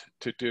out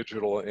to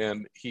digital.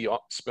 And he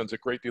spends a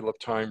great deal of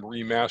time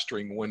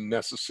remastering when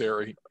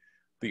necessary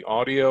the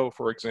audio.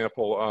 For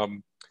example,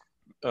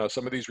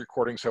 some of these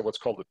recordings have what's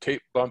called a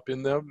tape bump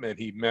in them, and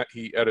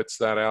he edits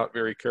that out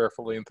very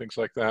carefully and things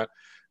like that.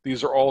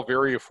 These are all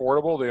very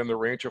affordable. They're in the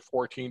range of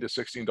 $14 to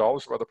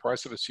 $16, about the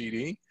price of a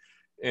CD,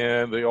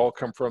 and they all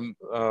come from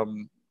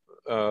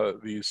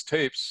these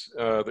tapes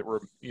that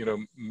were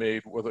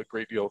made with a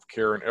great deal of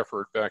care and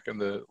effort back in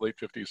the late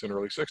 50s and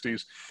early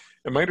 60s.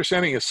 And my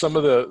understanding is some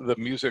of the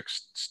music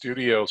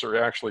studios are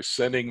actually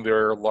sending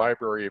their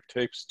library of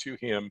tapes to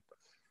him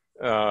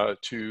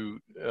to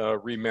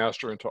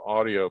remaster into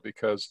audio,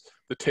 because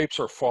the tapes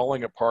are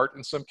falling apart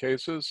in some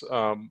cases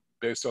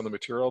based on the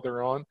material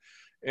they're on,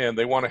 and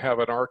they want to have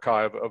an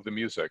archive of the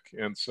music,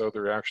 and so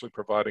they're actually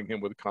providing him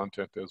with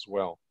content as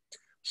well.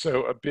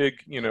 So a big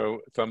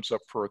thumbs up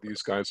for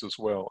these guys as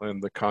well,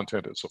 and the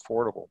content is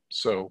affordable.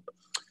 So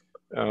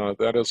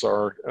that is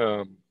our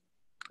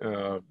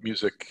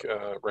music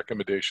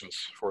recommendations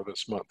for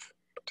this month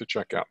to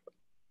check out.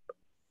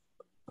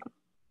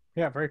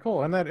 Yeah, very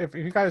cool. And then if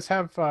you guys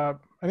have,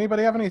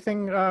 anybody have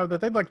anything that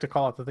they'd like to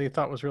call out that they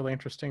thought was really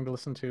interesting to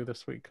listen to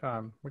this week,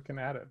 we can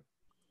add it.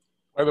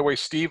 By the way,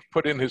 Steve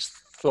put in his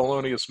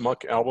Thelonious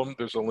Monk album.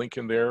 There's a link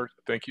in there.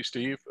 Thank you,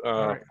 Steve,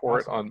 right,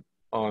 for awesome. it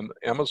on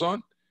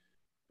Amazon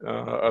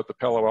at the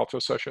Palo Alto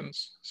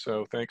sessions.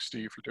 So thanks,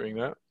 Steve, for doing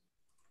that.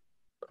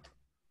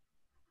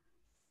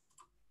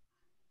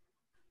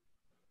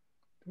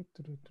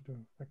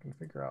 I can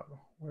figure out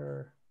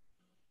where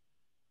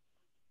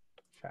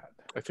chat.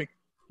 I think,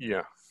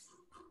 yeah.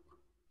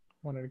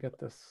 Wanted to get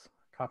this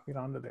copied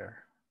onto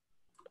there.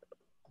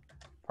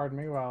 Pardon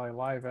me while I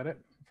live edit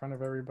in front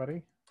of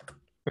everybody.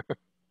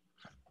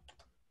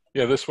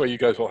 Yeah, this way you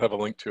guys will have a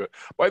link to it.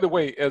 By the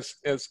way, as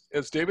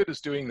David is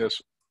doing this,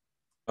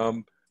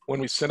 when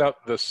we sent out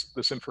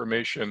this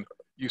information,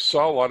 you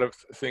saw a lot of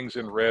things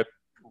in red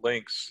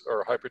links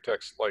or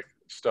hypertext like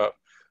stuff.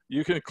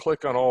 You can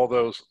click on all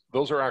those.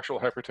 Those are actual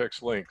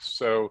hypertext links.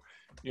 So,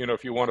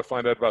 if you want to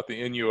find out about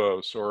the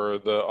Inuos or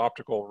the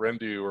optical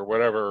Rendu or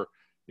whatever,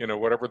 you know,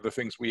 whatever the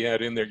things we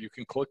had in there, you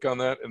can click on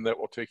that and that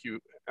will take you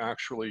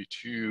actually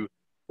to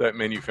that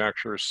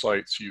manufacturer's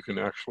site, so you can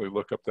actually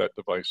look up that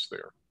device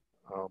there.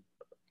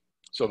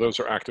 So those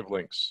are active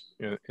links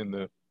in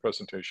the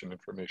presentation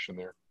information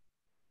there.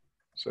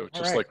 So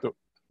just like the,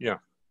 yeah.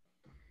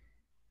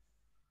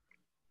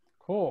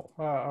 Cool.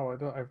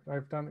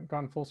 I've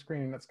gone full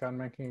screen and it's gone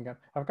making again.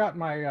 I've got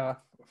my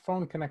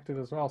phone connected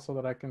as well so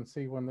that I can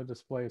see when the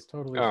display is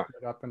totally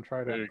screwed up and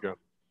try to, there you go.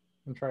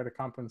 And try to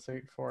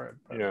compensate for it.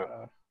 But, yeah.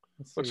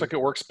 Let's Looks see. like it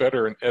works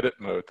better in edit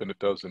mode than it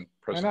does in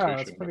presentation. I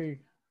know,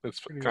 it's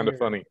pretty kind of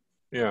funny.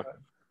 Yeah. But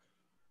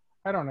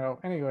I don't know.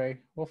 Anyway,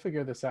 we'll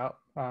figure this out.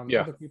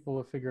 Yeah. Other people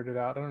have figured it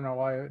out. I don't know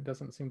why it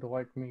doesn't seem to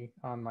like me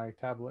on my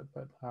tablet,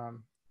 but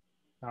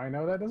now I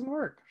know that doesn't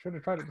work. Should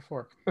have tried it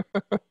before.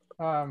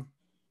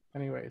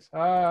 Anyways,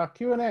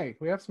 Q&A.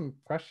 We have some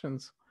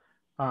questions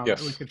yes.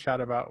 that we could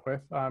chat about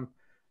with.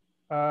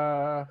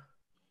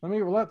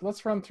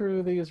 Let's run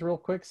through these real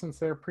quick since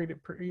they're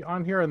pre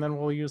on here, and then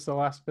we'll use the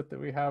last bit that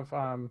we have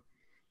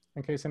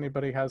in case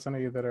anybody has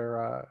any that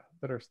are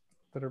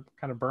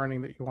kind of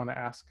burning that you want to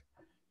ask.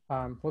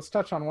 Let's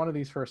touch on one of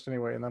these first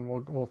anyway, and then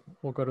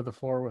we'll go to the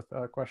floor with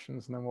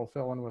questions, and then we'll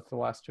fill in with the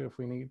last two if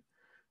we need.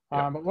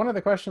 Yeah. But one of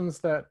the questions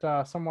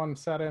that someone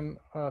sent in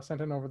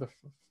over the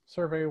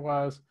survey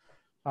was,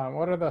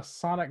 what are the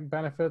sonic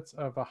benefits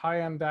of a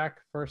high-end DAC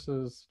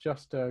versus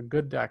just a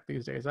good DAC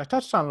these days? I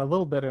touched on it a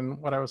little bit in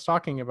what I was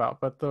talking about,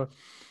 but the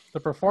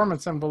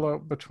performance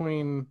envelope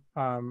between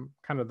kind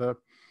of the,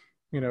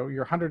 you know,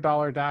 your $100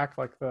 DAC,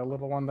 like the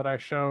little one that I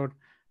showed,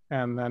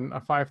 and then a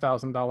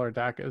 $5,000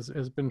 DAC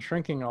has been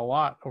shrinking a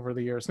lot over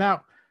the years.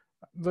 Now,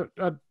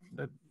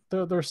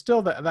 there's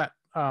still that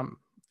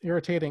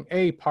irritating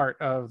A part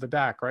of the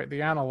DAC, right?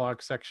 The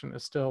analog section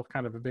is still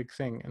kind of a big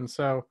thing. And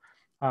so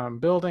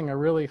building a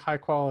really high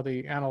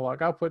quality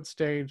analog output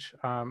stage,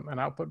 an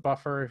output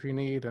buffer if you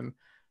need, and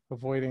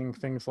avoiding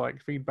things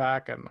like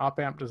feedback and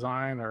op-amp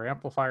design or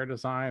amplifier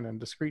design and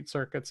discrete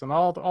circuits and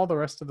all the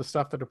rest of the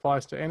stuff that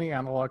applies to any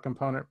analog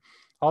component.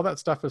 All that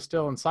stuff is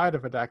still inside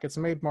of a DAC. It's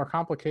made more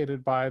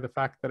complicated by the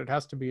fact that it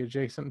has to be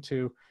adjacent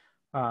to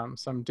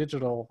some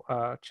digital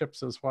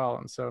chips as well.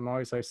 And so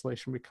noise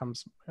isolation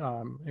becomes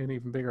an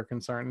even bigger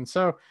concern. And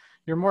so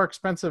your more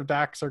expensive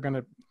DACs are going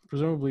to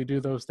presumably do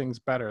those things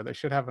better. They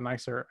should have a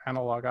nicer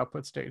analog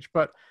output stage.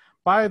 But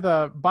by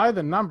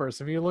the numbers,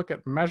 if you look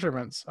at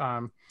measurements,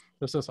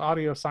 there's this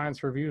Audio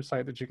Science Review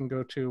site that you can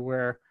go to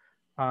where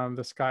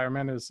this guy,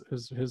 Armen,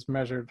 has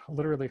measured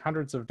literally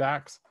hundreds of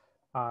DACs.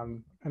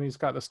 And he's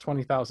got this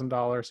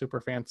 $20,000 super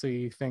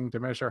fancy thing to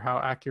measure how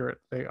accurate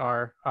they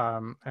are,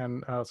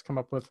 and it's come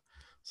up with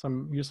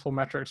some useful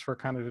metrics for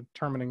kind of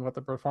determining what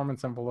the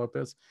performance envelope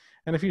is.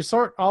 And if you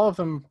sort all of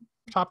them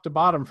top to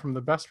bottom from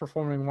the best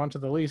performing one to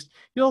the least,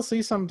 you'll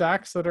see some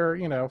DACs that are,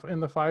 you know, in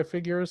the 5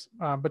 figures,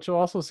 but you'll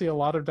also see a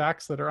lot of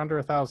DACs that are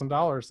under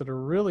 $1,000 that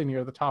are really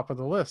near the top of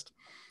the list.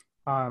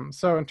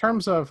 So in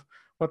terms of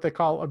what they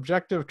call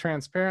objective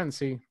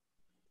transparency,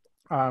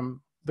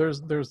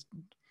 there's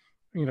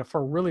you know,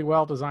 for really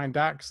well-designed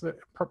DACs, that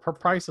per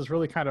price is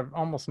really kind of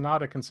almost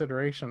not a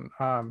consideration.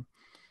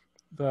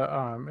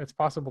 It's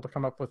possible to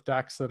come up with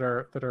DACs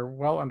that are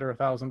well under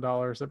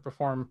 $1,000 that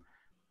perform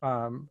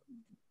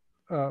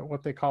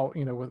what they call,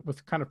 you know,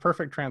 with kind of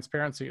perfect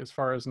transparency as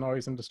far as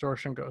noise and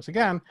distortion goes.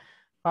 Again,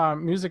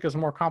 music is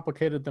more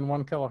complicated than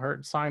 1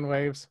 kilohertz sine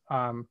waves.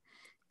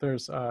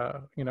 There's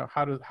you know,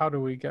 how do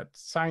we get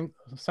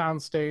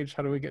sound stage?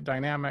 How do we get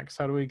dynamics?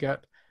 How do we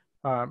get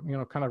you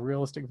know, kind of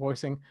realistic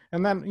voicing?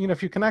 And then, you know,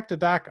 if you connect a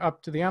DAC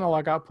up to the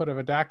analog output of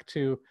a DAC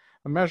to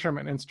a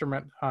measurement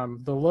instrument,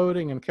 the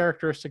loading and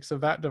characteristics of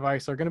that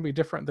device are going to be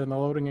different than the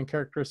loading and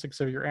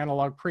characteristics of your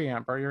analog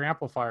preamp or your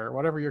amplifier,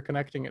 whatever you're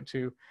connecting it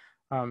to.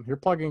 You're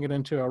plugging it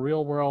into a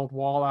real world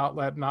wall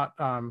outlet, not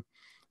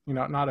you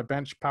know, not a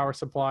bench power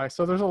supply.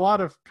 So there's a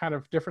lot of kind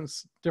of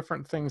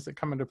different things that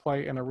come into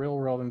play in a real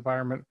world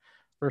environment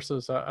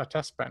versus a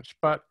test bench.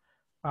 But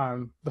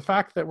the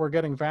fact that we're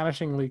getting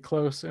vanishingly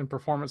close in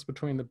performance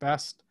between the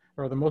best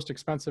or the most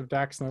expensive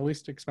DACs and the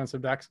least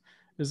expensive DACs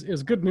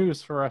is good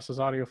news for us as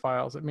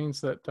audiophiles. It means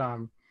that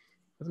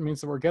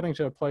we're getting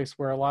to a place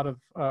where a lot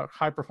of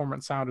high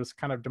performance sound is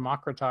kind of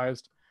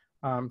democratized,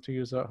 to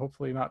use a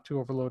hopefully not too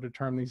overloaded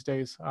term these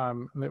days.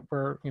 That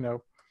we're, you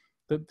know,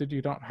 that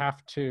you don't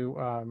have to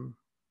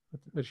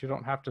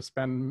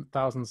spend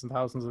thousands and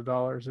thousands of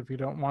dollars if you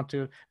don't want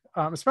to,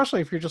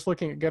 especially if you're just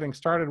looking at getting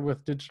started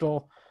with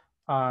digital.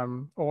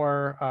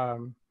 Or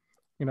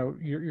you know,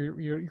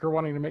 you're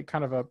wanting to make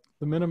kind of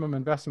the minimum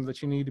investment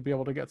that you need to be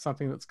able to get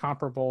something that's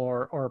comparable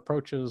or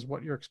approaches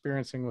what you're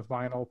experiencing with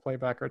vinyl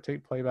playback or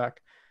tape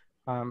playback.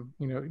 You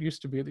know, it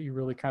used to be that you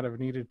really kind of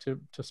needed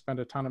to spend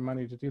a ton of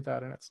money to do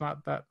that, and it's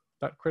not that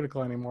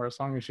critical anymore as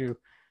long as you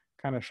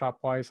kind of shop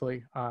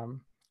wisely.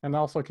 And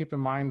also keep in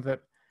mind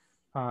that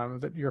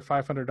that your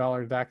 $500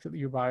 DAC that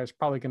you buy is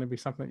probably going to be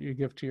something that you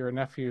give to your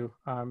nephew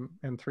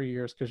in 3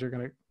 years because you're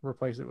going to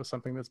replace it with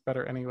something that's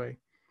better anyway.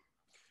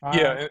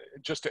 Yeah, and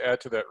just to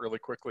add to that really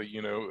quickly,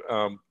 you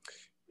know,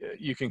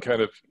 you can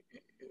kind of,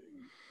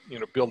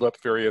 build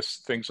up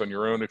various things on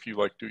your own if you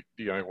like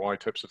DIY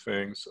types of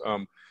things.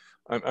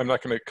 I'm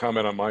not going to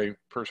comment on my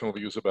personal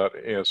views about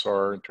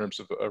ASR in terms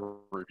of a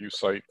review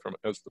site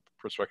as the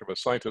perspective of a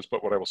scientist,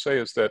 but what I will say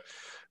is that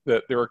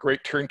there are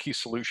great turnkey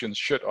solutions.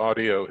 Shit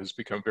Audio has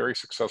become very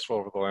successful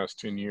over the last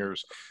 10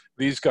 years.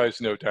 These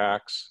guys know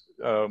DACs.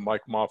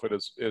 Mike Moffat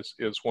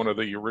is one of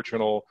the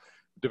original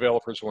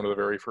developers, one of the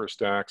very first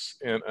DACs,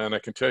 and I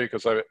can tell you,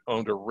 because I've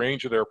owned a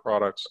range of their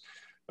products,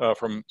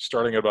 from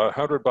starting at about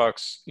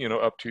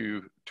 $100, up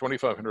to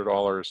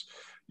 $2,500.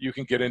 You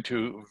can get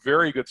into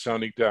very good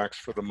sounding DACs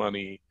for the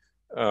money,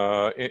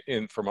 from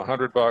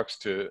 $100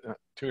 to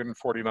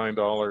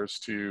 $249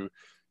 to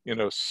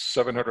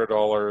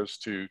 $700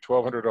 to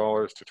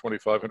 $1,200 to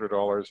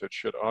 $2,500 at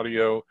Shit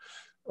Audio,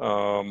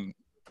 and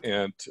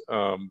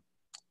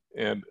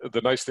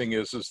the nice thing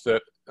is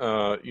that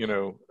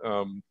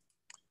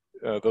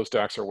those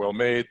DACs are well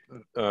made.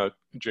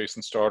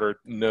 Jason Stoddard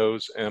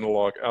knows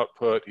analog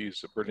output.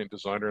 He's a brilliant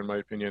designer, in my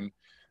opinion.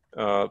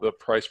 The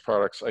price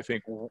products, I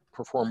think,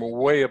 perform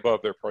way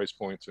above their price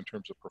points in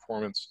terms of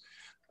performance.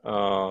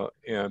 You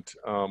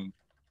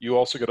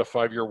also get a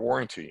 5-year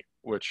warranty,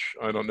 which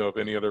I don't know if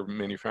any other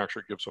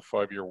manufacturer gives a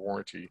 5-year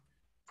warranty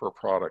for a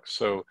product.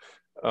 So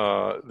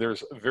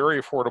there's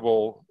very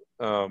affordable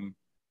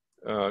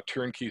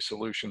turnkey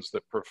solutions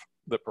that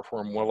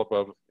perform well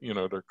above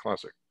their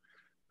classic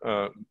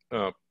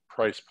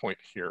price point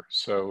here.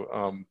 So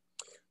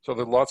so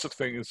there are lots of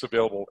things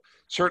available.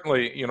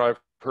 Certainly,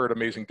 I've heard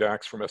amazing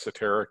DACs from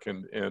Esoteric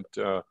and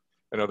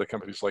other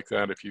companies like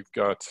that. If you've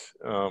got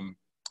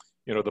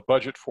the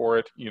budget for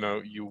it,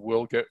 you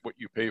will get what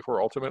you pay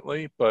for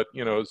ultimately. But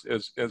as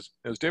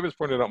David's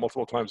pointed out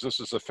multiple times, this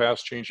is a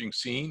fast changing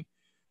scene,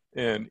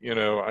 and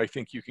I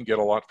think you can get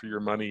a lot for your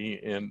money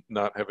and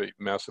not have a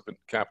massive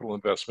capital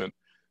investment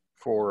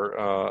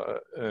for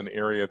an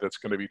area that's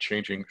going to be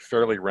changing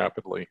fairly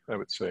rapidly, I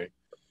would say.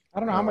 I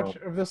don't know how much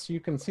of this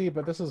you can see,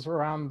 but this is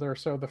around there.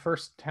 So the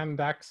first 10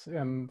 DACs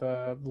in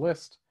the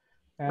list,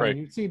 and right.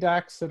 You see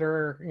DACs that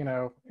are,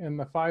 in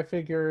the 5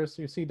 figures.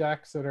 You see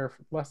DACs that are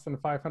less than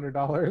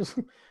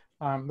 $500.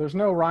 There's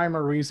no rhyme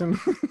or reason.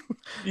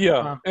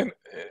 Yeah, and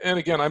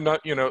again, I'm not,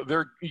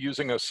 they're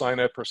using a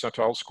SINET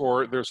percentile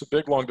score. There's a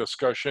big, long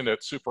discussion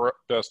at Super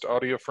Best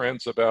Audio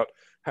Friends about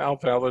how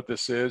valid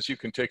this is. You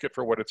can take it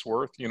for what it's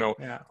worth.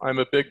 Yeah. I'm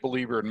a big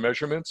believer in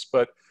measurements,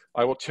 but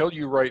I will tell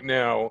you right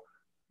now,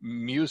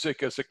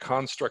 music as a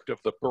construct of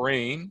the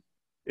brain,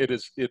 it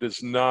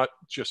is not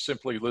just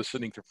simply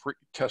listening to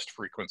test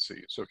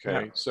frequencies.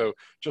 Okay, yeah. So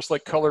just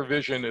like color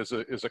vision is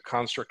a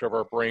construct of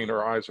our brain,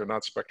 our eyes are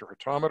not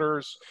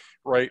spectrophotometers,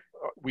 right?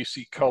 We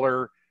see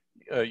color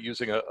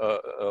using a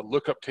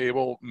lookup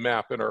table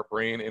map in our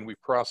brain, and we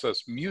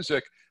process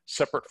music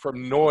separate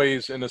from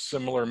noise in a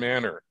similar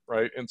manner,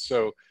 right? And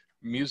so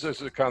music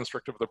is a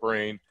construct of the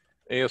brain.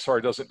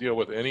 ASR doesn't deal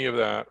with any of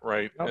that,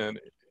 right? Nope. And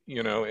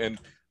and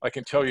I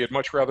can tell you I'd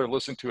much rather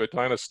listen to a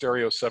Dyna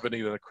Stereo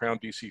 70 than a Crown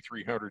DC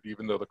 300,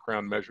 even though the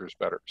Crown measures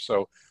better.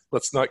 So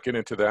let's not get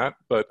into that.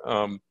 But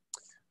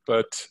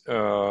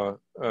the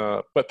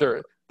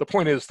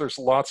point is, there's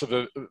lots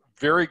of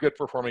very good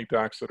performing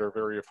DACs that are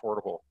very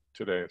affordable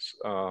today,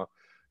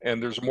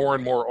 and there's more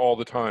and more all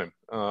the time.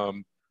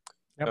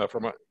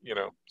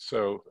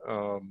 So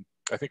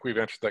I think we've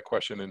answered that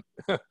question in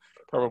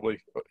probably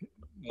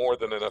more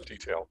than enough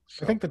detail.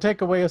 So. I think the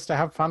takeaway is to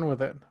have fun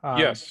with it.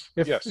 Yes.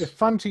 If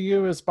fun to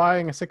you is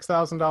buying a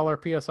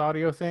 $6,000 PS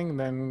Audio thing,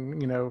 then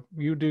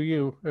you do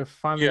you. If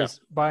fun is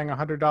buying a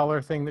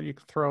 $100 thing that you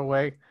can throw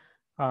away,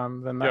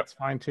 then that's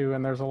fine too.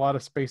 And there's a lot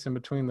of space in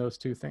between those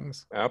two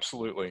things.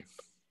 Absolutely.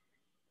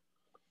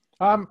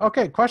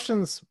 Okay,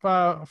 questions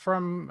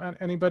from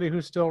anybody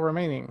who's still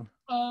remaining?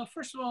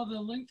 First of all, the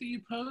link that you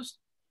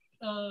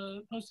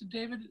posted,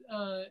 David,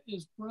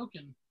 is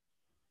broken.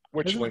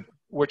 Which link?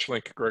 Which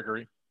link,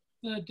 Gregory?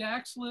 The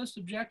DAX list,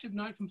 objective,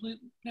 not complete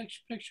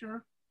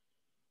picture.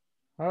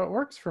 Oh, it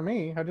works for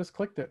me. I just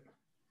clicked it.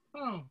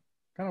 Oh.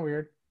 Kind of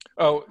weird.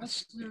 Oh,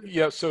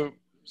 yeah. So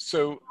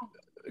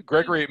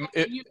Gregory,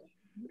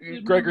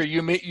 Gregory,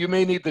 you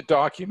may need the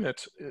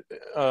document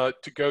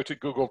to go to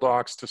Google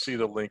Docs to see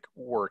the link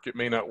work. It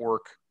may not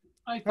work.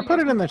 I put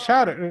it in the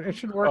chat. It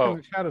should work in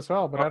the chat as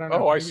well, but I don't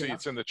know. Oh, I see.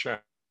 It's in the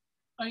chat.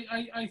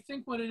 I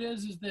think what it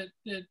is that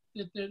it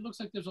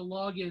looks like there's a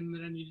login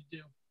that I need to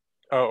do.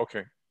 Oh,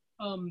 okay.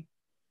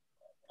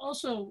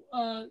 Also,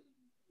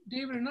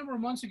 David, a number of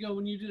months ago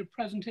when you did a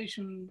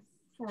presentation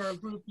for our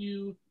group,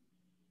 you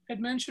had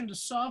mentioned a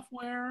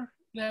software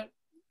that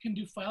can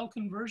do file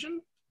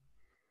conversion.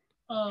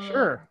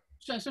 Sure.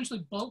 So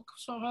essentially bulk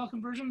file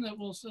conversion that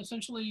will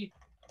essentially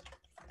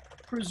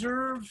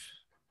preserve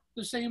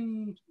the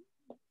same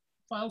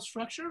file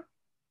structure.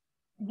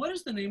 What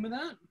is the name of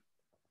that?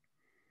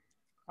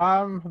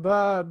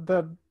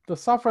 The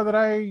software that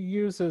I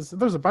use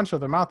there's a bunch of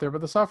them out there,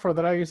 but the software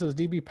that I use is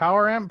DB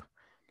Power Amp.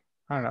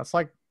 I don't know, it's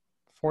like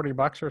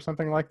 $40 or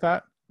something like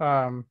that.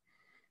 I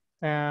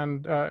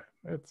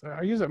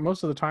use it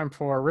most of the time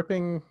for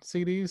ripping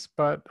CDs,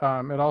 but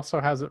it also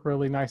has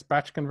really nice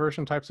batch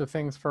conversion types of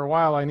things. For a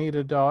while, I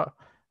needed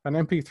an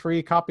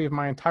MP3 copy of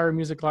my entire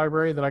music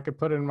library that I could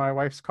put in my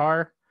wife's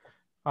car,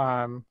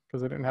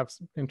 because I didn't have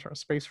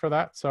space for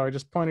that. So I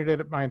just pointed it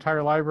at my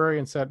entire library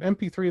and said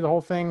MP3 the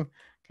whole thing.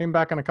 Came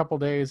back in a couple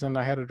days, and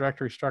I had a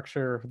directory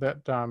structure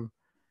that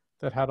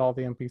that had all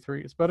the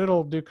MP3s. But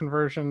it'll do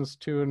conversions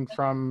to and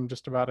from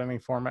just about any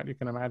format you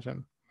can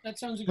imagine. That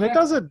sounds And it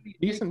does a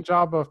decent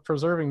job of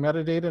preserving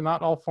metadata.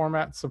 Not all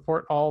formats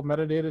support all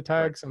metadata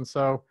tags, and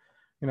so,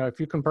 you know, if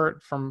you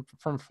convert from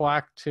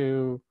FLAC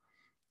to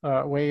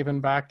WAV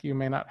and back, you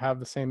may not have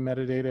the same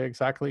metadata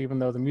exactly, even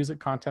though the music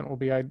content will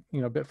be,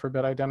 you know, bit for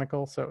bit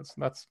identical. So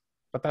that's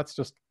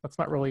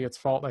not really its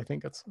fault. I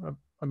think it's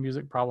a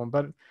music problem.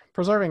 But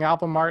preserving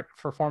album art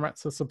for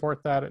formats to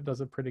support that, it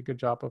does a pretty good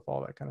job of all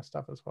that kind of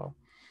stuff as well.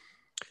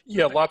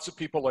 Yeah, lots of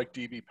people like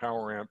DB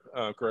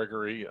PowerAmp,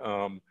 Gregory.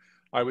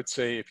 I would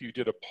say if you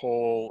did a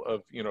poll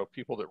of, you know,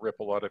 people that rip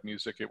a lot of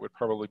music, it would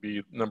probably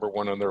be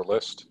 #1 on their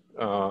list.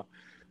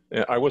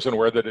 I wasn't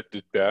aware that it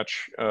did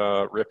batch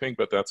ripping,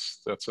 but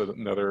that's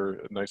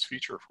another nice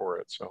feature for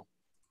it. So,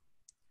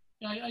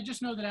 yeah, I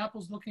just know that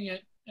Apple's looking at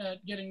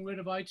getting rid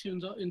of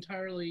iTunes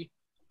entirely,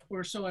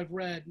 or so I've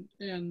read,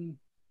 and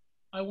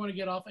I want to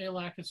get off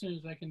ALAC as soon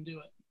as I can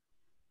do it,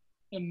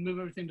 and move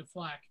everything to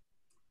FLAC.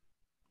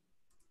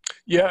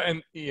 Yeah,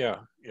 and yeah.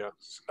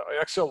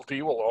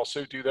 XLD will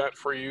also do that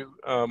for you,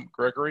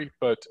 Gregory.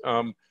 But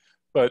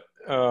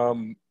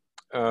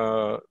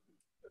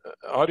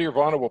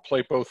Audiovana will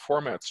play both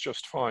formats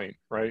just fine,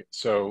 right?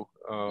 So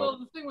well,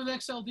 the thing with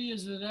XLD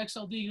is that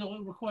XLD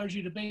requires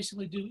you to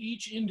basically do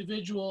each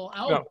individual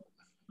album.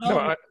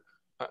 No,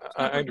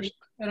 I understand.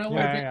 And I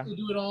want to basically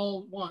do it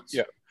all once.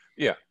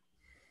 Yeah.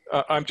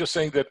 I'm just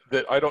saying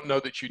that I don't know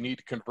that you need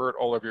to convert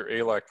all of your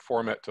ALAC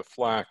format to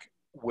FLAC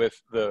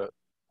with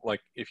like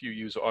if you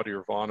use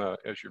Audiovana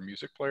as your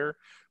music player.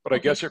 But I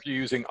guess if you're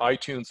using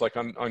iTunes like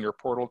on your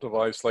portal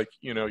device, like,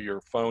 you know,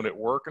 your phone at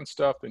work and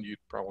stuff, then you'd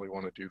probably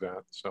want to do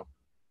that. So,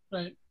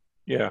 right.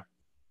 Yeah.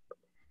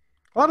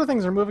 A lot of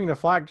things are moving to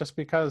FLAC just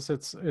because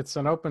it's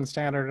an open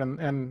standard,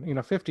 and you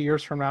know, 50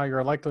 years from now,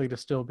 you're likely to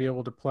still be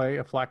able to play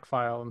a FLAC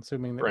file,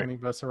 assuming that any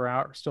of us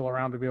are still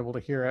around to be able to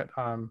hear it.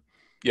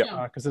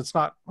 Because it's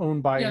not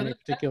owned by any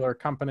particular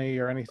company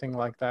or anything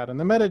like that, and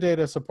the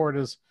metadata support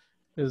is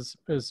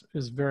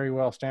very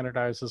well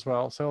standardized as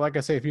well. So, like I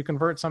say, if you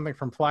convert something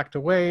from FLAC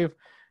to WAV,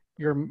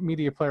 your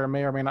media player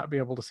may or may not be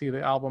able to see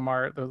the album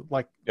art.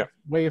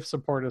 WAV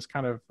support is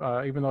kind of,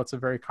 even though it's a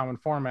very common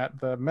format,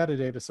 the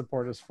metadata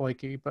support is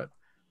flaky, but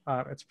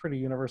it's pretty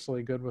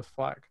universally good with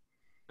FLAC.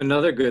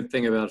 Another good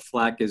thing about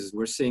FLAC is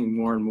we're seeing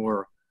more and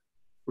more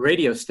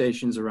radio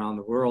stations around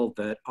the world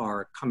that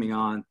are coming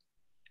on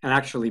and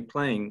actually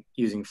playing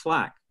using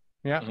FLAC,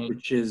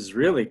 which is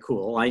really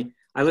cool.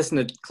 I listen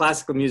to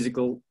classical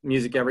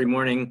music every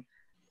morning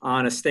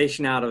on a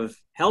station out of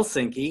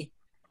Helsinki,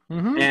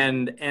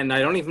 and I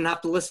don't even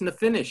have to listen to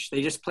Finnish.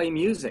 They just play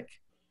music.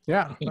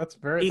 Yeah, that's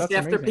piece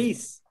after amazing.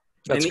 Piece.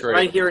 That's great.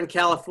 Right here in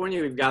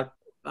California, we've got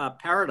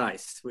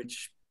Paradise,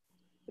 which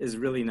is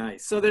really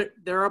nice. So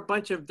there are a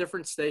bunch of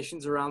different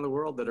stations around the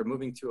world that are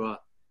moving to a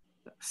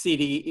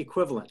CD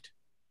equivalent,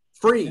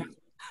 free.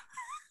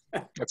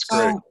 That's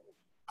great.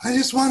 I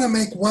just want to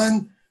make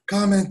one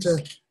comment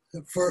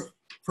for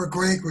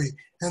Gregory,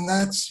 and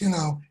that's, you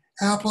know,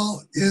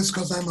 Apple is,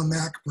 because I'm a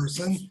Mac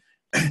person,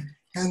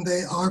 and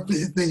they have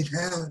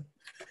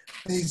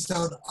phased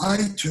out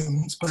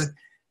iTunes, but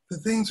the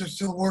things are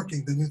still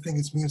working. The new thing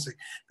is music.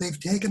 They've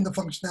taken the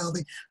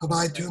functionality of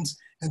iTunes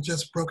and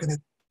just broken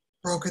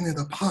it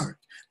apart.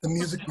 The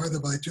music part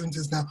of iTunes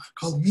is now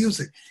called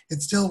music.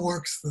 It still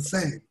works the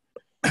same.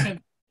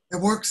 It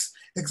works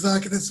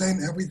exactly the same.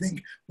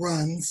 Everything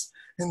runs.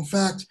 In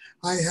fact,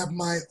 I have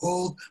my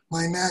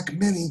Mac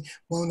Mini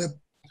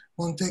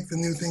won't take the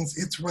new things.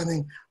 It's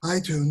running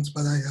iTunes,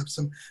 but I have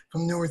some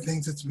from newer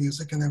things. It's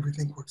music, and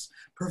everything works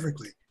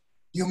perfectly.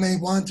 You may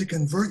want to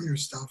convert your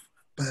stuff,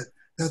 but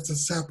that's a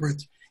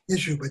separate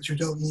issue. But you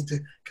don't need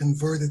to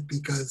convert it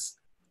because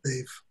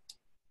they've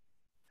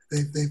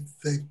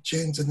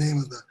changed the name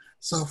of the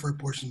software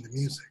portion to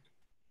music.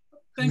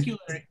 Thank you,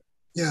 Larry.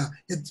 Yeah,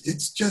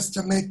 it's just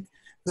to make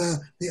the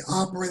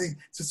operating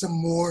system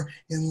more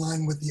in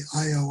line with the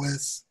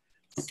iOS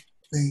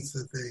things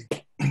that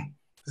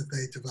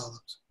they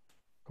developed.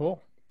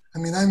 Cool. I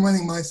mean, I'm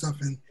running my stuff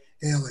in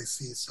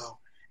ALAC,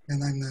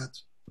 and I'm not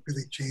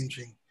really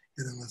changing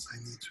it unless I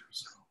need to.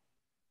 So.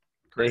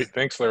 Great,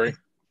 thanks, Larry.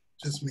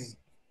 Just me.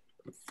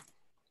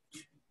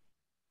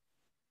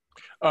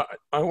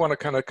 I want to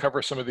kind of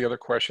cover some of the other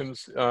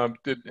questions.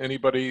 Did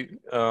anybody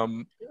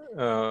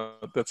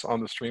that's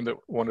on the stream that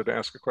wanted to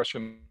ask a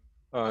question?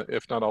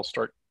 If not, we'll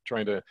start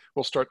trying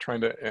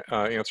to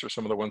answer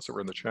some of the ones that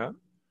were in the chat.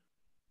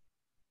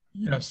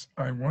 Yes,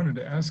 I wanted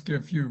to ask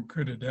if you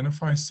could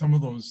identify some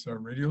of those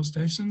radio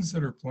stations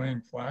that are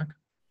playing FLAC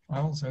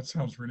files. That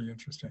sounds really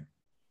interesting.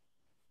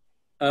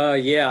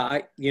 Yeah,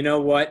 you know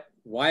what?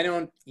 Why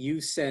don't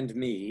you send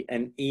me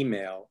an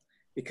email?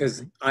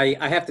 Because I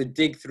have to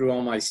dig through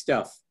all my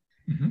stuff.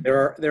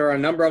 There are a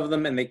number of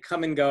them, and they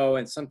come and go,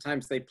 and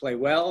sometimes they play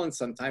well, and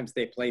sometimes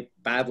they play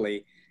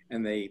badly,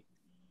 and they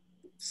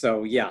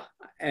So yeah,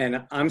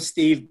 and I'm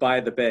Steve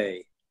by the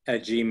Bay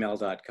at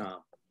gmail.com.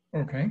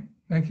 Okay,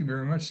 thank you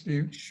very much,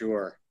 Steve.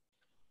 Sure.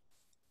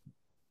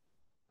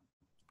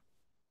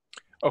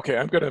 Okay,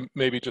 I'm going to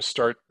maybe just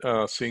start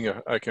seeing if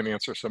I can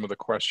answer some of the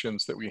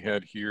questions that we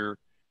had here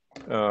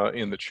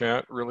in the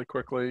chat really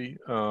quickly.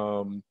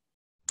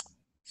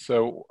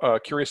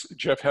 Curious,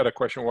 Jeff had a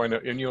question, why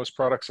not Inuos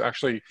products?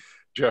 Actually,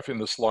 Jeff, in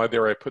the slide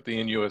there, I put the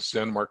Inuos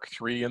Zen Mark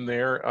III in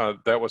there.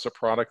 That was a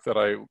product that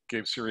I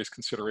gave serious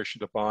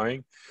consideration to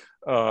buying.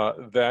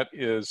 That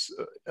is,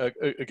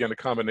 again, a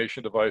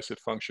combination device. It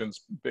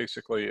functions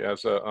basically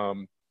as a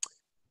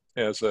Roon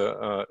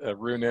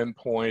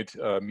endpoint,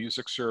 a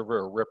music server,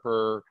 a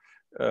Ripper,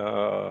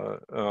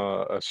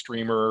 a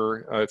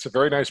streamer. It's a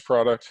very nice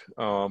product.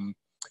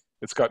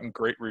 It's gotten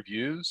great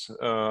reviews,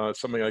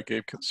 something I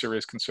gave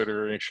serious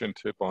consideration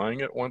to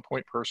buying at one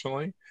point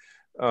personally.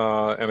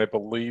 And I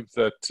believe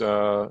that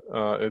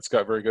it's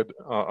got very good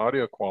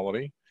audio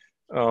quality.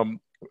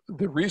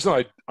 The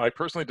reason I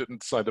personally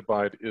didn't decide to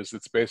buy it is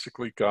it's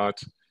basically got,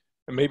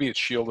 and maybe it's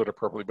shielded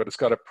appropriately, but it's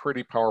got a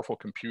pretty powerful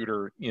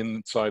computer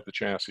inside the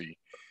chassis.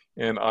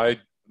 And I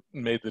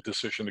made the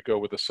decision to go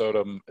with the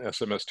Sotum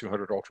SMS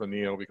 200 Ultra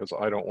Neo because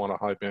I don't want a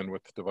high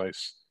bandwidth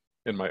device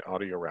in my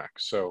audio rack.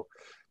 So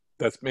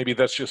maybe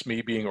that's just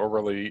me being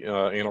overly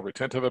anal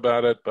retentive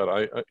about it.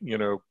 But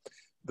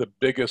the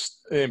biggest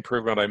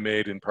improvement I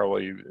made in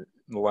probably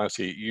the last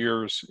 8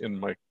 years in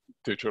my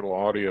digital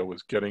audio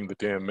was getting the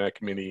damn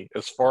Mac Mini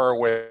as far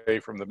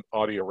away from the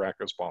audio rack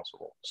as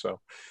possible. So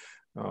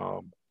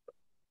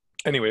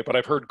anyway, but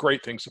I've heard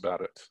great things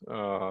about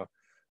it.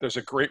 There's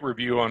a great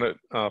review on it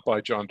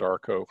by John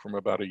Darko from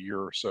about a year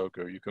or so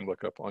ago. You can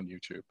look up on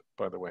YouTube,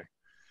 by the way.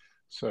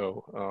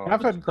 So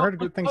I've heard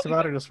good things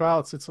about it as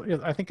well.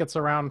 I think it's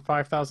around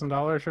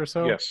 $5,000 or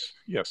so. Yes,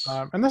 yes.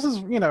 And this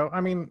is,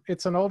 I mean,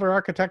 it's an older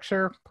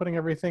architecture, putting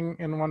everything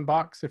in one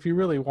box. If you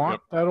really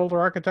want that older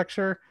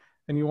architecture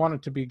and you want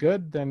it to be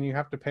good, then you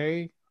have to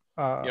pay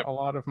a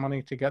lot of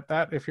money to get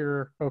that. If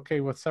you're okay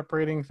with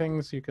separating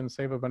things, you can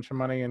save a bunch of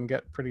money and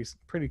get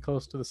pretty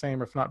close to the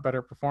same, if not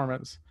better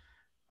performance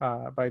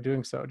by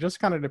doing so. It just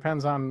kind of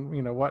depends on,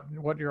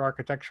 what your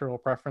architectural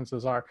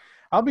preferences are.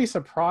 I'll be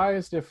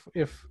surprised if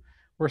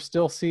we're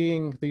still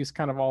seeing these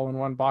kind of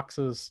all-in-one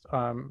boxes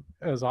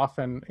as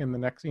often in the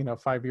next,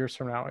 5 years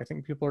from now. I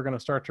think people are going to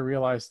start to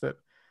realize that,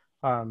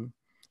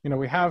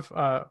 we have,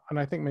 and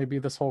I think maybe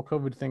this whole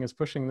COVID thing is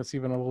pushing this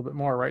even a little bit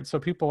more, right? So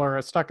people are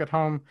stuck at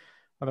home.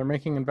 They're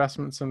making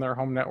investments in their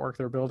home network.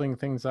 They're building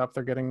things up.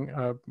 They're getting,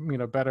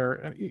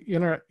 better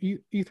internet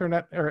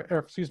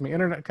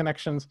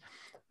connections.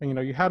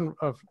 And, you had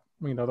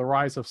the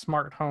rise of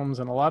smart homes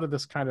and a lot of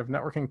this kind of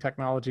networking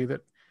technology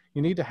that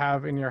you need to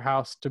have in your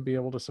house to be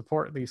able to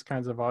support these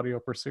kinds of audio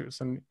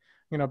pursuits. And,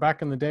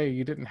 back in the day,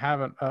 you didn't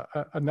have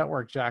a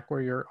network jack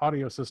where your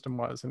audio system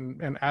was,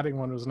 and adding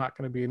one was not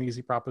going to be an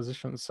easy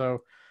proposition.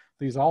 So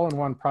these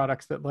all-in-one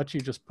products that let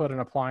you just put an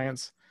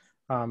appliance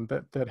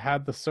that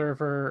had the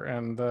server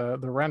and the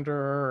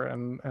renderer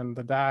and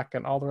the DAC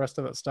and all the rest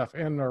of that stuff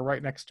in or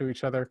right next to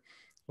each other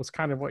was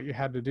kind of what you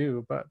had to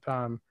do. But,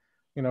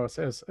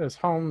 as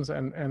homes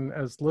and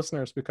as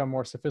listeners become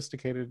more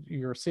sophisticated,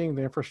 you're seeing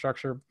the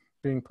infrastructure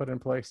being put in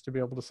place to be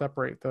able to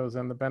separate those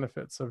and the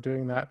benefits of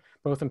doing that,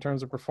 both in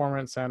terms of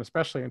performance and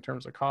especially in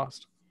terms of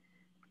cost.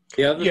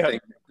 The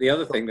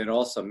other thing that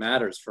also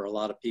matters for a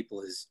lot of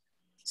people is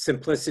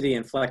simplicity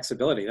and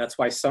flexibility. That's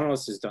why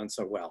Sonos has done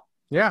so well.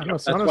 Yeah,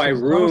 that's why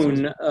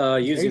Roon,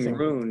 using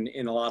Roon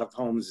in a lot of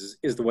homes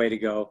is the way to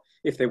go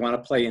if they want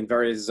to play in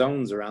various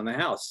zones around the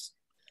house.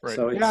 Right.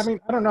 So I mean,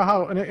 I don't know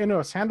how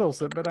Inuos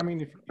handles it, but I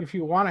mean, if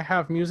you want to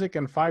have music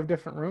in 5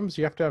 different rooms,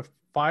 you have to have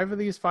 5 of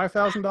these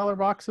 $5,000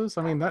 boxes.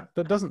 I mean, that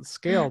doesn't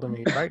scale to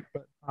me, right?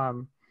 But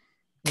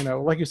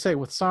like you say,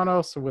 with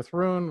Sonos or with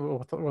Roon,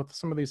 with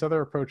some of these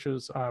other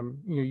approaches,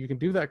 you can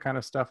do that kind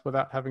of stuff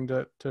without having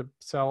to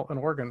sell an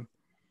organ.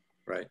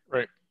 Right.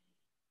 Right.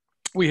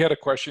 We had a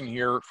question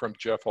here from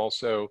Jeff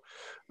also,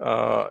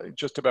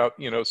 just about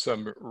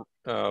some.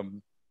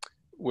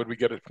 Would we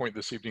get a point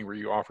this evening where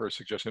you offer a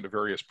suggestion of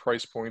various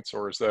price points,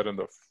 or is that in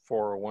the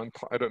 401?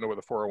 I don't know what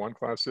the 401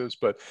 class is,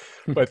 but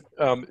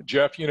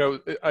Jeff,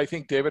 I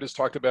think David has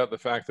talked about the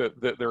fact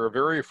that there are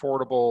very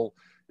affordable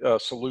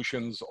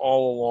solutions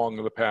all along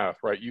the path,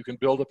 right? You can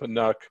build up a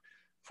NUC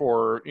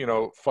for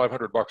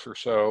 $500 or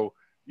so.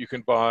 You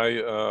can buy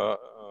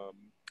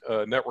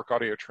a network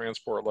audio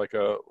transport like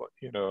you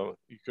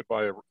could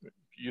buy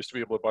you used to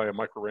be able to buy a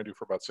micro Rendu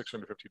for about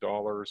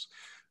 $650.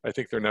 I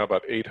think they're now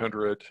about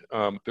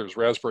 $800. There's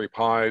Raspberry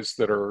Pis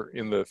that are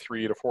in the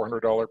 $300 to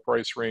 $400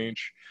 price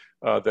range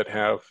that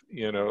have,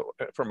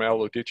 from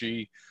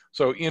AlloDigi.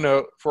 So,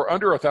 for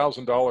under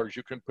 $1,000,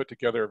 you can put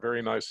together a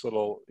very nice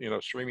little,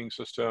 streaming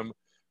system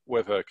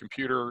with a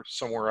computer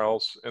somewhere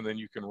else, and then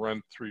you can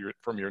run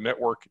from your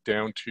network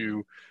down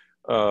to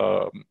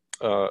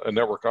a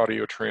network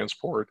audio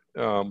transport,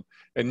 and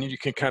you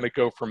can kind of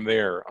go from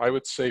there. I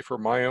would say for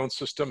my own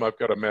system, I've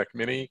got a Mac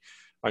Mini.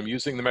 I'm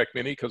using the Mac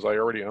Mini because I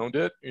already owned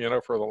it, you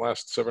know, for the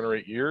last 7 or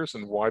 8 years,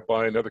 and why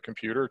buy another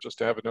computer just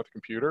to have another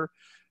computer?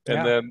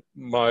 And then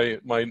my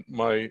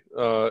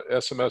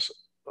SMS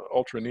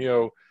Ultra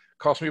Neo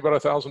cost me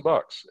about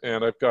 $1,000,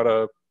 and I've got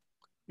a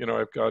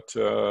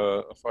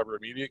fiber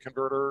immediate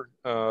converter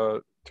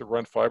to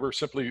run fiber.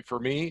 Simply for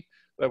me,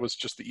 that was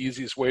just the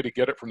easiest way to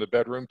get it from the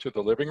bedroom to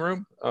the living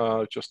room,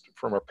 just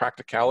from a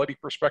practicality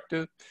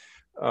perspective.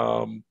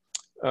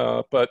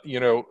 But you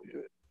know,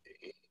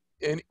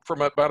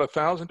 from about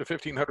 $1,000 to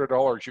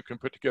 $1,500, you can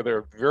put together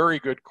a very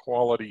good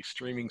quality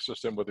streaming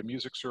system with a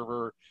music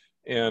server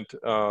and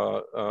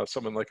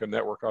something like a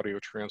network audio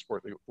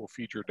transport that will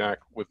feed your DAC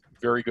with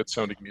very good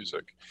sounding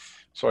music.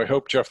 So I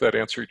hope, Jeff, that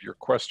answered your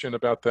question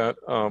about that.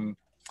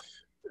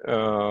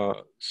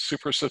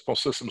 Super Simple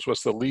Systems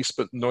was the least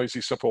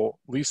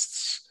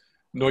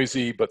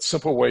noisy but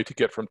simple way to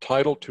get from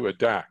title to a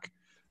DAC.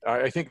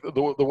 I think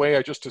the way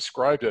I just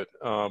described it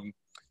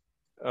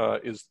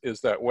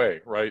is that way,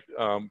 right?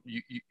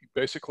 You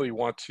basically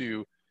want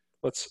to,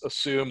 let's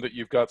assume that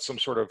you've got some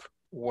sort of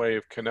way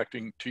of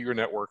connecting to your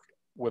network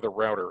with a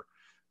router.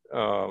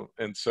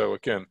 And so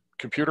again,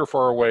 computer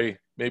far away,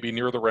 maybe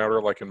near the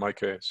router, like in my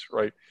case,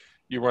 right?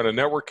 You run a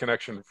network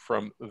connection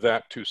from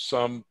that to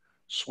some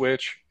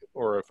switch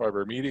or a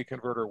fiber media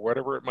converter,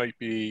 whatever it might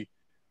be,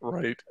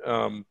 right?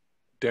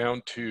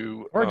 Down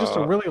to— or just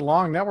a really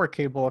long network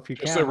cable if you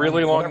can. Just a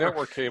really long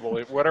network cable,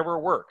 whatever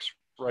works,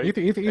 right?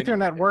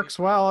 Ethernet works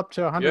well up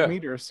to 100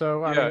 meters.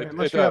 So I mean,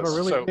 unless you have a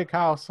really big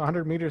house,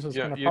 100 meters is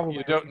going to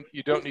probably—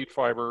 you don't need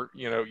fiber.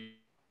 You know,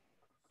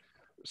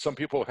 some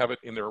people have it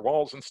in their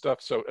walls and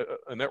stuff. So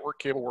a network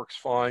cable works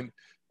fine.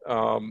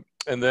 And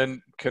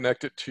then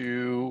connect it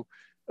to,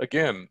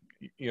 again,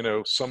 you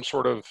know, some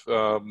sort of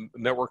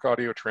network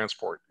audio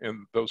transport.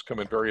 And those come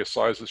in various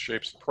sizes,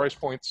 shapes, and price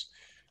points.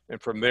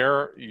 And from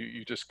there,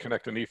 you just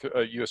connect a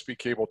USB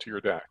cable to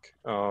your DAC.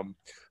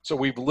 So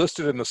we've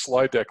listed in the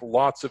slide deck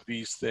lots of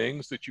these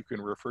things that you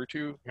can refer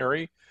to,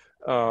 Harry.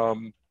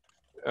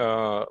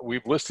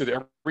 We've listed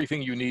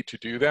everything you need to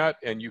do that,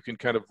 and you can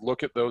kind of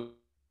look at those,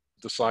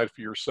 decide for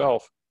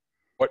yourself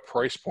what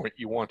price point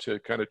you want to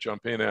kind of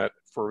jump in at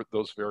for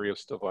those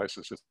various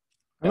devices.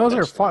 And those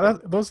are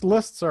those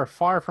lists are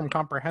far from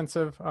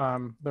comprehensive.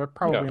 They're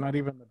probably not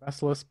even the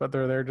best list, but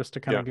they're there just to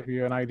kind of give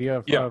you an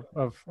idea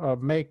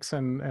of makes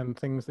and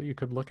things that you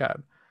could look at.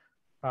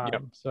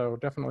 So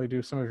definitely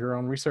do some of your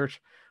own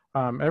research.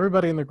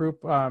 Everybody in the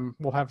group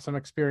will have some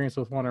experience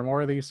with one or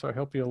more of these, so I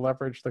hope you'll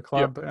leverage the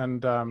club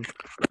and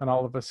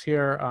all of us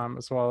here,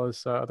 as well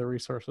as the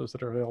resources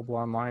that are available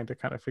online to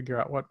kind of figure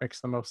out what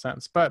makes the most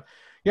sense. But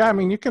yeah, I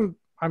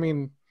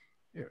mean,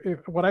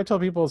 what I tell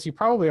people is you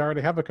probably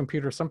already have a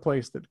computer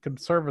someplace that could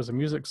serve as a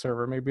music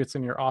server. Maybe it's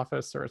in your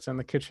office, or it's in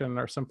the kitchen,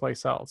 or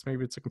someplace else.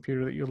 Maybe it's a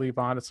computer that you leave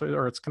on,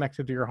 or it's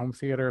connected to your home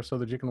theater so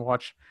that you can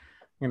watch,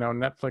 you know,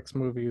 Netflix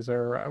movies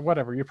or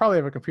whatever. You probably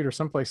have a computer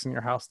someplace in your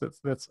house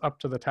that's up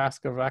to the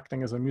task of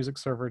acting as a music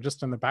server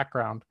just in the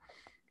background.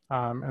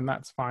 And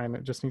that's fine.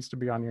 It just needs to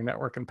be on your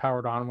network and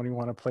powered on when you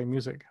want to play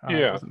music. It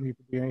doesn't need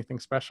to be anything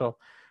special.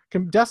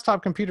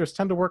 Desktop computers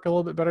tend to work a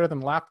little bit better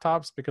than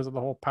laptops because of the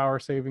whole power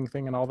saving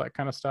thing and all that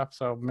kind of stuff.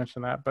 So I'll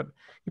mention that, but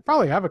you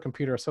probably have a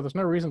computer, so there's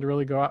no reason to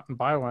really go out and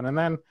buy one. And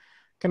then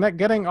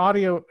getting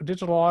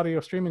digital audio,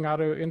 streaming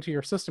audio into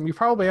your system. You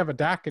probably have a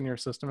DAC in your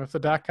system. If the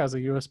DAC has a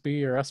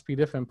USB or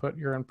SPDIF input,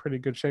 you're in pretty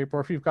good shape. Or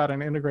if you've got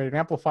an integrated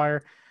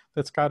amplifier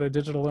that's got a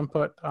digital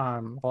input,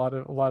 a lot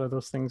of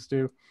those things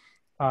do,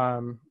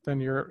 then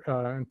you're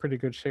in pretty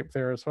good shape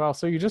there as well.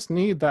 So you just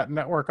need that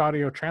network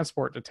audio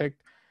transport to take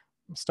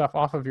stuff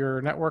off of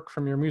your network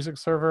from your music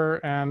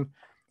server and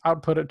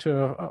output it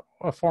to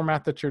a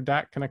format that your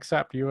DAC can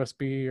accept,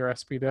 USB or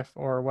SPDIF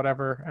or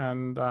whatever,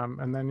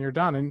 and then you're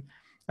done.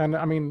 And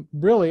I mean,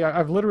 really,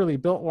 I've literally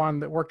built one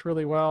that worked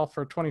really well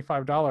for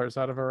 $25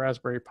 out of a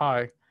Raspberry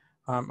Pi.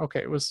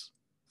 Okay, it was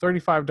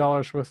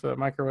 $35 with a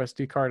micro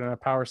SD card and a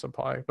power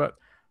supply, but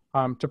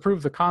to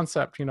prove the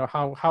concept, you know,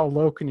 how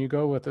low can you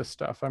go with this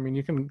stuff? I mean,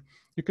 you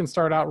can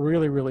start out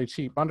really, really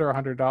cheap, under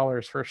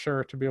 $100 for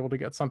sure, to be able to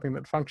get something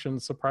that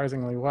functions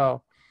surprisingly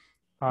well.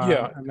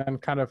 And then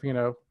kind of, you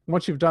know,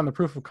 once you've done the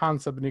proof of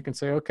concept, then you can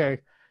say, okay,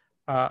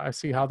 I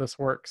see how this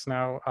works.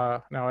 Now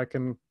I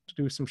can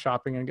do some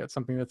shopping and get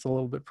something that's a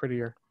little bit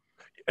prettier.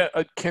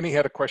 Kenny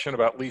had a question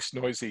about least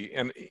noisy,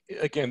 and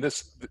again,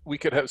 we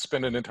could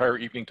spend an entire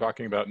evening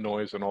talking about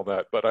noise and all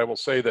that, but I will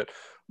say that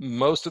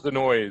most of the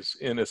noise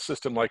in a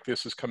system like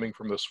this is coming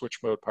from the switch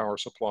mode power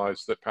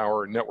supplies that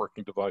power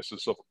networking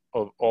devices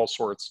of all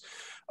sorts,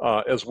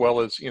 as well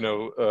as, you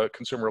know,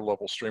 consumer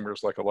level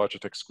streamers like a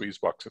Logitech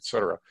Squeezebox,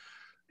 etc.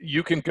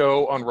 You can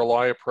go on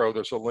ReliaPro,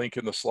 there's a link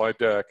in the slide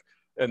deck,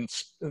 and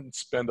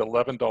spend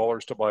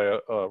 $11 to buy a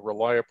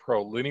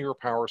ReliaPro linear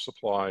power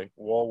supply,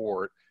 wall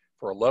wart,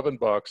 for $11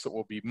 that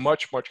will be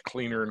much, much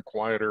cleaner and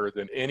quieter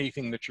than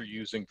anything that you're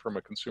using from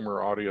a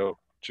consumer audio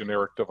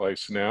generic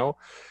device now.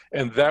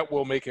 And that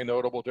will make a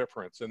notable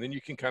difference. And then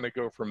you can kind of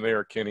go from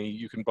there, Kenny.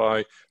 You can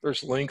buy,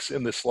 there's links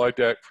in the slide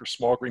deck for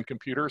small green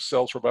computers,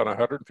 sells for about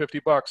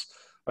 $150.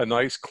 a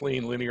nice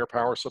clean linear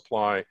power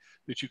supply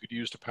that you could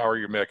use to power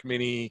your Mac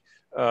Mini,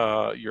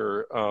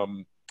 your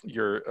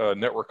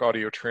network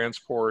audio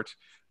transport.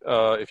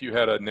 If you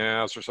had a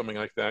NAS or something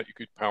like that, you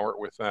could power it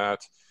with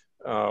that.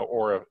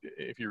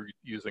 If you're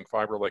using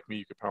fiber like me,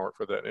 you could power it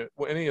for that.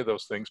 Any of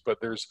those things, but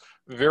there's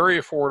very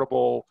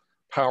affordable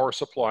power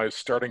supplies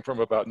starting from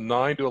about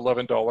 $9 to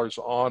 $11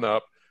 on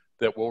up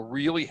that will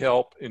really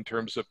help in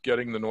terms of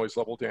getting the noise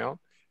level down.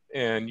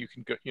 And you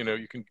can go,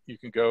 you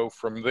can go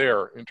from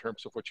there in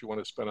terms of what you want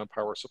to spend on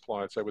power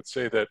supplies. I would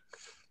say that,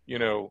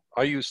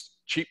 I used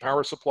cheap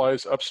power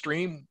supplies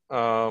upstream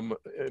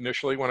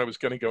initially when I was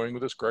getting going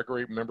with this.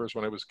 Gregory remembers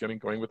when I was getting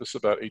going with this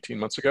about 18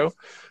 months ago.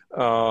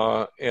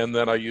 And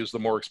then I used the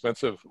more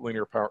expensive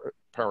linear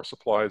power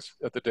supplies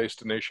at the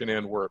destination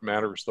end where it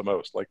matters the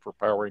most, like for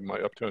powering my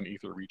Uptone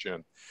Ether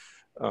regen.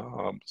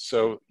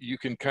 So you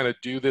can kind of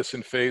do this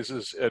in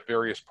phases at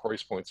various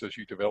price points as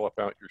you develop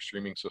out your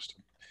streaming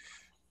system.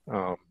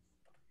 All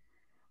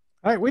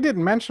right, we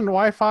didn't mention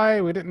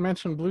Wi-Fi. We didn't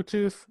mention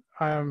Bluetooth.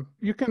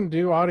 You can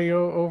do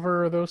audio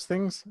over those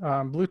things.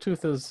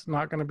 Bluetooth is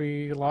not going to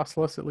be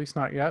lossless, at least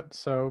not yet.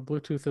 So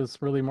Bluetooth is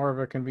really more of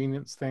a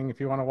convenience thing. If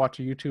you want to watch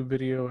a YouTube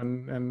video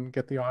and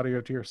get the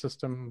audio to your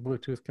system,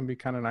 Bluetooth can be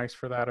kind of nice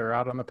for that, or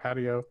out on the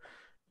patio.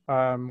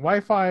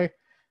 Wi-Fi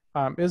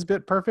is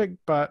bit perfect,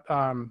 but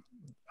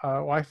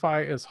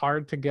Wi-Fi is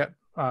hard to get,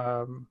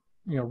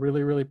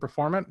 really, really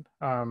performant.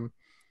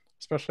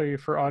 Especially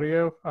for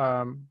audio.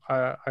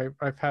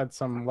 I've had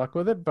some luck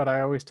with it, but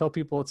I always tell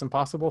people it's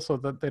impossible so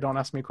that they don't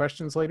ask me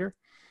questions later.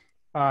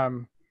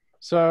 If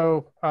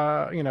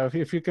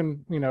you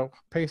can,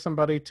 pay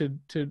somebody to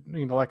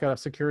like a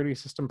security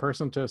system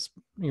person to,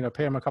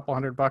 pay them a couple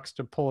 $100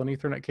 to pull an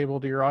Ethernet cable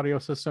to your audio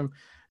system,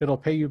 it'll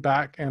pay you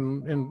back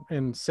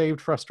and saved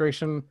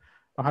frustration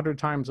 100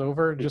 times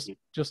over.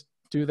 Just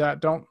do that.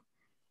 Don't,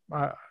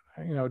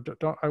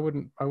 I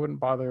wouldn't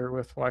bother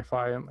with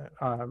Wi-Fi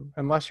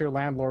unless your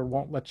landlord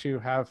won't let you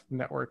have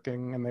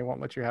networking and they won't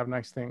let you have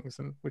nice things,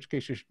 in which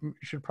case you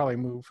should probably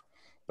move.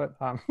 But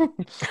I'm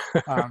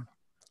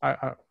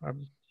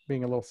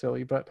being a little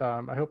silly, but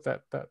I hope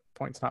that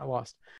point's not lost.